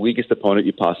play the weakest opponent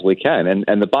you possibly can.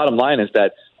 And the bottom line is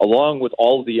that along with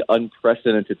all the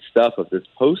unprecedented stuff of this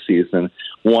postseason,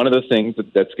 one of the things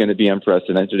that's going to be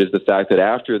unprecedented is the fact that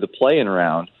after the play-in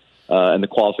round and the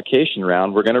qualification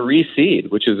round, we're going to reseed,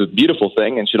 which is a beautiful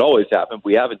thing and should always happen.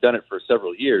 We haven't done it for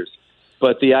several years.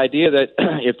 But the idea that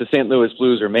if the St. Louis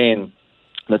Blues remain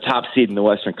the top seed in the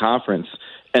Western Conference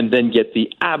and then get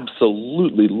the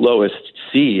absolutely lowest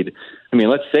seed, I mean,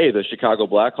 let's say the Chicago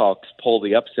Blackhawks pull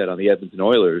the upset on the Edmonton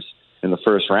Oilers in the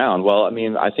first round. Well, I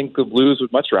mean, I think the Blues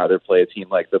would much rather play a team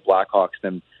like the Blackhawks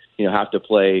than have to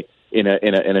play in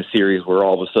a series where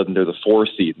all of a sudden they're the 4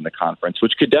 seed in the conference,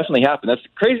 which could definitely happen. That's the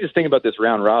craziest thing about this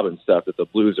round robin stuff that the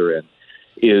Blues are in,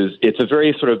 is it's a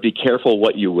very sort of be careful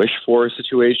what you wish for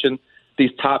situation.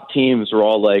 These top teams are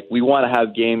all like, we want to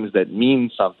have games that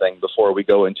mean something before we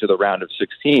go into the round of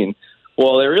 16.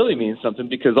 Well, it really means something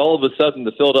because all of a sudden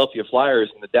the Philadelphia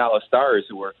Flyers and the Dallas Stars,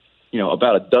 who were,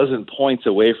 about a dozen points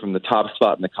away from the top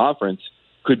spot in the conference,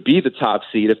 could be the top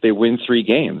seed if they win 3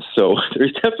 games. So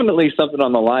there's definitely something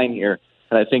on the line here.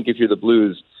 And I think if you're the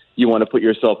Blues, you want to put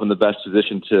yourself in the best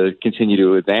position to continue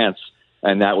to advance,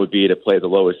 and that would be to play the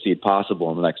lowest seed possible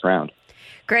in the next round.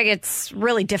 Greg, it's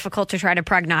really difficult to try to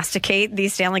prognosticate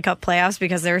these Stanley Cup playoffs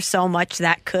because there's so much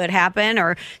that could happen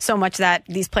or so much that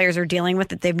these players are dealing with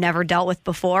that they've never dealt with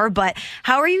before. But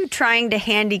how are you trying to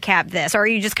handicap this? Or are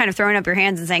you just kind of throwing up your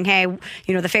hands and saying, hey,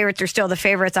 the favorites are still the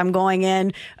favorites. I'm going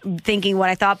in thinking what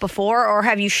I thought before. Or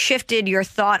have you shifted your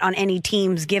thought on any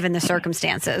teams given the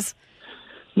circumstances?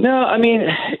 No, I mean,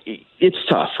 it's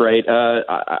tough, right?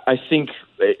 I think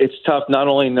it's tough not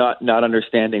only not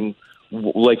understanding,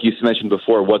 like you mentioned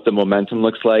before, what the momentum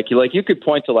looks like. You could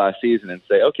point to last season and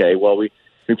say, okay, well, we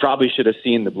probably should have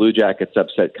seen the Blue Jackets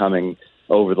upset coming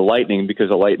over the Lightning because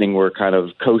the Lightning were kind of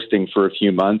coasting for a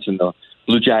few months, and the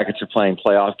Blue Jackets are playing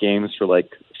playoff games for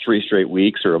like 3 straight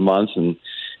weeks or a month,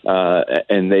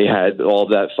 and they had all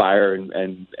that fire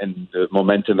and the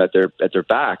momentum at their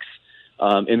backs.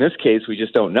 In this case, we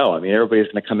just don't know. I mean, everybody's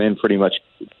going to come in pretty much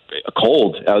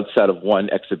cold outside of one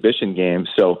exhibition game.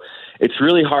 So it's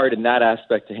really hard in that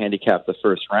aspect to handicap the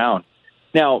first round.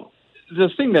 Now, the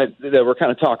thing that we're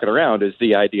kind of talking around is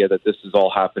the idea that this is all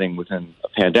happening within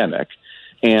a pandemic.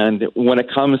 And when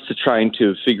it comes to trying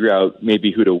to figure out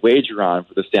maybe who to wager on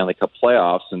for the Stanley Cup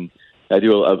playoffs, and I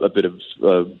do a bit of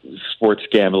sports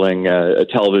gambling,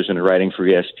 television and writing for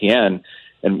ESPN,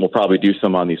 and we'll probably do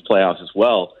some on these playoffs as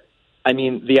well. I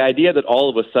mean, the idea that all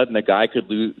of a sudden a guy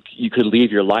you could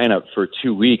leave your lineup for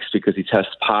 2 weeks because he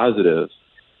tests positive,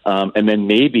 and then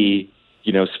maybe,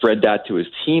 spread that to his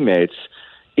teammates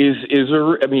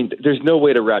I mean, there's no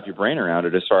way to wrap your brain around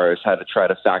it as far as how to try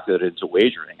to factor it into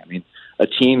wagering. I mean, a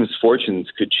team's fortunes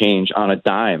could change on a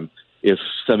dime if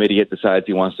some idiot decides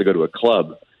he wants to go to a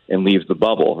club and leaves the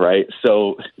bubble, right?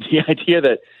 So the idea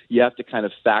that you have to kind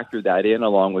of factor that in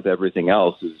along with everything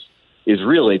else is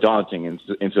really daunting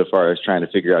insofar as trying to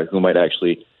figure out who might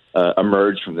actually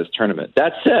emerge from this tournament.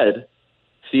 That said,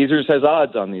 Caesars has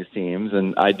odds on these teams,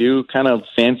 and I do kind of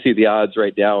fancy the odds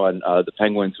right now on the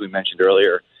Penguins we mentioned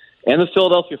earlier, and the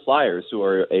Philadelphia Flyers, who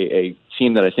are a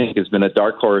team that I think has been a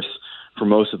dark horse for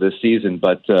most of this season,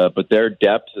 but their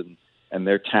depth and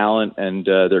their talent and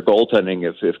their goaltending,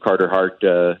 if Carter Hart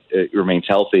remains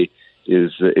healthy,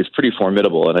 is pretty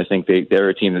formidable, and I think they're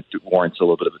a team that warrants a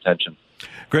little bit of attention.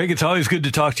 Greg, it's always good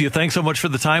to talk to you. Thanks so much for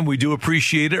the time. We do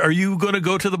appreciate it. Are you going to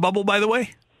go to the bubble, by the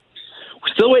way?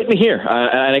 We're still waiting to hear,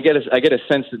 and I get a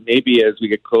sense that maybe as we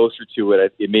get closer to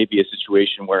it, it may be a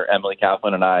situation where Emily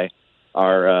Kaplan and I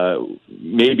are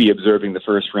maybe observing the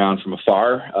first round from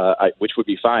afar, which would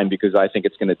be fine because I think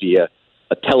it's going to be a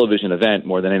television event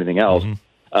more than anything else. Mm-hmm.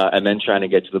 And then trying to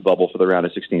get to the bubble for the round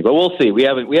of 16. But we'll see. We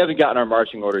haven't gotten our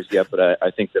marching orders yet, but I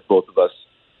think that both of us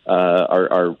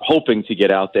are hoping to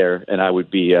get out there, and I would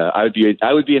be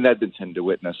in Edmonton to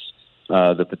witness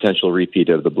the potential repeat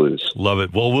of the Blues. Love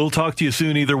it. Well, we'll talk to you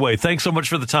soon either way. Thanks so much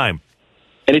for the time.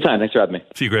 Anytime. Thanks for having me.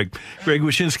 See you, Greg. Greg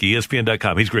Wyshynski,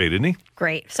 ESPN.com. He's great, isn't he?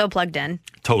 Great. So plugged in.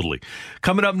 Totally.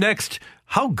 Coming up next,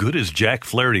 how good is Jack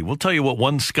Flaherty? We'll tell you what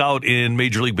one scout in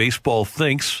Major League Baseball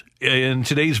thinks in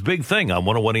today's big thing on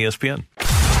 101 ESPN.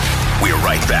 We're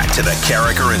right back to the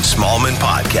Carricker and Smallman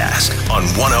podcast on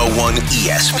 101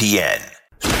 ESPN.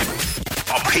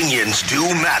 Opinions do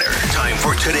matter. Time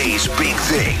for today's big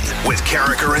thing with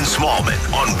Carricker and Smallman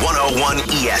on 101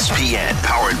 ESPN.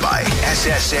 Powered by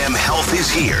SSM Health is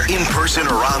here, in person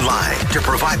or online, to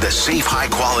provide the safe, high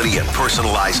quality, and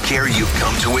personalized care you've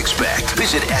come to expect.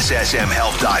 Visit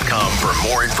SSMHealth.com for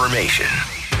more information.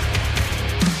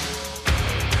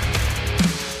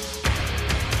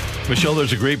 Michelle,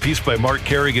 there's a great piece by Mark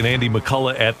Carrig and Andy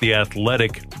McCullough at The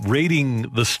Athletic rating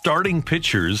the starting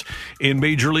pitchers in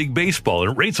Major League Baseball,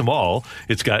 and it rates them all.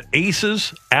 It's got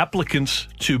aces, applicants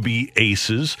to be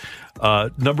aces,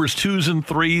 numbers 2s and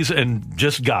 3s, and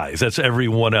just guys. That's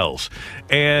everyone else.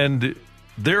 And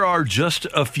there are just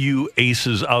a few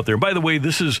aces out there. By the way,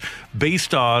 this is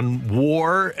based on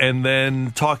WAR and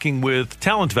then talking with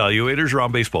talent evaluators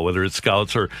around baseball, whether it's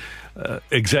scouts or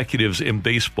executives in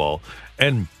baseball.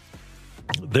 And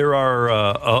there are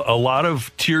a lot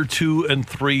of tier 2 and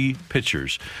 3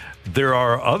 pitchers. There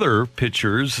are other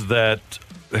pitchers that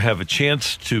have a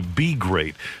chance to be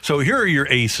great. So here are your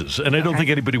aces, and I don't think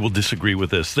anybody will disagree with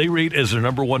this. They rate as their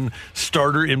number 1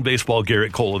 starter in baseball,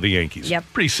 Garrett Cole of the Yankees. Yep.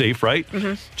 Pretty safe, right?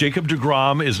 Mm-hmm. Jacob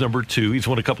deGrom is number 2. He's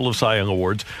won a couple of Cy Young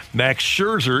Awards. Max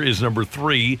Scherzer is number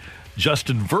 3.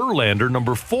 Justin Verlander,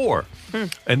 number 4.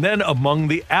 And then among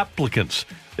the applicants,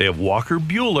 they have Walker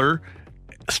Buehler,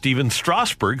 Steven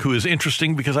Strasburg, who is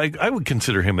interesting because I would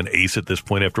consider him an ace at this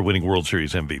point after winning World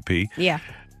Series MVP. Yeah.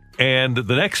 And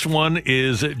the next one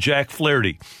is Jack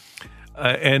Flaherty.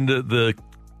 And the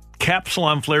capsule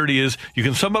on Flaherty is, you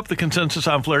can sum up the consensus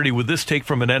on Flaherty with this take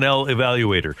from an NL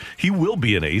evaluator. He will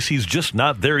be an ace. He's just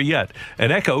not there yet.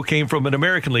 An echo came from an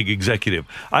American League executive.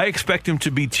 I expect him to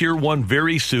be tier 1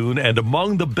 very soon and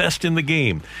among the best in the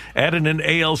game. Added an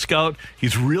AL scout,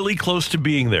 he's really close to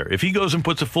being there. If he goes and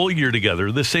puts a full year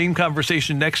together, the same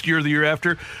conversation next year or the year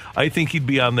after, I think he'd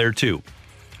be on there too.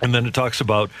 And then it talks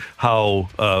about how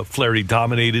Flaherty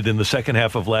dominated in the second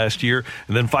half of last year.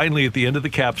 And then finally at the end of the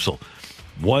capsule,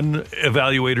 one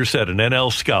evaluator said, an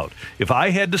NL scout, if I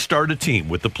had to start a team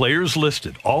with the players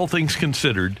listed, all things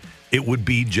considered, it would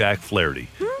be Jack Flaherty.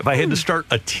 If I had to start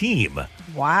a team,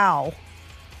 wow,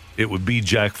 it would be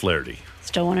Jack Flaherty.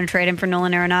 Still want to trade him for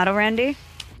Nolan Arenado, Randy?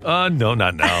 No,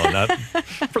 not now. Not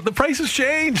the price has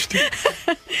changed.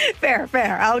 Fair.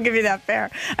 I'll give you that fair.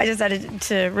 I just had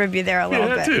to rib you there a little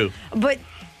bit. Too. But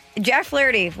Jack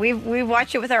Flaherty, we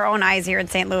watched it with our own eyes here in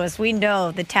St. Louis. We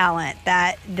know the talent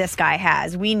that this guy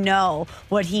has. We know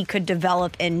what he could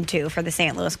develop into for the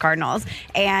St. Louis Cardinals.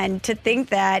 And to think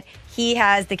that he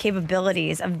has the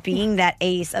capabilities of being that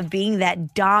ace, of being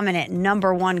that dominant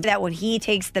number one, that when he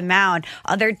takes the mound,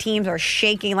 other teams are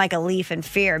shaking like a leaf in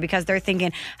fear because they're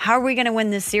thinking, how are we going to win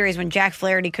this series when Jack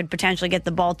Flaherty could potentially get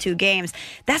the ball 2 games?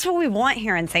 That's what we want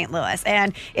here in St. Louis.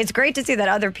 And it's great to see that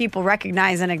other people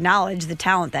recognize and acknowledge the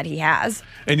talent that he has.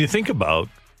 And you think about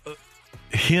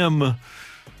him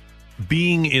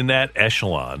being in that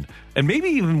echelon, and maybe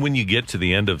even when you get to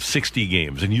the end of 60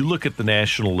 games and you look at the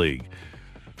National League,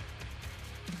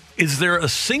 is there a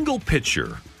single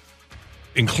pitcher,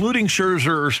 including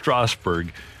Scherzer or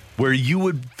Strasburg, where you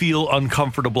would feel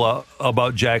uncomfortable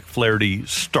about Jack Flaherty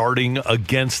starting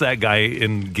against that guy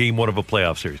in game 1 of a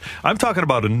playoff series? I'm talking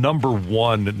about a number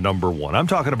one. I'm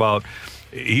talking about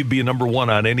he'd be a number 1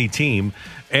 on any team,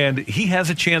 and he has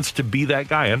a chance to be that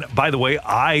guy. And by the way,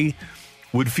 I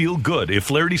would feel good if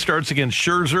Flaherty starts against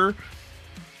Scherzer,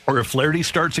 or if Flaherty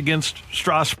starts against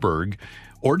Strasburg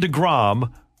or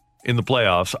DeGrom in the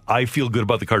playoffs. I feel good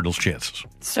about the Cardinals' chances.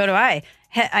 So do I.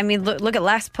 I mean, look at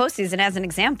last postseason as an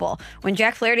example. When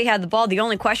Jack Flaherty had the ball, the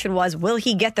only question was, will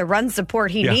he get the run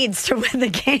support he needs to win the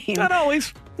game? Not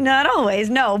always. Not always,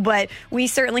 no. But we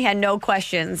certainly had no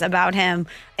questions about him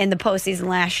in the postseason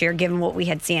last year, given what we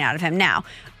had seen out of him. Now,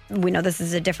 we know this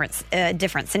is a different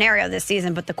scenario this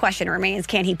season, but the question remains,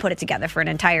 can he put it together for an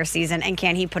entire season, and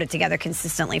can he put it together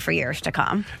consistently for years to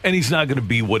come? And he's not going to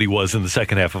be what he was in the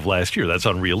second half of last year. That's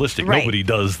unrealistic. Right. Nobody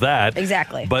does that.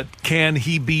 Exactly. But can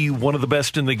he be one of the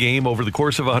best in the game over the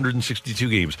course of 162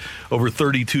 games, over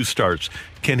 32 starts?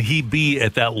 Can he be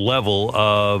at that level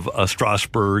of a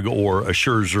Strasburg or a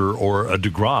Scherzer or a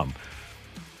DeGrom?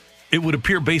 It would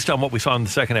appear, based on what we saw in the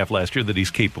second half last year, that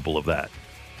he's capable of that.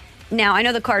 Now, I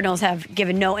know the Cardinals have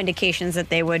given no indications that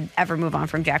they would ever move on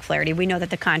from Jack Flaherty. We know that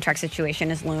the contract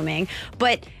situation is looming.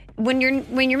 But when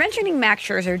you're mentioning Max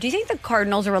Scherzer, do you think the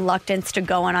Cardinals' reluctance to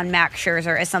go in on Max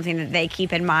Scherzer is something that they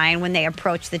keep in mind when they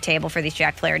approach the table for these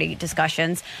Jack Flaherty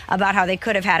discussions about how they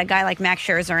could have had a guy like Max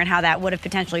Scherzer and how that would have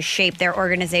potentially shaped their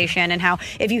organization, and how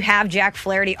if you have Jack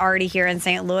Flaherty already here in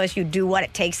St. Louis, you do what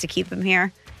it takes to keep him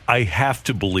here? I have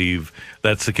to believe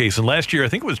that's the case. And last year, I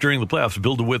think it was during the playoffs,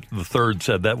 Bill DeWitt III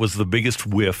said that was the biggest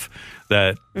whiff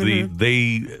that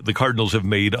the Cardinals have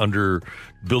made under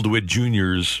Bill DeWitt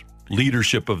Jr.'s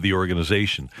leadership of the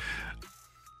organization.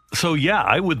 So, yeah,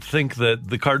 I would think that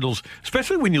the Cardinals,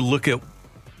 especially when you look at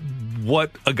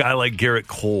what a guy like Garrett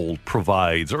Cole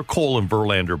provides, or Cole and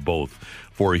Verlander both,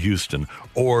 for Houston,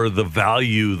 or the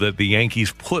value that the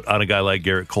Yankees put on a guy like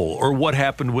Garrett Cole, or what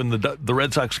happened when the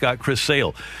Red Sox got Chris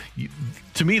Sale.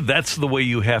 To me, that's the way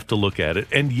you have to look at it.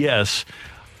 And yes,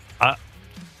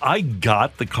 I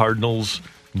got the Cardinals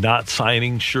not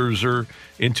signing Scherzer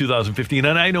in 2015,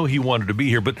 and I know he wanted to be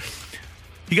here, but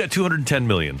he got $210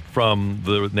 million from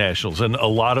the Nationals, and a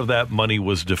lot of that money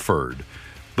was deferred.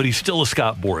 But he's still a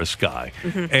Scott Boras guy.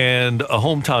 And a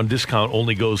hometown discount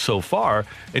only goes so far.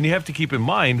 And you have to keep in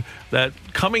mind that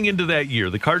coming into that year,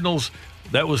 the Cardinals,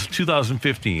 that was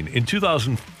 2015. In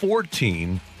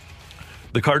 2014,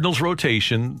 the Cardinals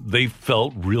rotation, they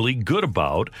felt really good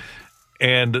about.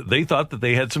 And they thought that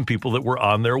they had some people that were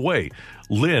on their way.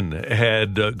 Lynn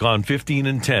had gone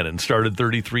 15-10 and started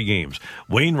 33 games.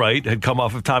 Wainwright had come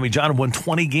off of Tommy John and won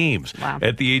 20 games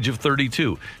at the age of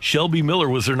 32. Shelby Miller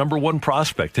was their number 1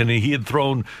 prospect, and he had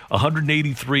thrown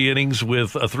 183 innings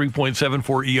with a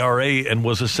 3.74 ERA and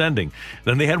was ascending.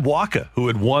 Then they had Waka, who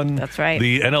had won the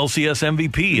NLCS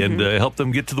MVP and helped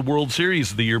them get to the World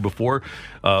Series the year before.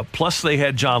 Plus, they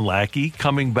had John Lackey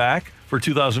coming back for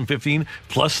 2015.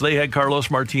 Plus, they had Carlos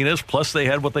Martinez. Plus, they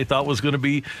had what they thought was going to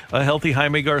be a healthy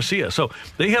Jaime Garcia. So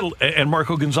they had, and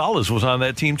Marco Gonzalez was on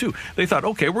that team too. They thought,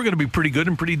 okay, we're going to be pretty good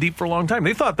and pretty deep for a long time.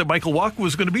 They thought that Michael Wacha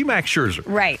was going to be Max Scherzer.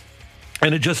 Right.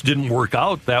 And it just didn't work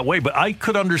out that way. But I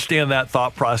could understand that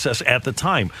thought process at the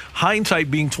time.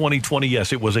 Hindsight being 20/20,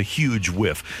 yes, it was a huge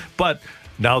whiff. But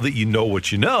now that you know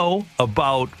what you know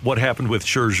about what happened with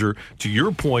Scherzer, to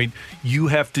your point, you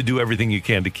have to do everything you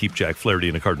can to keep Jack Flaherty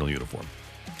in a Cardinal uniform.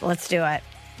 Let's do it.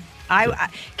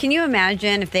 Can you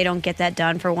imagine if they don't get that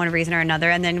done for one reason or another,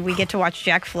 and then we get to watch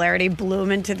Jack Flaherty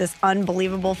bloom into this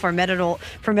unbelievable,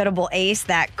 formidable ace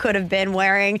that could have been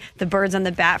wearing the birds on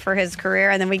the bat for his career,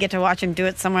 and then we get to watch him do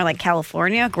it somewhere like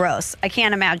California? Gross. I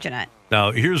can't imagine it.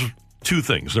 Now, here's two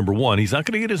things. Number one, he's not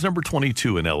going to get his number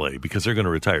 22 in L.A. because they're going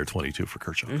to retire 22 for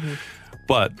Kershaw. Mm-hmm.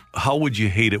 But how would you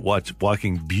hate it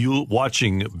watching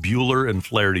Buehler and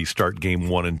Flaherty start game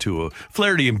 1 and 2 of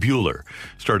Flaherty and Buehler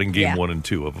starting game 1 and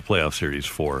 2 of a playoff series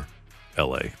for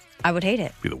L.A.? I would hate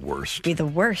it. Be the worst.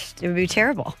 It would be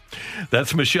terrible.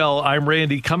 That's Michelle. I'm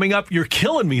Randy. Coming up, you're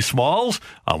killing me, Smalls,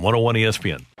 on 101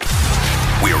 ESPN.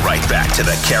 We're right back to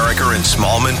the Carricker and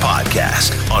Smallman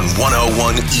podcast on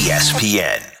 101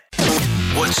 ESPN.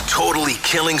 What's totally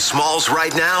killing Smalls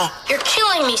right now? You're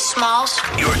killing me, Smalls.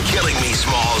 You're killing me,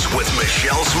 Smalls, with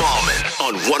Michelle Smallman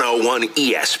on 101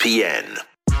 ESPN.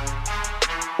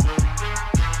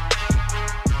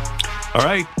 All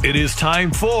right, it is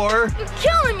time for... You're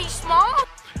killing me, Smalls.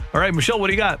 All right, Michelle, what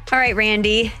do you got? All right,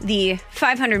 Randy, the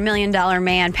 $500 million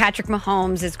man, Patrick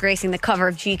Mahomes, is gracing the cover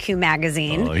of GQ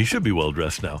magazine. Oh, he should be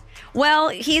well-dressed now. Well,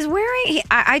 he's wearing,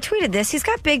 I tweeted this, he's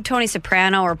got big Tony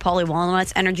Soprano or Paulie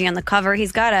Walnuts energy on the cover.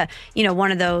 He's got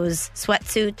one of those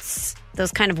sweatsuits,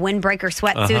 those kind of windbreaker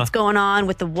sweatsuits going on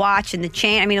with the watch and the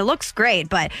chain. I mean, it looks great,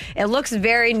 but it looks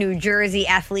very New Jersey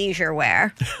athleisure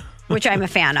wear, which I'm a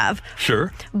fan of.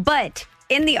 Sure. But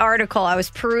in the article, I was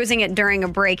perusing it during a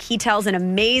break. He tells an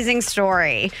amazing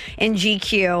story in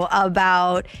GQ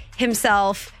about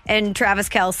himself and Travis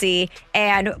Kelce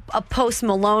and a Post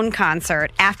Malone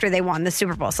concert after they won the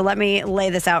Super Bowl. So let me lay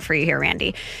this out for you here,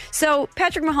 Randy. So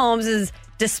Patrick Mahomes is,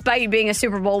 despite being a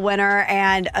Super Bowl winner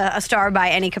and a star by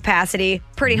any capacity,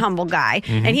 pretty humble guy.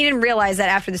 Mm-hmm. And he didn't realize that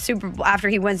after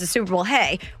he wins the Super Bowl,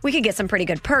 hey, we could get some pretty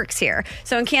good perks here.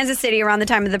 So in Kansas City, around the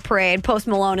time of the parade, Post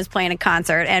Malone is playing a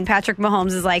concert, and Patrick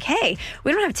Mahomes is like, hey,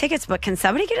 we don't have tickets, but can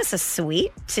somebody get us a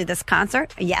suite to this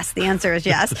concert? Yes, the answer is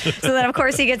yes. So then, of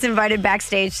course, he gets invited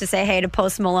backstage to say hey to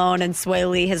Post Malone and Sway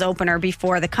Lee, his opener,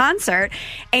 before the concert.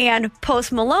 And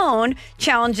Post Malone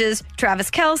challenges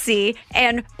Travis Kelce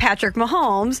and Patrick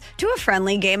Mahomes to a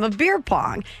friendly game of beer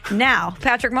pong. Now,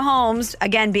 Patrick Mahomes,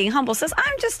 again being humble, says,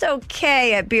 I'm just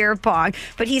okay at beer pong.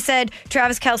 But he said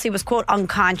Travis Kelce was, quote,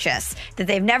 unconscious, that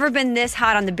they've never been this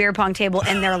hot on the beer pong table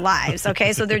in their lives.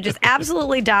 Okay, so they're just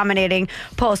absolutely dominating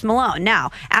Post Malone.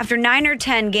 Now, after 9 or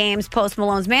 10 games, Post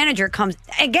Malone's manager comes,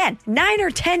 again, 9 or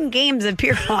 10 games of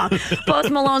beer pong. Post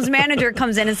Malone's manager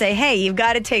comes in and say, hey, you've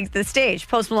got to take the stage.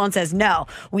 Post Malone says, no,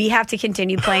 we have to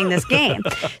continue playing this game.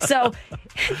 So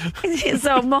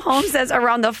Mahomes says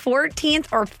around the 14th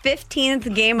or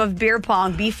 15th game of beer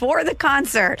pong before the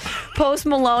concert, Post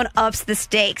Malone ups the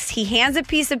stakes. He hands a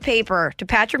piece of paper to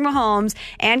Patrick Mahomes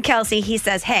and Kelce. He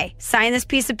says, hey, sign this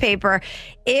piece of paper.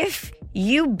 If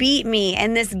you beat me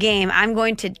in this game, I'm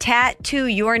going to tattoo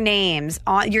your names,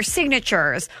 on your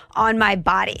signatures on my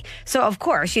body. So, of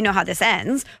course, you know how this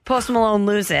ends. Post Malone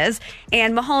loses,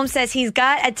 and Mahomes says he's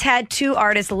got a tattoo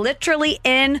artist literally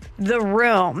in the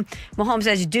room. Mahomes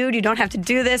says, dude, you don't have to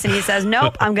do this. And he says,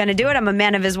 nope, I'm going to do it. I'm a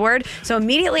man of his word. So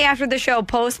immediately after the show,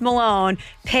 Post Malone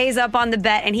pays up on the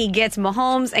bet, and he gets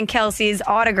Mahomes and Kelce's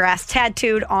autographs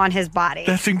tattooed on his body.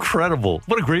 That's incredible.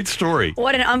 What a great story.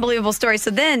 What an unbelievable story.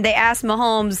 So then they asked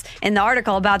Mahomes in the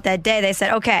article about that day. They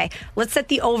said, okay, let's set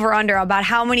the over-under about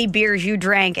how many beers you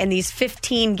drank in these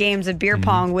 15 games of beer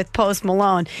pong with Post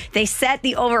Malone. They set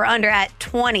the over-under at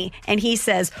 20, and he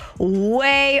says,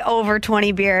 way over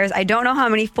 20 beers. I don't know how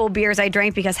many full beers I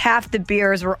drank because half the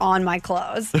beers were on my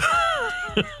clothes.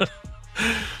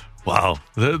 Wow.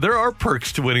 There are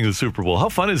perks to winning the Super Bowl. How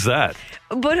fun is that?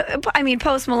 But, I mean,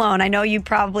 Post Malone, I know you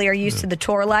probably are used to the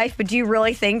tour life, but do you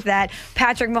really think that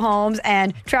Patrick Mahomes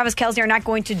and Travis Kelce are not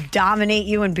going to dominate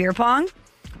you in beer pong?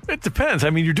 It depends.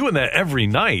 I mean, you're doing that every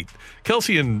night.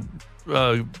 Kelce and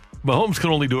Mahomes can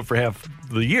only do it for half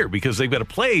the year because they've got to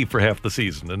play for half the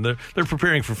season, and they're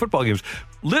preparing for football games.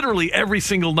 Literally every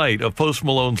single night of Post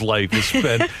Malone's life is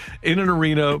spent in an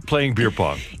arena playing beer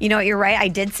pong. You know what? You're right. I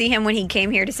did see him when he came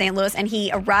here to St. Louis, and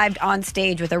he arrived on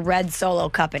stage with a red Solo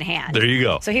cup in hand. There you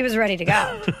go. So he was ready to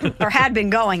go, or had been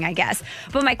going, I guess.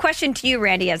 But my question to you,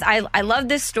 Randy, is I love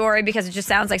this story because it just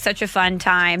sounds like such a fun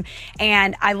time,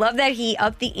 and I love that he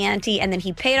upped the ante, and then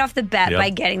he paid off the bet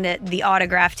by getting the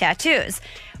autographed tattoos.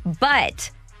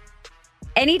 But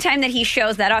anytime that he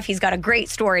shows that off, he's got a great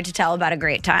story to tell about a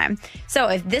great time. So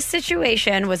if this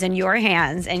situation was in your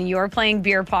hands and you're playing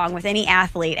beer pong with any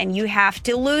athlete and you have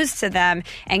to lose to them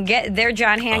and get their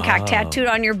John Hancock tattooed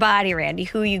on your body, Randy,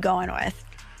 who are you going with?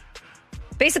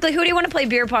 Basically, who do you want to play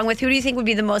beer pong with? Who do you think would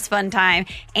be the most fun time?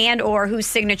 And or whose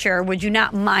signature would you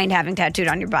not mind having tattooed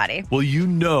on your body? Well, you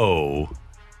know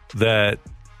that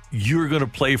you're going to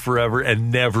play forever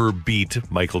and never beat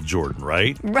Michael Jordan,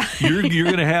 right? Right. You're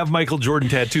going to have Michael Jordan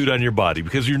tattooed on your body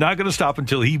because you're not going to stop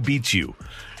until he beats you.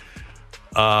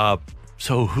 So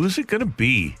who's it going to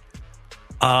be?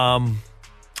 That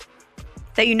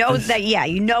you know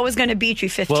is going to beat you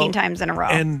 15 times in a row.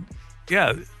 And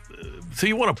yeah, so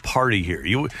you want to party here.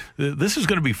 This is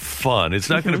going to be fun. It's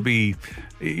not going to be.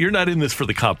 You're not in this for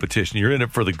the competition. You're in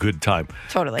it for the good time.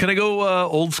 Totally. Can I go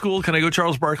old school? Can I go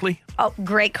Charles Barkley? Oh,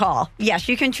 great call. Yes,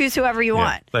 you can choose whoever you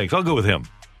want. Thanks. I'll go with him.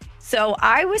 So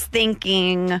I was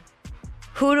thinking,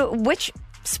 which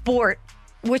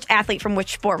athlete from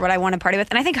which sport would I want to party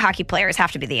with? And I think hockey players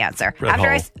have to be the answer.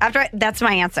 That's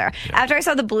my answer. Yeah. After I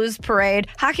saw the Blues parade,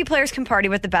 hockey players can party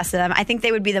with the best of them. I think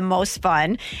they would be the most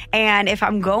fun. And if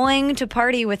I'm going to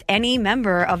party with any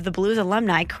member of the Blues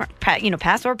alumni,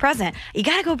 past or present, you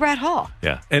got to go Brad Hall.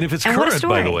 Yeah. And if it's current,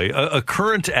 by the way, a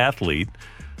current athlete,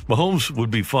 Mahomes would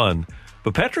be fun.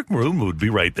 But Patrick Maroon would be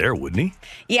right there, wouldn't he?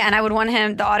 Yeah, and I would want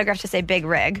the autograph to say Big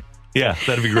Rig. Yeah,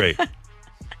 that'd be great.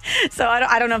 So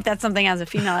I don't know if that's something as a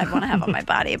female I'd want to have on my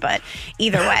body, but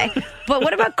either way. But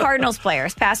what about Cardinals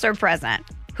players, past or present?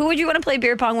 Who would you want to play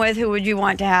beer pong with? Who would you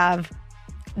want to have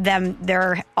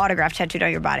their autograph tattooed on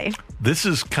your body? This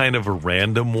is kind of a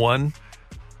random one,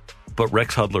 but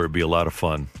Rex Hudler would be a lot of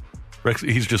fun.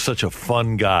 He's just such a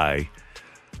fun guy.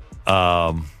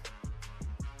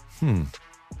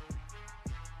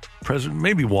 President,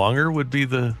 maybe Wonger would be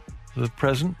the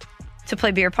present. To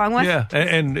play beer pong with? Yeah,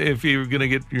 and if you're going to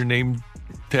get your name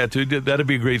tattooed, that'd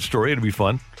be a great story. It'd be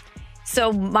fun.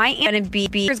 So my answer would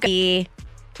be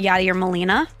Yadier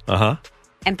Molina. Uh-huh.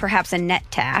 And perhaps a neck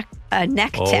tat.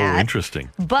 Oh, interesting.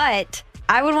 But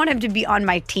I would want him to be on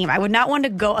my team. I would not want to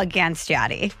go against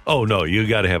Yadi. Oh, no, you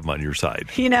got to have him on your side.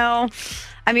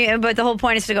 But the whole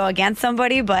point is to go against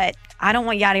somebody, but I don't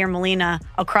want Yadier Molina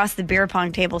across the beer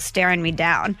pong table staring me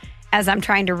down as I'm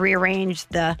trying to rearrange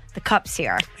the cups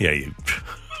here. Yeah,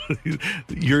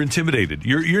 you're intimidated.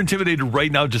 You're intimidated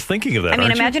right now just thinking of that.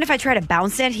 Imagine if I try to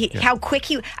bounce it. How quick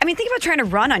think about trying to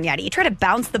run on Yadi. You try to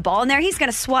bounce the ball in there, he's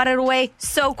going to swat it away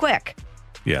so quick.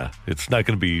 Yeah, it's not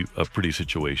going to be a pretty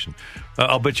situation.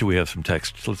 I'll bet you we have some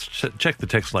text. Let's check the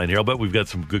text line here. I'll bet we've got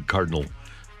some good Cardinal.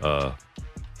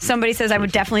 Somebody says I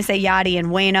would definitely say Yadi and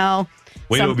Waino.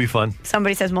 Waino would be fun.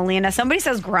 Somebody says Molina. Somebody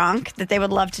says Gronk, that they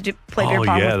would love to play beer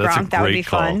pong with Gronk. That would be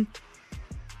fun.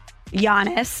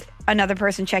 Giannis, another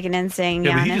person checking in saying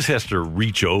Giannis. But he just has to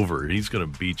reach over. He's going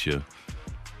to beat you.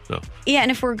 So. Yeah,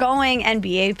 and if we're going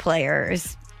NBA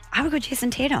players, I would go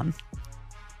Jason Tatum.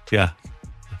 Yeah.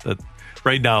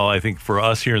 Right now, I think for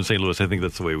us here in St. Louis, I think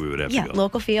that's the way we would have to go. Yeah,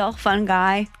 local feel, fun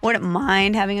guy. Wouldn't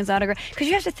mind having his autograph. Because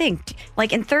you have to think,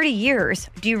 in 30 years,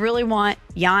 do you really want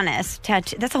Giannis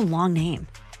tattoo? That's a long name.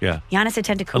 Yeah. Giannis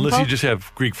Antetokounmpo. Unless you just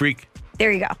have Greek Freak.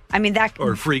 There you go.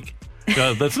 Or Freak.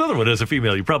 That's another one. As a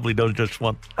female, you probably don't just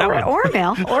want that one. Or a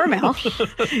male.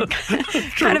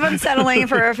 Kind of unsettling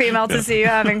for a female to see you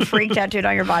having Freak tattooed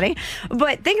on your body.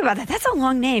 But think about that. That's a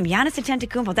long name. Giannis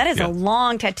Antetokounmpo. That is a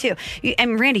long tattoo.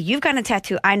 And Randy, you've got a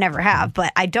tattoo I never have,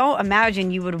 but I don't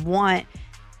imagine you would want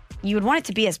it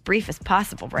to be as brief as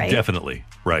possible, right? Definitely.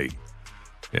 Right.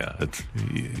 Yeah.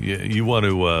 You want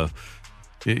to...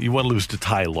 You want to lose to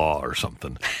Ty Law or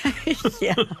something.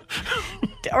 Yeah.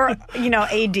 Or,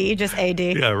 AD, just AD.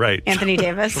 Yeah, right. Anthony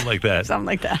Davis. Something like that. Something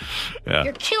like that. Yeah.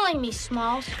 You're killing me,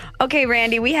 Smalls. Okay,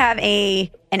 Randy, we have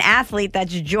a an athlete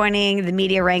that's joining the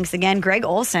media ranks again. Greg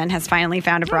Olson has finally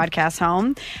found a broadcast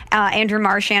home. Andrew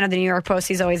Marchand of the New York Post,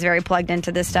 he's always very plugged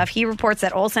into this stuff. He reports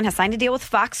that Olson has signed a deal with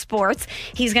Fox Sports.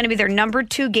 He's going to be their number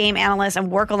 2 game analyst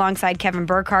and work alongside Kevin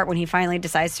Burkhardt when he finally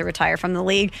decides to retire from the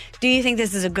league. Do you think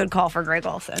this is a good call for Greg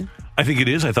Olson? I think it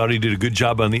is. I thought he did a good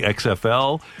job on the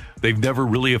XFL. They've never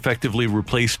really effectively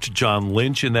replaced John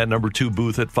Lynch in that number 2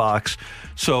 booth at Fox.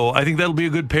 So I think that'll be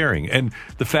a good pairing. And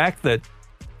the fact that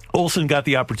Olson got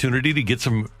the opportunity to get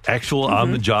some actual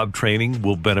on-the-job training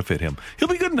will benefit him. He'll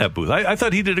be good in that booth. I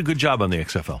thought he did a good job on the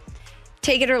XFL.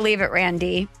 Take it or leave it,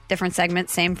 Randy. Different segment,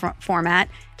 same format.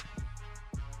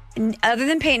 Other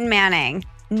than Peyton Manning,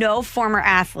 no former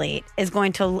athlete is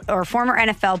going to, or former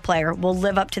NFL player will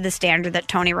live up to the standard that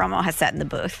Tony Romo has set in the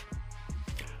booth.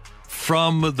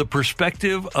 From the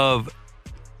perspective of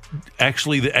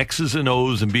actually the X's and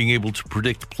O's and being able to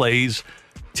predict plays,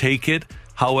 take it.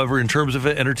 However, in terms of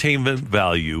entertainment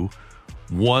value,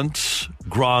 once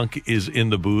Gronk is in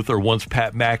the booth or once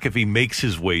Pat McAfee makes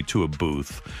his way to a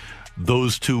booth,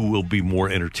 those two will be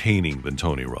more entertaining than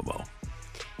Tony Romo.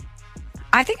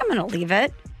 I think I'm going to leave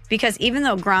it because even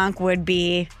though Gronk would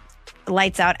be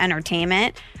lights out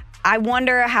entertainment, I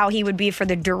wonder how he would be for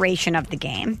the duration of the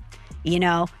game. You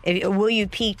know, will you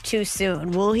peak too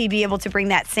soon? Will he be able to bring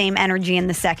that same energy in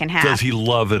the second half? Does he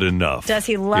love it enough? Does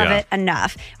he love it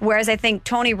enough? Whereas I think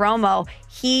Tony Romo,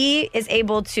 he is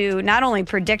able to not only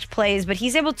predict plays, but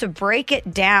he's able to break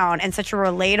it down in such a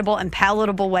relatable and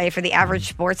palatable way for the average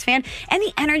sports fan. And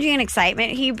the energy and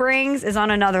excitement he brings is on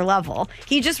another level.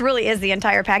 He just really is the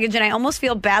entire package. And I almost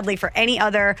feel badly for any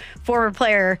other forward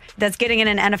player that's getting in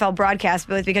an NFL broadcast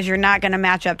booth because you're not going to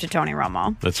match up to Tony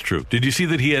Romo. That's true. Did you see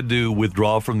that he had to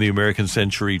withdraw from the American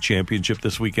Century Championship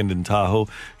this weekend in Tahoe?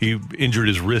 He injured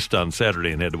his wrist on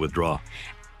Saturday and had to withdraw.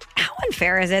 How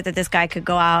unfair is it that this guy could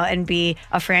go out and be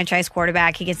a franchise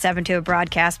quarterback? He can step into a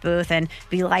broadcast booth and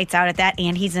be lights out at that,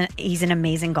 and he's an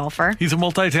amazing golfer. He's a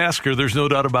multitasker. There's no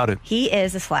doubt about it. He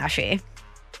is a slashy.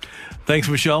 Thanks,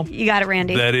 Michelle. You got it,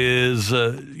 Randy. That is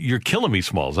You're Killing Me,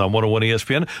 Smalls, on 101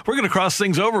 ESPN. We're going to cross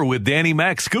things over with Danny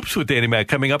Mac. Scoops with Danny Mac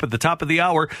coming up at the top of the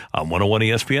hour on 101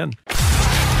 ESPN.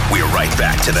 We're right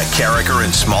back to the Carragher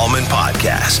and Smallman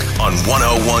podcast on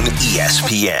 101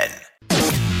 ESPN.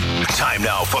 Time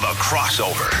now for the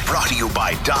crossover, brought to you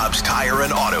by Dobbs Tire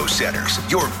and Auto Centers.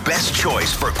 Your best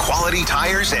choice for quality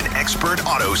tires and expert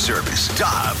auto service.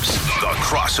 Dobbs, the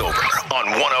crossover on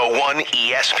 101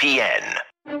 ESPN.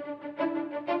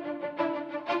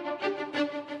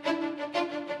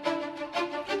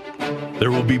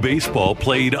 There will be baseball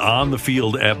played on the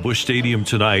field at Busch Stadium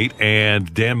tonight,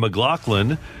 and Dan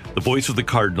McLaughlin, the voice of the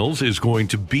Cardinals, is going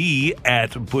to be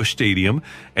at Busch Stadium,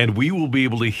 and we will be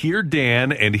able to hear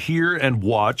Dan and hear and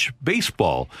watch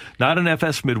baseball. Not in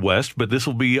FS Midwest, but this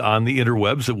will be on the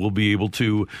interwebs that we'll be able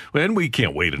to, and we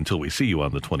can't wait until we see you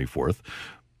on the 24th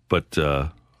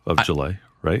of July.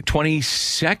 Right?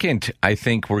 22nd, I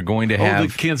think we're going to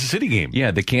have... the Kansas City game.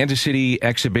 Yeah, the Kansas City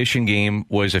exhibition game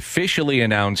was officially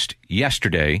announced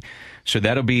yesterday. So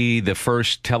that'll be the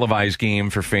first televised game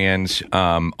for fans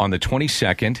on the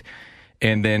 22nd.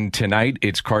 And then tonight,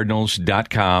 it's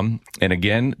Cardinals.com. And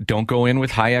again, don't go in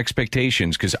with high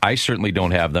expectations because I certainly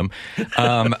don't have them.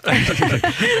 And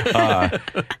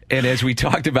as we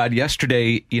talked about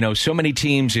yesterday, you know, so many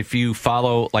teams, if you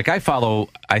follow, like I follow,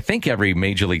 I think every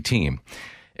major league team.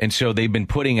 And so they've been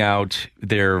putting out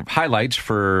their highlights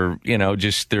for, you know,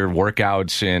 just their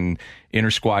workouts and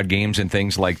inter-squad games and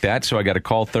things like that. So I got a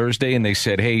call Thursday and they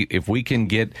said, hey, if we can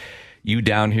get you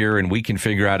down here and we can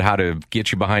figure out how to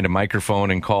get you behind a microphone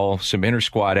and call some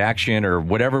inter-squad action or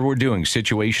whatever we're doing,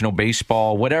 situational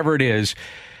baseball, whatever it is,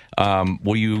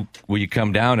 will you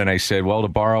come down? And I said, well, to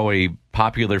borrow a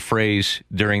popular phrase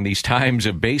during these times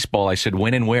of baseball, I said,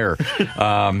 when and where.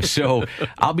 So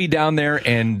I'll be down there,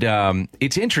 and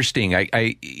it's interesting.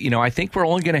 I think we're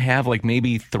only going to have like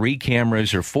maybe 3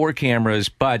 cameras or 4 cameras,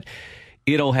 but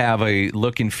it'll have a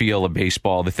look and feel of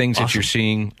baseball, the things that you're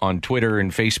seeing on Twitter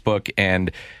and Facebook.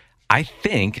 And I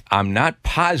think, I'm not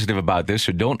positive about this,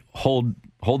 so don't hold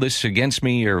this against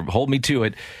me or hold me to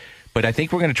it, but I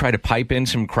think we're going to try to pipe in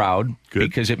some crowd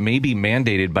because it may be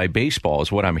mandated by baseball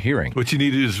is what I'm hearing. What you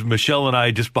need is Michelle and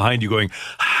I just behind you going,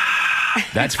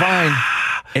 that's fine.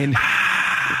 And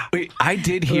I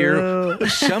did hear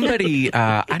somebody,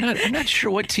 I'm not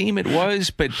sure what team it was,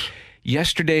 but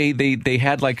yesterday they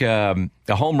had like a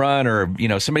home run or, you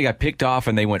know, somebody got picked off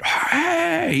and they went,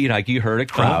 hey, like you heard a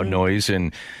crowd noise.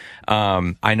 And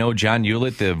I know John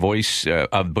Hewlett, the voice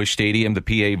of Busch Stadium, the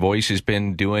PA voice, has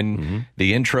been doing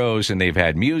the intros, and they've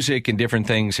had music and different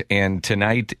things. And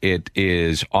tonight it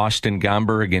is Austin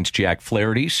Gomber against Jack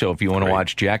Flaherty. So if you want to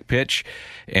watch Jack pitch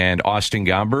and Austin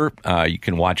Gomber, you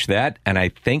can watch that. And I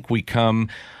think we come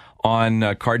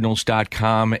on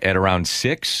Cardinals.com at around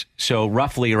 6. So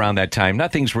roughly around that time.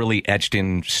 Nothing's really etched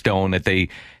in stone that hey,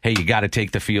 you got to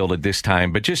take the field at this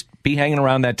time. But just be hanging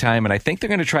around that time. And I think they're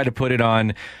going to try to put it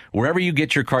on wherever you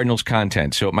get your Cardinals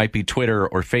content. So it might be Twitter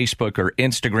or Facebook or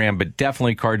Instagram, but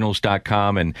definitely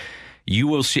Cardinals.com. And you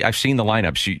will see, I've seen the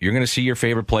lineups. You're going to see your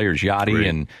favorite players, Yachty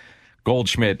and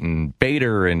Goldschmidt and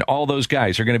Bader and all those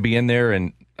guys are going to be in there.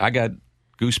 And I got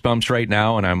goosebumps right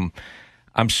now, and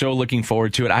I'm so looking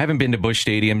forward to it. I haven't been to Busch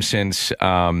Stadium since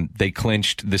they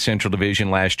clinched the Central Division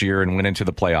last year and went into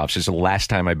the playoffs. It's the last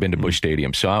time I've been to Busch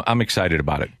Stadium, so I'm excited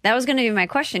about it. That was going to be my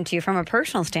question to you from a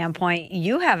personal standpoint.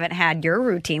 You haven't had your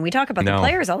routine. We talk about the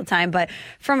players all the time, but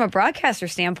from a broadcaster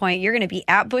standpoint, you're going to be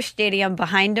at Busch Stadium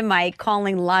behind a mic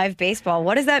calling live baseball.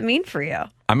 What does that mean for you?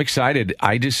 I'm excited.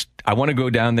 I want to go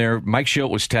down there. Mike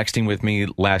Schilt was texting with me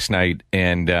last night,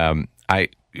 and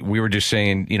we were just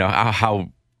saying, how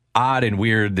odd and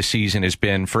weird the season has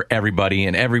been for everybody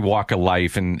in every walk of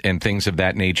life and things of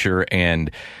that nature,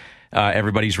 and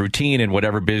everybody's routine and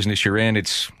whatever business you're in,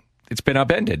 it's been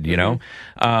upended,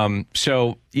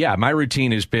 So yeah, my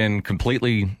routine has been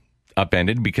completely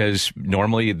upended because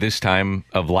normally at this time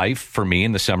of life for me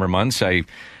in the summer months, I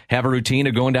have a routine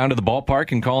of going down to the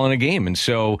ballpark and calling a game, and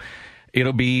so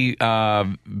it'll be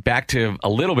back to a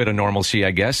little bit of normalcy,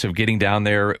 I guess, of getting down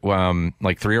there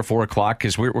like 3 or 4 o'clock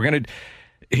because we're going to.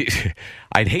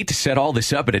 I'd hate to set all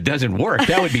this up, but it doesn't work.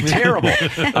 That would be terrible.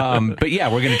 But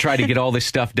yeah, we're going to try to get all this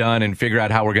stuff done and figure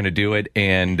out how we're going to do it.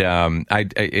 And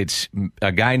it's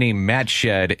a guy named Matt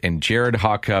Shedd and Jared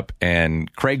Hawkup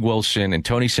and Craig Wilson and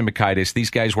Tony Simikaitis. These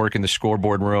guys work in the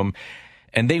scoreboard room,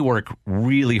 and they work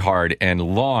really hard and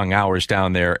long hours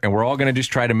down there. And we're all going to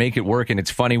just try to make it work. And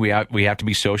it's funny, we have to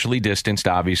be socially distanced,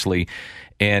 obviously.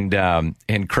 And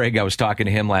Craig, I was talking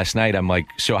to him last night. I'm like,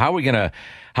 so how are we going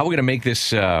to make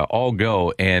this all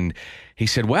go? And he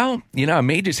said, well, I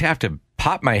may just have to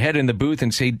pop my head in the booth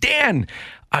and say, Dan,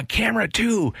 camera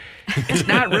 2, it's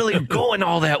not really going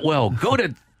all that well. Go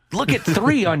to look at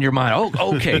 3 on your mind.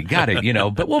 Oh, okay, got it.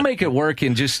 But we'll make it work.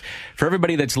 And just for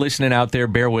everybody that's listening out there,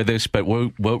 bear with us. But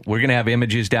we're going to have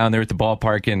images down there at the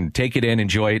ballpark and take it in,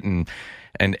 enjoy it, and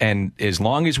as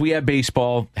long as we have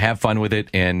baseball, have fun with it,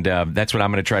 and that's what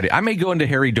I'm going to try to. I may go into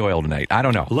Harry Doyle tonight. I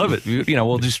don't know. Love it.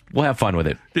 We'll have fun with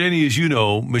it. Danny, as you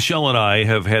know, Michelle and I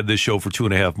have had this show for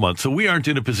 2.5 months, so we aren't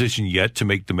in a position yet to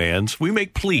make demands. We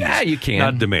make pleas. Yeah, you can.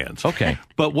 Not demands. Okay.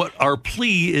 But what our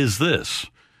plea is this,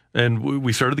 and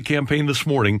we started the campaign this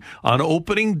morning on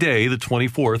opening day, the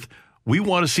 24th. We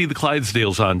want to see the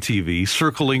Clydesdales on TV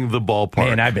circling the ballpark.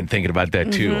 Man, I've been thinking about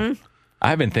that too. Mm-hmm.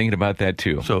 I've been thinking about that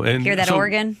too. So, and hear that,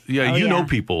 Oregon? Yeah, you know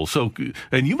people. So,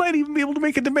 and you might even be able to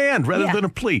make a demand rather than a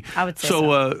plea. I would say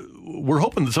so. We're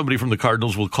hoping that somebody from the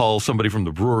Cardinals will call somebody from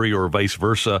the Brewery or vice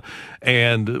versa,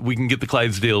 and we can get the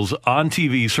Clydesdales on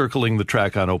TV circling the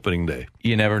track on opening day.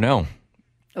 You never know.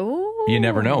 Ooh. You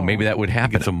never know. Maybe that would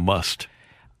happen. It's a must.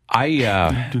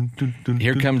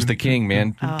 Here comes the king,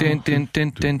 man.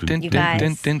 You guys.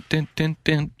 I'm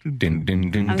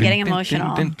getting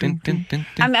emotional.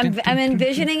 I'm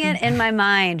envisioning it in my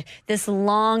mind, this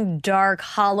long, dark,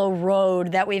 hollow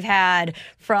road that we've had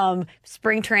from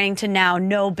spring training to now,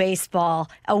 no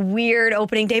baseball, a weird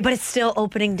opening day, but it's still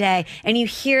opening day. And you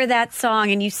hear that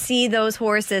song and you see those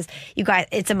horses. You guys,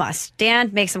 it's a must.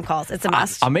 Dan, make some calls. It's a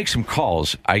must. I'll make some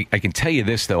calls. I can tell you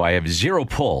this, though. I have zero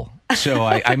pull. So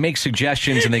I make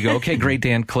suggestions and they go, okay, great,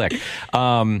 Dan, click.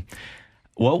 Well,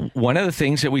 one of the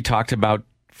things that we talked about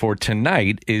for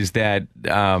tonight is that,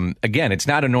 again, it's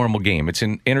not a normal game. It's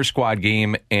an inter-squad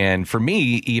game. And for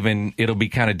me, even, it'll be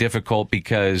kind of difficult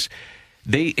because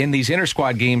in these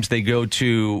inter-squad games, they go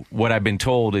to, what I've been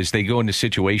told is they go into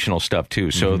situational stuff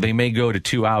too. So they may go to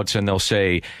 2 outs and they'll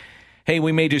say, hey,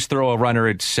 we may just throw a runner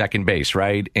at second base,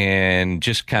 right? And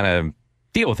just kind of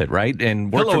deal with it, right?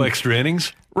 And work extra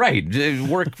innings. Right.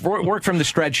 Work from the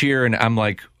stretch here. And I'm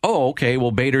like, oh, okay,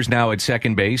 well, Bader's now at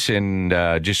second base and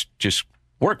just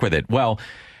work with it. Well,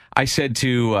 I said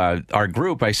to our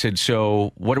group, I said,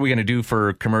 so what are we going to do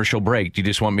for commercial break? Do you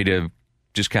just want me to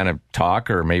just kind of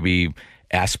talk or maybe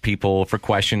ask people for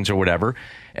questions or whatever?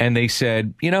 And they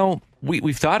said,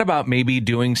 we've thought about maybe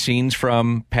doing scenes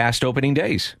from past opening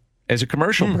days as a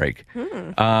commercial break.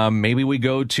 Maybe we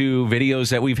go to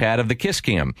videos that we've had of the Kiss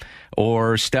Cam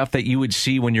or stuff that you would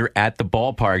see when you're at the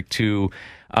ballpark to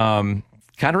kind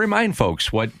of remind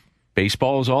folks what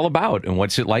baseball is all about and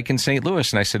what's it like in St.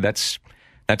 Louis. And I said, that's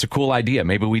a cool idea.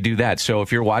 Maybe we do that. So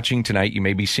if you're watching tonight, you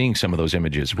may be seeing some of those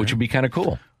images, which would be kind of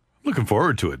cool. Looking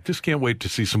forward to it. Just can't wait to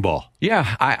see some ball.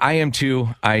 Yeah, I am too.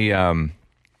 I'm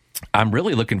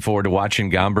really looking forward to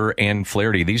watching Gomber and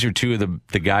Flaherty. These are two of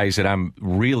the guys that I'm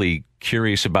really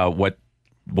curious about what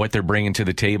they're bringing to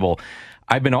the table.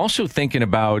 I've been also thinking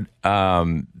about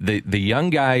the young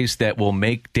guys that will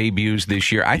make debuts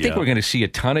this year. I think we're going to see a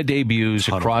ton of debuts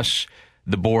across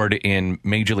the board in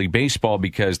Major League Baseball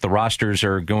because the rosters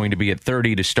are going to be at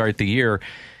 30 to start the year.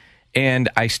 And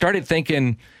I started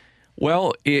thinking,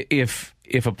 well, if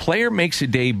a player makes a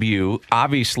debut,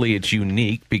 obviously it's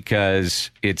unique because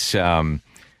it's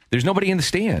there's nobody in the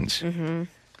stands. Mm-hmm.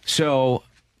 So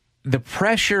the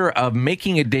pressure of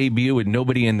making a debut with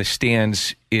nobody in the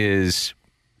stands is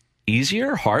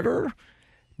easier, harder,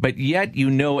 but yet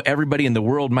everybody in the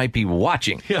world might be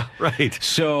watching. Yeah, right.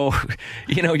 So,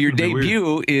 your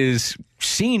debut is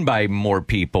seen by more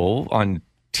people on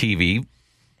TV,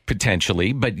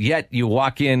 potentially, but yet you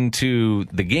walk into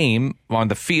the game on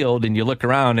the field and you look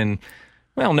around and,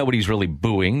 well, nobody's really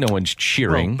booing. No one's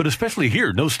cheering. Well, but especially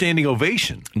here, no standing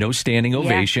ovation. No standing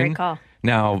ovation. Yeah, great call.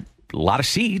 Now, a lot of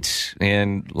seats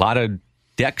and a lot of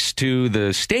decks to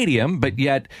the stadium, but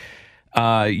yet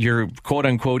your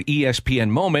quote-unquote ESPN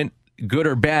moment, good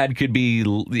or bad, could be,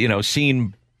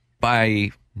 seen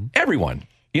by everyone.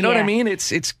 You know what I mean?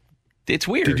 It's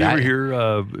weird. Did you ever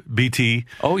hear BT?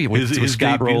 Oh, yeah, with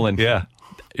Scott debut? Rowland. Yeah.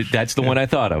 That's the one I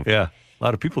thought of. Yeah. A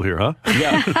lot of people here, huh?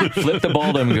 Yeah. Flip the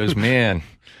ball to him and goes, man,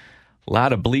 a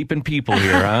lot of bleeping people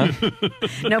here, huh?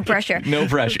 No pressure. No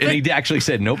pressure. And he actually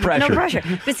said no pressure. No pressure.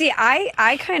 But see,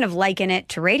 I kind of liken it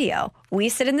to radio. We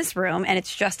sit in this room and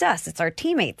it's just us. It's our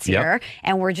teammates here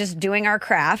and we're just doing our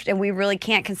craft and we really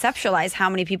can't conceptualize how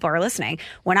many people are listening.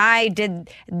 When I do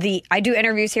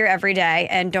interviews here every day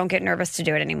and don't get nervous to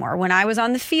do it anymore. When I was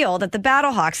on the field at the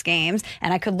Battlehawks games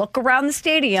and I could look around the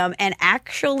stadium and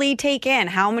actually take in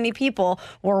how many people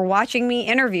were watching me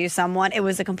interview someone, it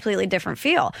was a completely different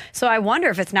feel. So I wonder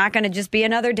if it's not going to just be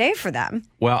another day for them.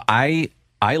 Well, I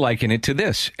liken it to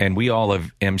this, and we all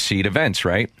have emceed events,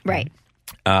 right? Right.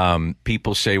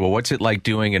 People say, well, what's it like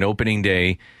doing an opening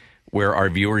day where our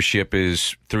viewership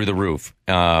is through the roof,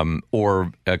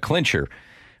 or a clincher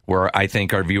where I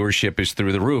think our viewership is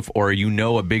through the roof, or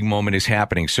a big moment is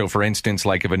happening. So, for instance,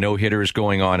 like if a no-hitter is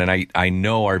going on and I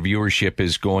know our viewership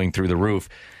is going through the roof,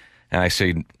 and I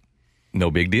say, no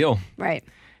big deal. Right.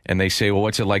 And they say, well,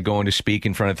 what's it like going to speak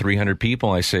in front of 300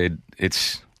 people? I said,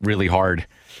 it's really hard.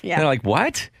 Yeah. And they're like,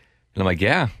 what? And I'm like,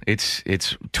 yeah, it's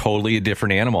totally a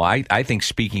different animal. I think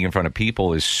speaking in front of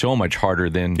people is so much harder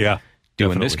than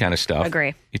doing this kind of stuff.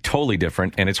 Agree. It's totally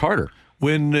different, and it's harder.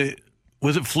 When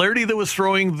was it Flaherty that was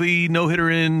throwing the no-hitter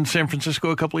in San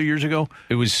Francisco a couple of years ago?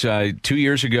 It was 2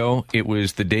 years ago. It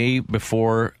was the day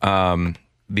before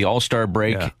the All-Star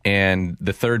break, and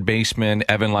the third baseman,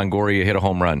 Evan Longoria, hit a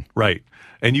home run. Right.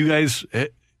 And you guys...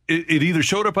 It either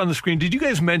showed up on the screen. Did you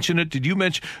guys mention it? Did you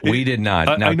mention? We did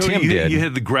not. Now, I know Tim did. You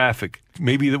had the graphic.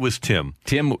 Maybe that was Tim.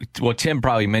 Tim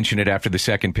probably mentioned it after the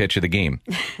second pitch of the game.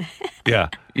 Yeah.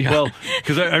 Well,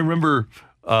 because I remember.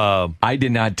 I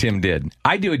did not. Tim did.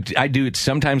 I do it.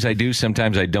 Sometimes I do.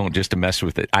 Sometimes I don't. Just to mess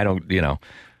with it. I don't.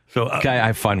 So I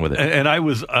have fun with it. And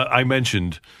I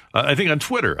mentioned. I think on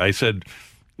Twitter. I said,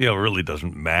 it really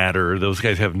doesn't matter. Those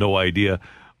guys have no idea.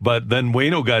 But then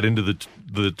Waino got into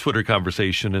the Twitter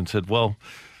conversation and said, well,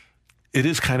 it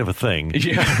is kind of a thing.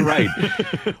 Yeah, right.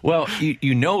 Well,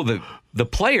 the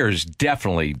players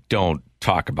definitely don't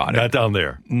talk about it. Not down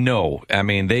there. No. I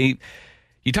mean,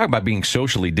 you talk about being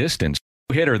socially distanced.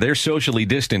 Hitter, they're socially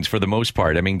distanced for the most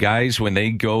part. I mean, guys, when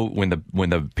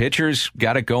the pitchers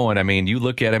got it going, I mean, you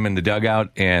look at them in the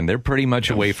dugout and they're pretty much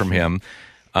away from him.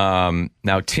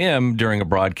 Now, Tim, during a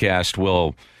broadcast,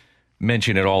 will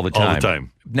mention it all the time. All the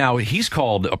time. Now, he's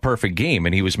called a perfect game,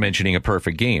 and he was mentioning a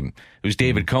perfect game. It was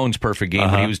David Cohn's perfect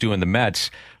game when he was doing the Mets,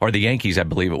 or the Yankees, I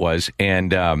believe it was,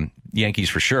 and Yankees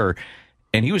for sure.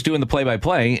 And he was doing the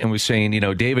play-by-play and was saying,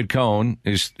 David Cohn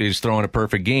is throwing a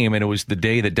perfect game, and it was the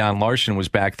day that Don Larson was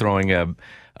back throwing a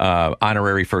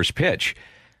honorary first pitch,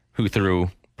 who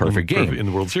threw perfect game. In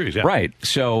the World Series, yeah. Right.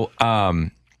 So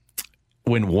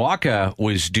when Waka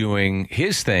was doing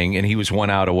his thing, and he was 1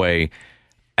 out away,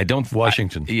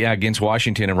 Washington. Against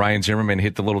Washington, and Ryan Zimmerman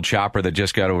hit the little chopper that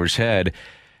just got over his head.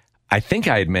 I think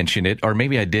I had mentioned it, or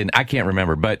maybe I didn't. I can't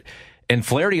remember. And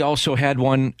Flaherty also had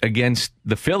one against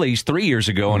the Phillies 3 years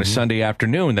ago on a Sunday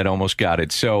afternoon that almost got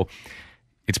it. So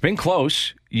it's been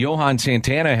close. Johan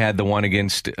Santana had the one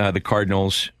against the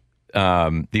Cardinals,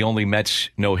 the only Mets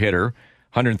no-hitter,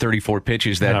 134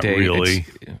 pitches that Not day. Really?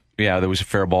 Yeah, there was a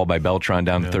fair ball by Beltran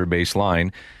down the third base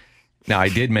line. Now, I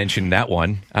did mention that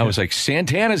one. I was like,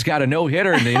 Santana's got a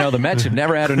no-hitter, and, the Mets have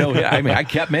never had a no-hitter. I mean, I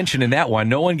kept mentioning that one.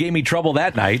 No one gave me trouble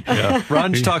that night. Yeah.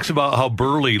 Ronge talks about how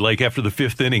Burley, like after the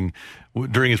fifth inning,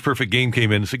 during his perfect game,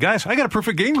 came in and said, guys, I got a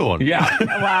perfect game going. Yeah.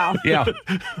 Wow. Yeah.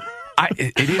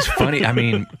 It is funny. I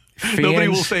mean, fans, nobody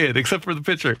will say it except for the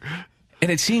pitcher.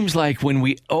 And it seems like when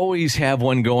we always have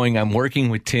one going, I'm working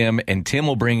with Tim, and Tim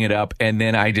will bring it up, and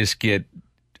then I just get...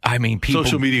 people,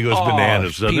 social media goes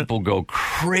bananas, doesn't people it? go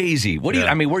crazy. What do you?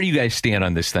 I mean, where do you guys stand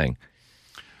on this thing?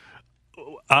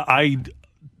 I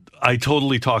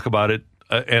totally talk about it,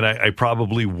 and I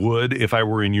probably would if I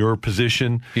were in your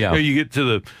position. Yeah, you get to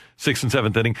the 6th and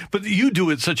 7th inning, but you do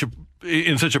it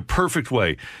in such a perfect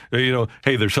way.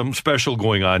 Hey, there's something special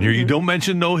going on here. You don't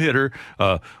mention no hitter.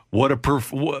 What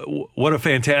a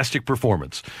fantastic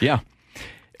performance. Yeah.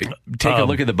 Take a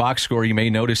look at the box score. You may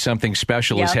notice something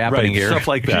special is happening here. Stuff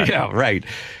like that. Yeah, right.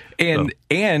 And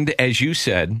as you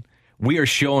said, we are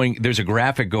showing, there's a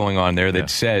graphic going on there that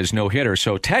says no hitter.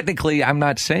 So technically, I'm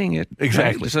not saying it.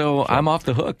 Exactly. Right? So I'm off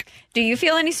the hook. Do you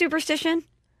feel any superstition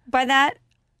by that?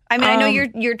 I mean, I know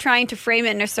you're trying to frame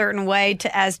it in a certain way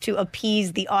as to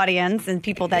appease the audience and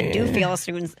people that do feel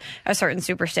a certain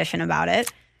superstition about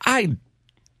it. I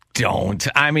don't.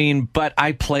 I mean, but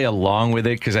I play along with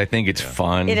it because I think it's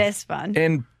fun. It is fun.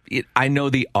 And I know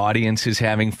the audience is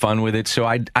having fun with it, so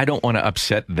I don't want to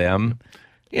upset them.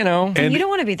 And you don't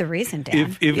want to be the reason,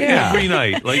 Dan. If every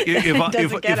night, like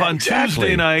if on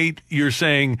Tuesday night you're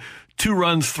saying 2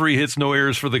 runs, 3 hits, no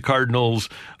errors for the Cardinals,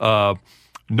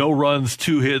 no runs,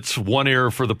 2 hits, 1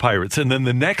 error for the Pirates, and then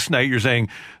the next night you're saying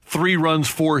 3 runs,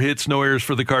 4 hits, no errors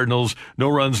for the Cardinals, no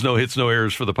runs, no hits, no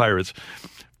errors for the Pirates.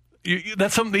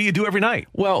 That's something that you do every night.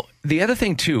 Well, the other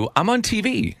thing, too, I'm on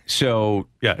TV. So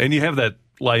yeah, and you have that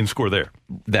line score there.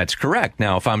 That's correct.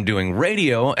 Now, if I'm doing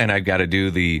radio and I've got to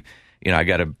do I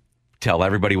got to tell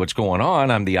everybody what's going on,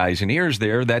 I'm the eyes and ears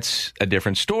there, that's a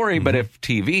different story. But if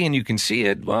TV and you can see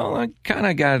it, well, I kind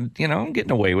of got, I'm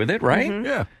getting away with it, right?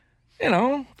 Yeah.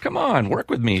 Come on,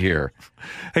 work with me here.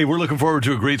 Hey, we're looking forward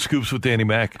to a great Scoops with Danny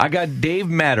Mac. I got Dave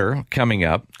Matter coming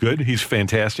up. Good. He's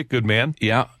fantastic. Good man.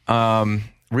 Yeah.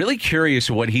 Really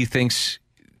curious what he thinks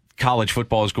college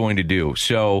football is going to do.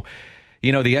 So,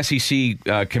 the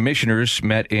SEC commissioners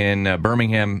met in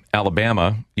Birmingham,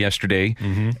 Alabama yesterday,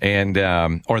 and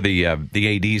or the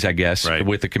ADs, I guess,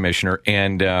 with the commissioner.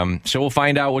 And so we'll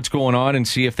find out what's going on and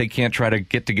see if they can't try to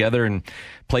get together and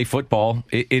play football.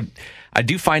 I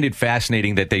do find it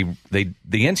fascinating that the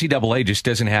NCAA just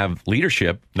doesn't have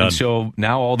leadership. None. And so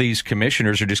now all these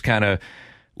commissioners are just kind of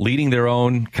leading their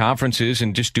own conferences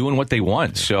and just doing what they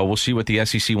want. So we'll see what the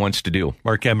SEC wants to do.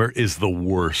 Mark Emmert is the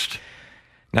worst.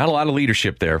 Not a lot of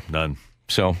leadership there. None.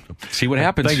 So see what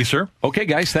happens. Thank you, sir. Okay,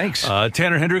 guys, thanks.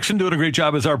 Tanner Hendrickson doing a great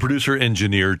job as our producer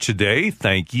engineer today.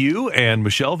 Thank you. And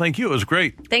Michelle, thank you. It was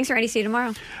great. Thanks, Randy. See you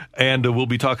tomorrow. And we'll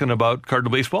be talking about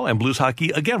Cardinal baseball and Blues hockey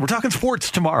again. We're talking sports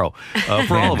tomorrow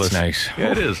for all of us. Nice.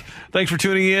 Yeah, it is. Thanks for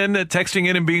tuning in, texting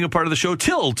in, and being a part of the show.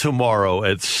 Till tomorrow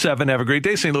at 7. Have a great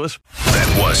day, St. Louis.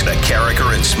 That was the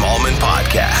Carricker and Smallman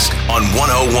podcast on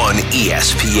 101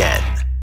 ESPN.